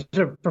he was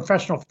a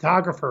professional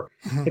photographer,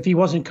 if he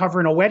wasn't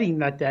covering a wedding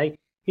that day,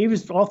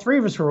 all three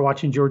of us were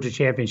watching Georgia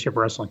Championship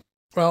Wrestling.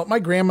 Well, my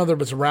grandmother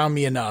was around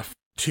me enough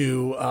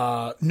to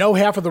know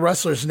half of the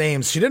wrestlers'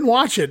 names. She didn't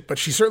watch it, but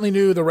she certainly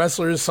knew the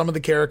wrestlers, some of the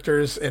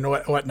characters, and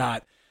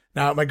whatnot.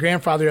 Now, my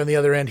grandfather on the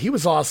other end, he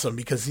was awesome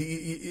because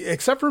he,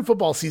 except for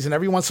football season,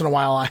 every once in a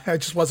while, I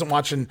just wasn't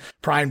watching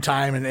prime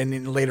time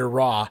and later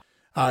Raw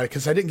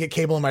because I didn't get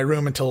cable in my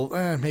room until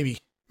maybe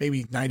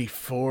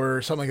 94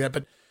 or something like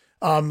that.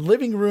 But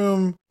living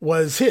room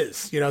was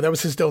his, that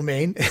was his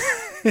domain.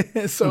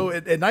 So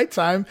at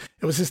nighttime,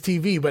 it was his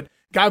TV. But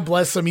God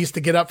bless him, he used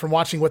to get up from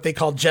watching what they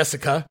called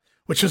Jessica,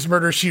 which was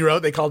Murder, She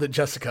Wrote. They called it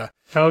Jessica.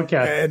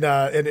 Okay. And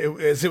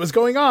as it was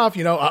going off,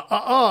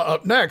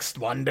 up next,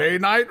 Monday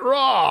Night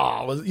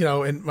Raw was,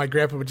 and my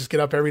grandpa would just get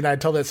up every night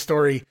and tell that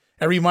story.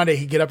 Every Monday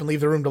he'd get up and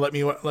leave the room to let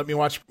me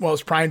watch. Well, it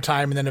was prime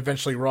time and then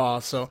eventually Raw.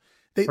 So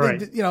they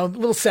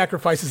little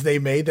sacrifices they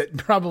made that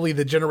probably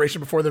the generation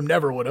before them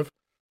never would have.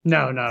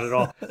 No, not at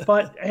all.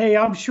 But hey,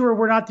 I'm sure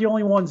we're not the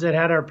only ones that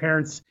had our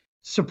parents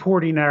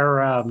supporting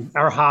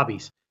our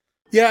hobbies.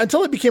 Yeah,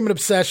 until it became an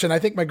obsession. I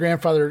think my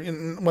grandfather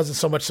wasn't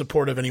so much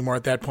supportive anymore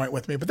at that point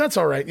with me, but that's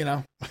all right.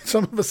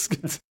 Some of us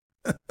get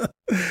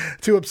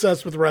too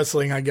obsessed with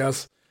wrestling, I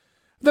guess.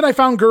 Then I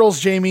found Girls,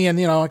 Jamie, and,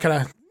 I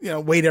kind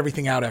of, weighed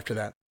everything out after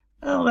that.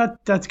 Well,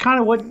 that's kind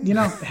of what,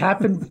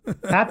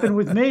 happened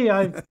with me.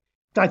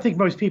 I think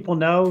most people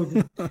know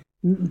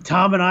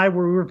Tom and I we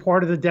were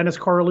part of the Dennis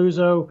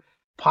Carluzzo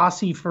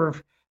posse for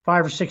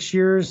 5 or 6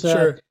 years.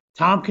 Sure.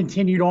 Tom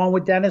continued on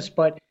with Dennis,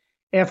 but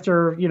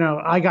after,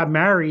 I got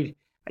married,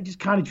 I just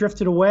kind of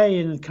drifted away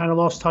and kind of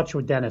lost touch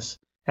with Dennis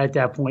at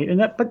that point.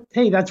 But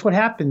hey, that's what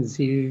happens.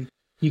 You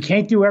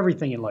can't do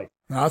everything in life.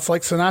 No, it's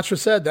like Sinatra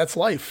said, that's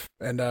life.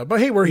 And but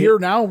hey, we're here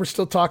now. We're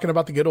still talking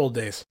about the good old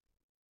days.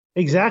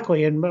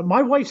 Exactly. And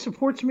my wife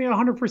supports me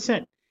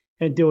 100%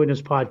 in doing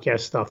this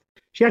podcast stuff.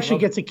 She actually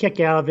gets a kick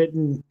out of it.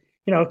 And,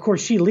 of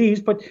course she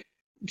leaves, but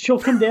she'll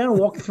come down and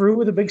walk through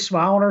with a big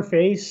smile on her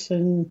face.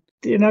 And,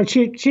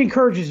 she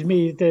encourages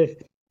me to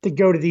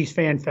go to these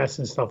fan fests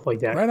and stuff like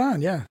that. Right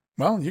on. Yeah.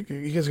 Well, you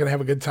guys are going to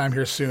have a good time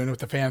here soon with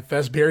the Fan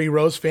Fest. Barry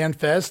Rose Fan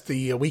Fest,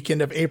 the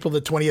weekend of April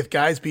the 20th,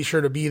 guys. Be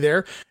sure to be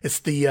there. It's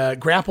the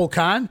Grapple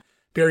Con.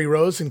 Barry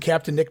Rose and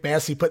Captain Nick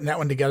Massey putting that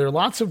one together.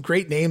 Lots of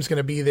great names going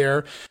to be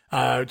there.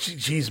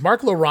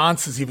 Mark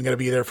Lawrence is even going to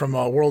be there from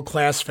World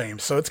Class fame.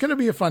 So it's going to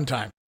be a fun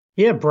time.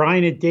 Yeah,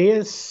 Brian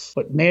Adeas,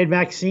 Mad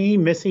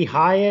Maxine, Missy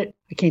Hyatt.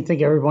 I can't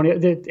think of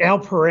everybody. Al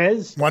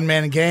Perez. One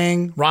Man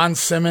Gang, Ron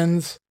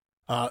Simmons,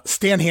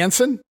 Stan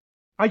Hansen.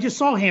 I just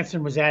saw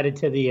Hansen was added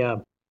to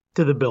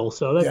the bill.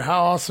 So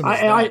how awesome is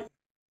that?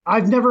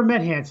 I've never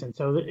met Hansen,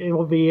 so it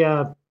will be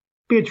a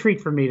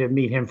treat for me to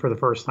meet him for the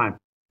first time.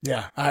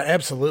 Yeah,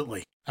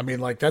 absolutely. I mean,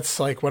 that's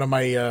one of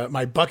my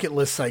my bucket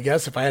lists, I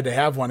guess. If I had to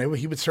have one,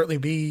 he would certainly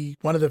be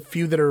one of the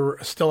few that are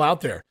still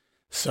out there.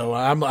 So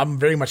I'm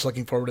very much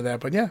looking forward to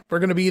that. But yeah, we're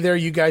going to be there.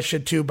 You guys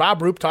should too.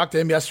 Bob Roop talked to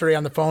him yesterday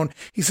on the phone.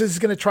 He says he's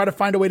going to try to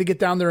find a way to get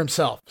down there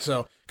himself.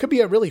 So could be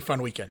a really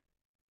fun weekend.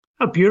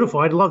 Oh, beautiful.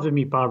 I'd love to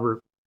meet Bob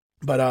Roop.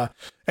 But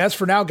as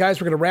for now, guys,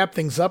 we're going to wrap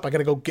things up. I got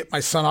to go get my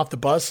son off the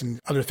bus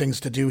and other things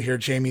to do here,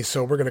 Jamie.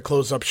 So we're going to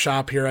close up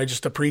shop here. I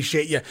just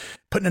appreciate you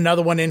putting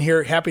another one in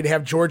here. Happy to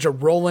have Georgia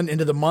rolling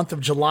into the month of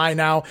July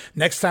now.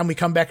 Next time we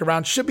come back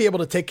around, should be able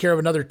to take care of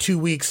another 2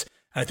 weeks.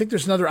 And I think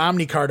there's another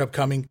Omni card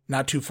upcoming,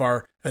 not too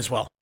far as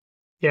well.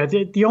 Yeah,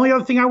 the only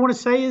other thing I want to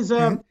say is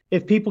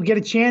if people get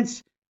a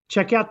chance,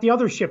 check out the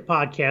Other Ship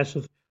podcast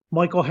with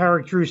Michael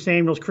Herrick, Drew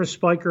Samuels, Chris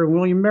Spiker, and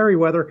William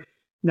Merriweather.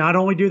 Not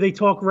only do they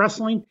talk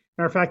wrestling,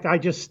 matter of fact, I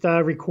just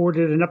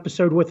recorded an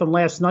episode with them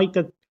last night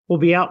that will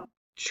be out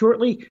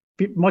shortly,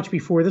 much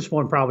before this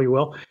one probably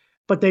will.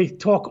 But they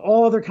talk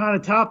all other kind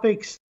of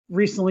topics.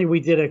 Recently,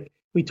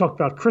 we talked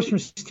about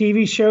Christmas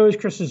TV shows,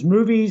 Christmas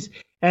movies,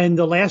 and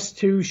the last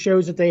 2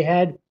 shows that they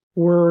had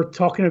were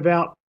talking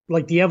about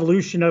the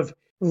evolution of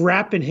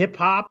rap and hip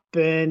hop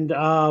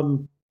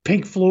and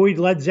Pink Floyd,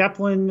 Led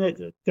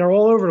Zeppelin. They're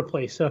all over the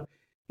place. So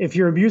if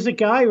you're a music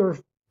guy or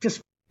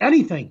just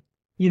anything,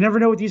 you never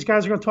know what these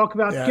guys are going to talk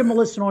about. Yeah. Give them a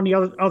listen on the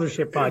Other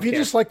Ship podcast. If you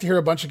just like to hear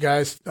a bunch of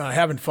guys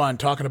having fun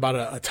talking about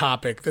a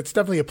topic, that's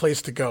definitely a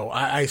place to go.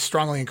 I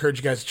strongly encourage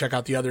you guys to check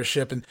out the Other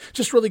Ship, and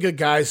just really good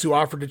guys who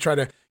offered to try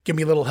to give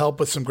me a little help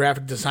with some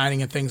graphic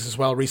designing and things as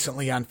well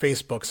recently on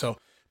Facebook. So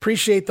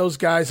appreciate those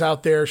guys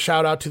out there.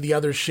 Shout out to the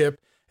Other Ship,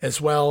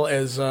 as well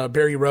as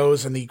Barry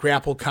Rose and the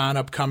Grapple Con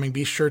upcoming.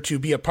 Be sure to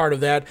be a part of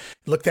that.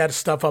 Look that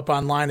stuff up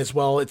online as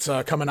well. It's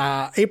coming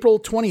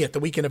April 20th, the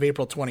weekend of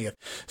April 20th.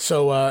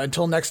 So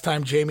until next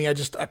time, Jamie, I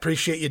just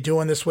appreciate you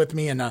doing this with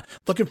me, and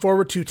looking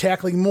forward to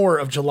tackling more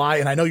of July.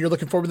 And I know you're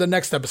looking forward to the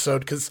next episode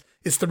because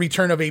it's the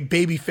return of a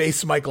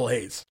babyface Michael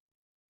Hayes.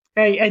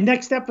 Hey, and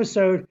next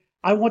episode,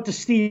 I want the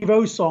Steve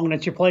O song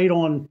that you played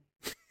on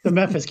the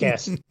Memphis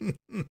Cast.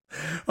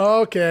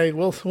 Okay,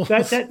 we'll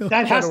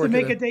that has to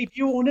make a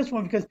debut on this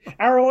one because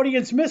our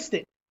audience missed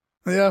it.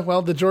 Yeah,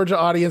 well, the Georgia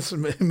audience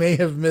may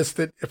have missed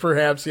it,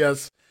 perhaps.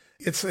 Yes,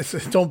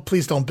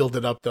 Please don't build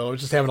it up though. I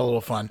was just having a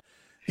little fun.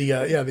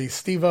 The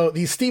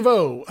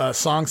Steve-O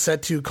song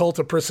set to Cult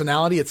of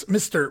Personality. It's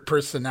Mr.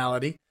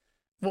 Personality.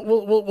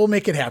 We'll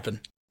make it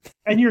happen.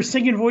 And your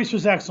singing voice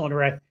was excellent,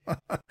 Ray.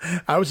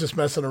 I was just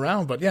messing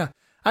around, but yeah,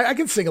 I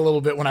can sing a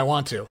little bit when I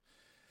want to.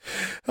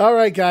 All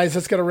right, guys,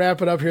 let's gotta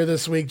wrap it up here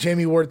this week.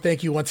 Jamie Ward,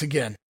 thank you once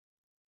again.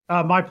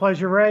 My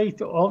pleasure, Ray.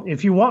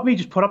 If you want me,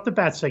 just put up the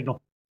bat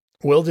signal.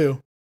 Will do.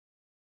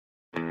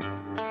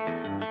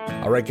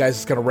 All right, guys,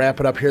 it's going to wrap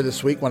it up here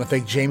this week. Want to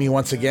thank Jamie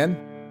once again.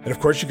 And, of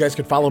course, you guys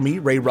can follow me,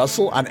 Ray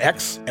Russell, on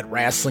X at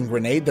Wrestling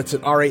Grenade. That's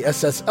at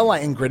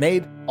RASSLIN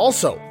Grenade.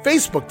 Also,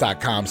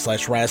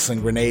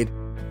 Facebook.com/Wrestling Grenade.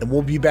 And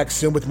we'll be back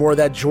soon with more of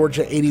that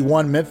Georgia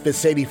 81,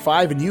 Memphis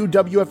 85, and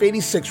UWF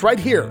 86 right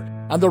here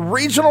on the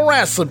Regional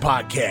Wrestling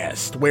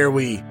Podcast, where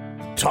we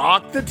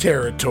talk the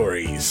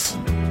territories.